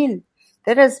health. I mean,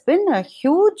 there has been a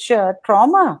huge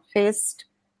trauma faced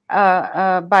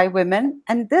by women,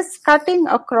 and this cutting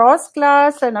across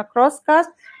class and across caste,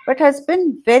 but has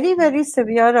been very, very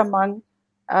severe among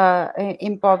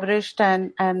impoverished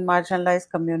and marginalized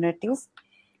communities.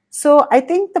 So I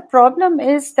think the problem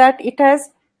is that it has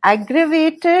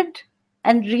aggravated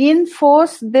and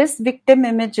reinforced this victim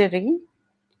imagery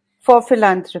for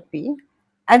philanthropy.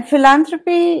 And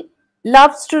philanthropy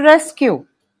loves to rescue.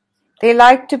 They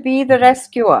like to be the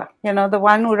rescuer, the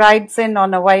one who rides in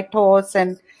on a white horse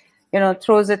and,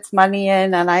 throws its money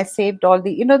in, and I saved all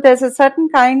the, there's a certain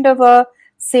kind of a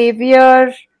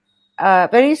savior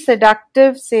very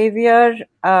seductive savior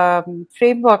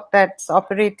framework that's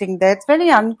operating there. It's very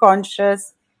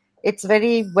unconscious. It's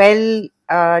very well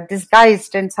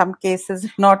disguised in some cases,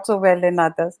 not so well in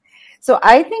others. So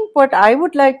I think what I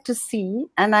would like to see,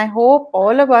 and I hope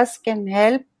all of us can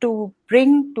help to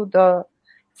bring to the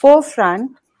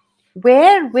forefront,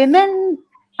 where women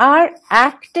are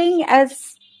acting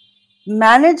as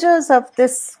managers of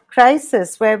this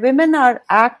crisis, where women are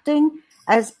acting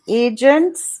as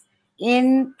agents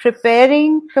in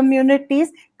preparing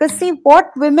communities. Because see,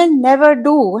 what women never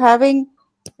do, having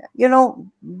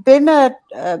been a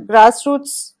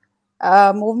grassroots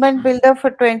movement builder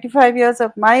for 25 years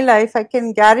of my life, I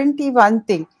can guarantee one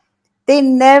thing: they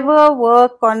never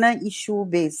work on an issue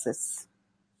basis.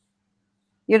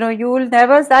 You will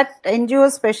never, that NGO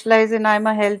specialize in, I'm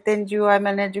a health NGO, I'm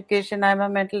an education, I'm a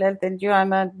mental health NGO,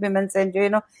 I'm a women's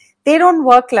NGO. They don't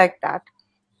work like that.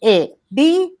 A.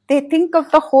 B, they think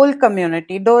of the whole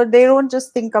community, though they don't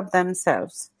just think of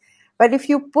themselves. But if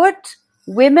you put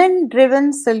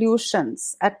women-driven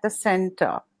solutions at the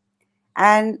center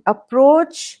and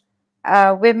approach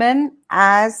women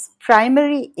as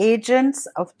primary agents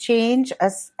of change,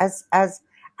 as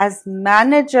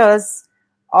managers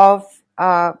of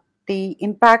the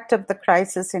impact of the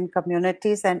crisis in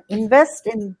communities, and invest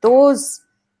in those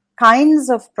kinds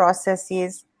of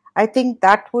processes, I think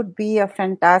that would be a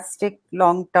fantastic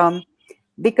long-term.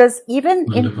 Because even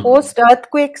in Wonderful.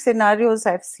 post-earthquake scenarios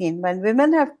I've seen, when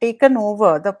women have taken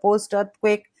over the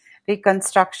post-earthquake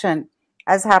reconstruction,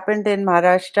 as happened in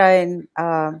Maharashtra in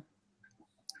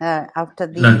after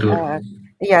the Latur.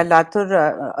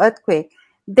 Latur earthquake,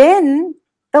 then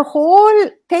the whole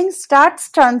thing starts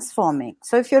transforming.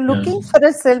 So if you're Yeah. looking for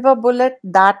a silver bullet,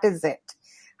 that is it.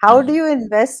 How do you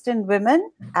invest in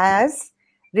women as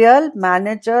real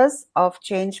managers of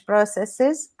change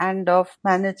processes and of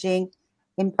managing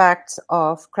impacts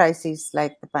of crises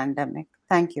like the pandemic?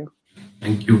 Thank you.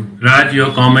 Thank you. Raj,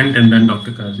 your comment, and then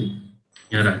Dr. Kazi.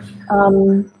 Yeah,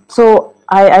 Raj. So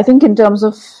I think in terms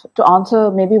of, to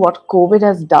answer maybe what COVID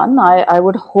has done, I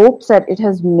would hope that it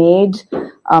has made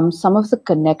some of the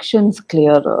connections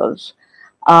clearer.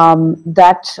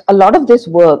 That a lot of this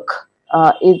work,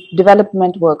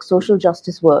 development work, social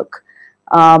justice work,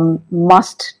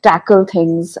 must tackle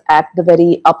things at the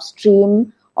very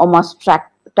upstream, or must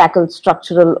tackle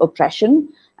structural oppression.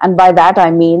 And by that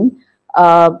I mean,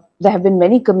 there have been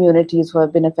many communities who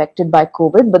have been affected by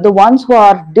COVID, but the ones who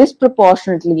are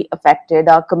disproportionately affected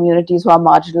are communities who are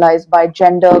marginalized by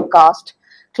gender, caste,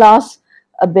 class,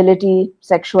 ability,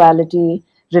 sexuality,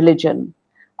 religion.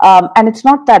 And it's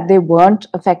not that they weren't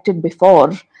affected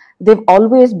before. They've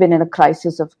always been in a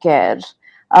crisis of care.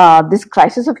 This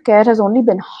crisis of care has only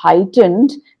been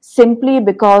heightened simply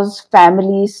because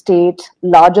family, state,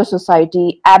 larger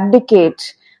society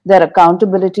abdicate their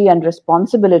accountability and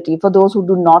responsibility for those who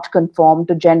do not conform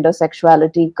to gender,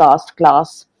 sexuality, caste,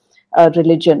 class,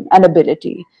 religion, and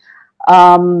ability.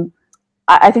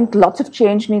 I think lots of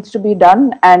change needs to be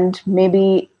done, and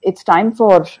maybe it's time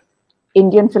for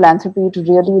Indian philanthropy to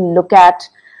really look at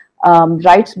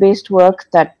rights-based work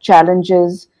that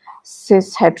challenges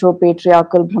cis,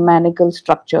 heteropatriarchal, Brahmanical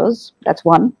structures. That's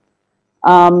one.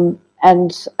 And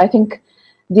I think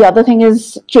the other thing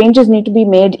is changes need to be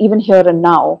made even here and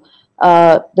now.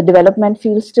 The development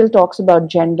field still talks about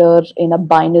gender in a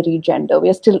binary gender. We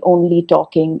are still only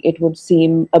talking, it would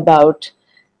seem, about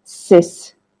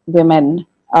cis women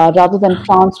rather than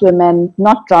trans women,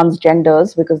 not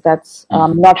transgenders, because that's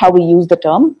not how we use the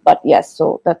term. But yes,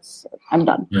 so that's, I'm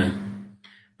done. Yeah.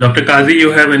 Dr. Kazi,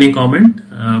 you have any comment?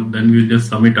 Then we'll just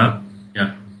sum it up.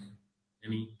 Yeah.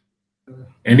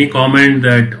 Any comment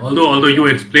that, although you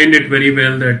explained it very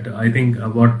well, that I think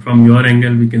what from your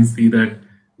angle we can see that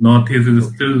Northeast is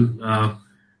still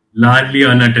largely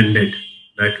unattended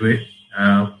that way,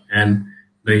 and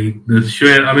the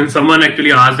share. I mean, someone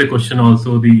actually asked the question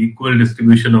also, the equal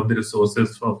distribution of the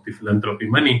resources of the philanthropy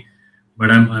money, but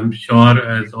I'm sure,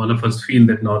 as all of us feel,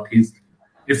 that Northeast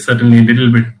is certainly a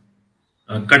little bit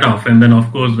cut off. And then,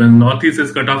 of course, when Northeast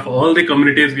is cut off, all the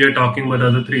communities we are talking about,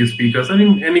 other three speakers, are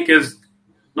in any case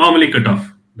normally cut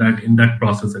off that in that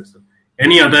process itself.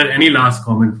 Any last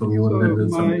comment from you? So and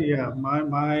then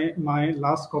my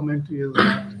last comment is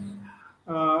that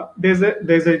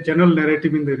there's a general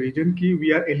narrative in the region that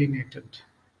we are alienated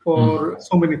for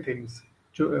so many things,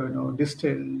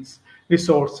 distance,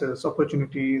 resources,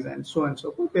 opportunities, and so on and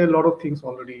so forth. There are a lot of things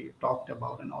already talked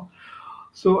about and all.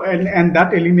 So and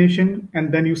that alienation,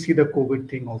 and then you see the COVID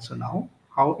thing also now.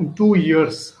 How in 2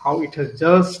 years, how it has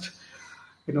just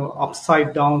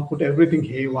upside down, put everything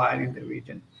haywire in the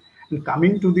region. And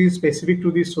coming to the specific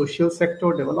to the social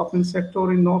sector, development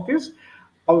sector in Northeast,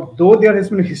 although there has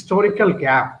been a historical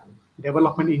gap,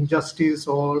 development injustice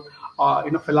or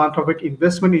philanthropic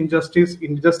investment injustice.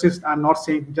 I'm not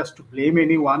saying just to blame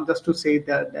anyone, just to say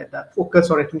that focus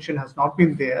or attention has not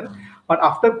been there. But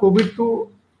after COVID तो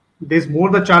there's more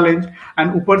the challenge,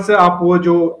 and ऊपर से आप वो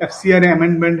जो FCR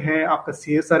amendment है, आपका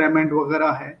CSR amendment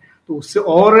वगैरह है, तो उससे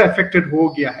और affected हो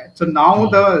गया है. So now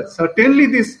certainly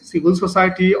these civil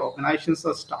society organizations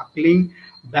are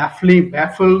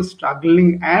baffled,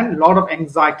 struggling, and a lot of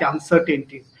anxiety,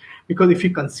 uncertainties. Because if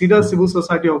you consider civil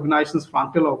society organizations,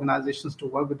 frontal organizations to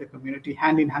work with the community,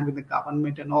 hand in hand with the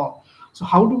government and all, so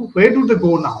where do they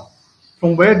go now?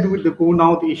 From where do they go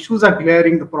now? The issues are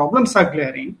glaring, the problems are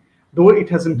glaring, though it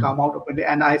hasn't come out openly.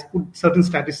 And I put certain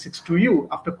statistics to you.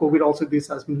 After COVID, also this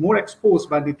has been more exposed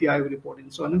by the Niti Aayog report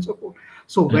and so on and so forth.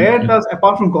 So where does,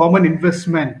 apart from government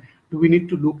investment, do we need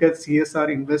to look at CSR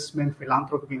investment,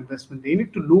 philanthropic investment? They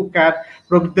need to look at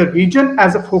the region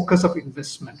as a focus of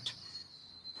investment.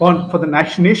 For the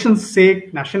nation's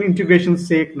sake, national integration's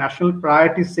sake, national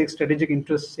priorities' sake, strategic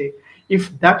interests' sake,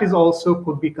 if that is also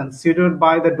could be considered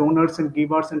by the donors and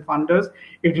givers and funders,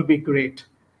 it will be great.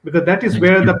 Because that is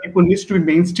where the people needs to be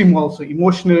mainstream also,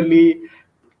 emotionally,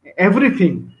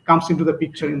 everything comes into the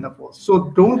picture in the post.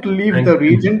 So don't leave the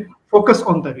region, focus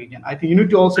on the region. I think you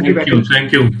need to also give attention.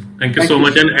 Thank you so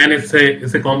much. And it's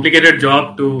a complicated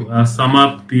job to sum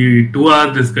up the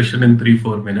 2-hour discussion in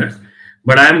 3-4 minutes.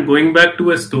 But I am going back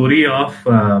to a story of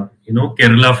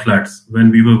Kerala floods when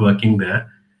we were working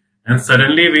there. And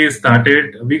suddenly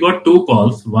we got 2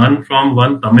 calls, one from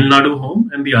one Tamil Nadu home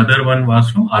and the other one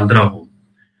was from Andhra home.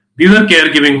 These are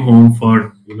caregiving home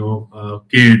for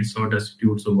kids or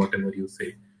destitutes or whatever you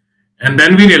say. And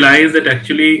then we realized that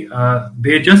actually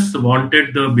they just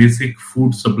wanted the basic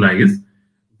food supplies,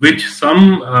 which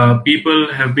some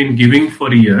people have been giving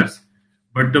for years.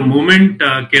 But the moment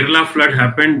Kerala flood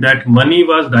happened, that money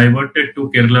was diverted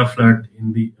to Kerala flood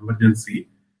in the emergency,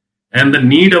 and the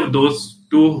need of those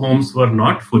 2 homes were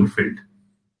not fulfilled.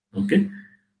 Okay.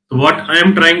 So what I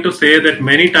am trying to say that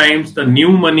many times the new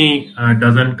money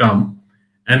doesn't come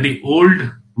and the old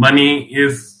money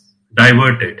is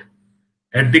diverted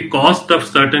at the cost of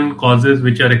certain causes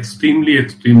which are extremely,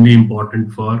 extremely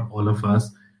important for all of us.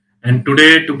 And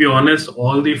today, to be honest,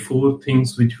 all the 4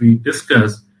 things which we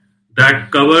discussed,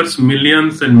 that covers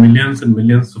millions and millions and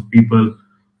millions of people.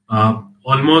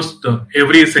 Almost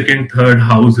every second, third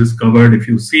house is covered if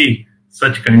you see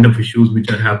such kind of issues which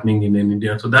are happening in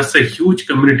India. So that's a huge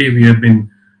community we have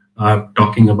been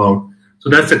talking about. So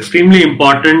that's extremely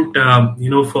important,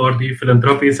 for the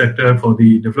philanthropy sector, for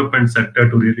the development sector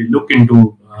to really look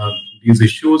into these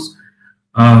issues.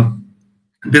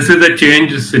 This is a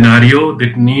change scenario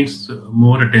that needs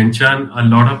more attention. A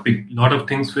lot of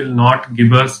things will not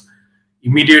give us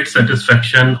immediate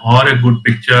satisfaction or a good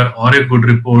picture or a good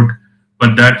report,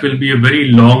 but that will be a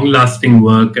very long-lasting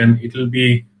work, and it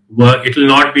will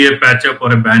not be a patch-up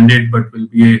or a band-aid, but will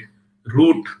be a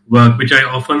root work, which I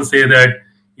often say that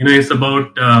it's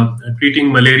about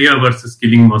treating malaria versus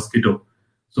killing mosquito.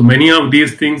 So many of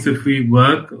these things, if we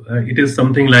work, it is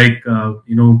something like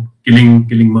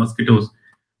killing mosquitoes.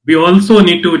 We also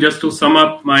need to, just to sum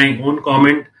up my own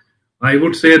comment, I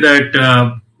would say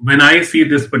that when I see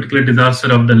this particular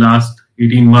disaster of the last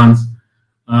 18 months,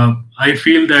 I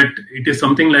feel that it is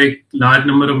something like large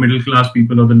number of middle class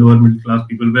people or the lower middle class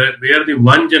people where the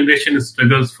one generation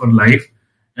struggles for life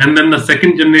and then the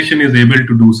second generation is able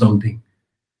to do something.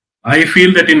 I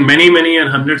feel that in many and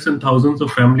hundreds and thousands of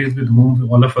families with whom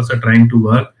all of us are trying to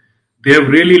work, they have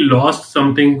really lost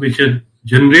something which a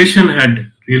generation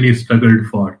had really struggled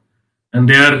for. And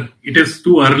it is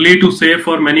too early to say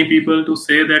for many people to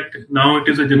say that now it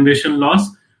is a generation loss.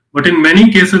 But in many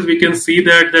cases, we can see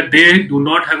that they do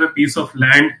not have a piece of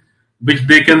land which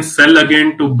they can sell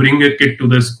again to bring a kid to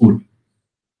the school.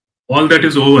 All that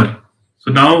is over.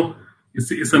 So now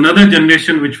it's another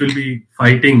generation which will be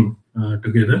fighting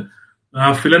together.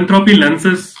 Philanthropy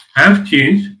lenses have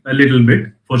changed a little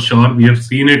bit, for sure. We have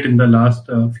seen it in the last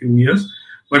few years.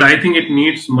 But I think it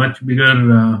needs much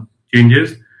bigger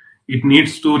changes. It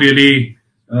needs to really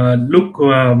look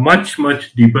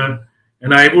much deeper.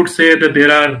 And I would say that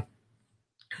there are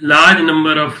large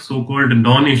number of so-called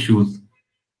non-issues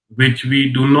which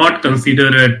we do not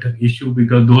consider an issue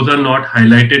because those are not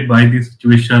highlighted by the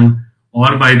situation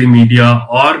or by the media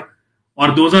or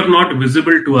those are not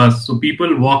visible to us. So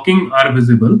people walking are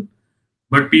visible,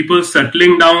 but people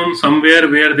settling down somewhere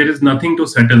where there is nothing to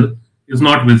settle is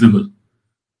not visible.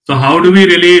 So how do we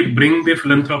really bring the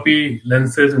philanthropy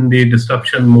lenses in the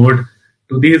disruption mode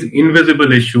to these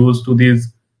invisible issues, to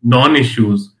these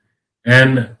non-issues?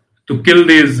 and to kill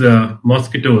these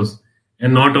mosquitoes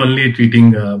and not only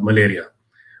treating malaria.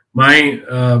 My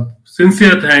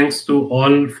sincere thanks to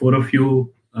all four of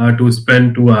you to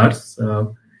spend 2 hours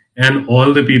and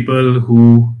all the people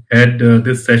who had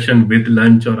this session with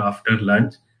lunch or after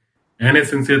lunch. And a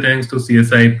sincere thanks to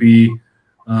CSIP,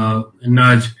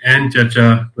 Nudge, and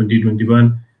Chacha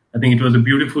 2021. I think it was a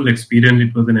beautiful experience.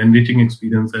 It was an enriching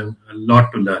experience and a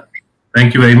lot to learn.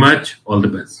 Thank you very much. All the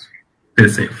best. Stay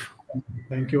safe.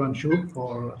 Thank you, Anshu,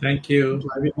 for Thank you.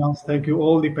 driving us. Thank you,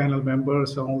 all the panel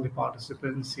members and all the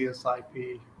participants,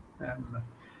 CSIP, and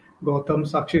Gautam,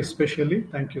 Sakshi especially.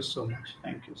 Thank you so much.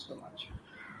 Thank you so much.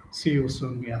 See you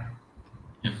soon. Yeah.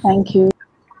 Thank you.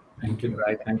 Thank you.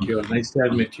 Right. Thank you. Nice to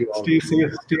have met you all. Stay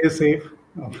safe. Stay safe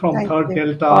from Thank third you.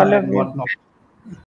 Delta All of and you. whatnot.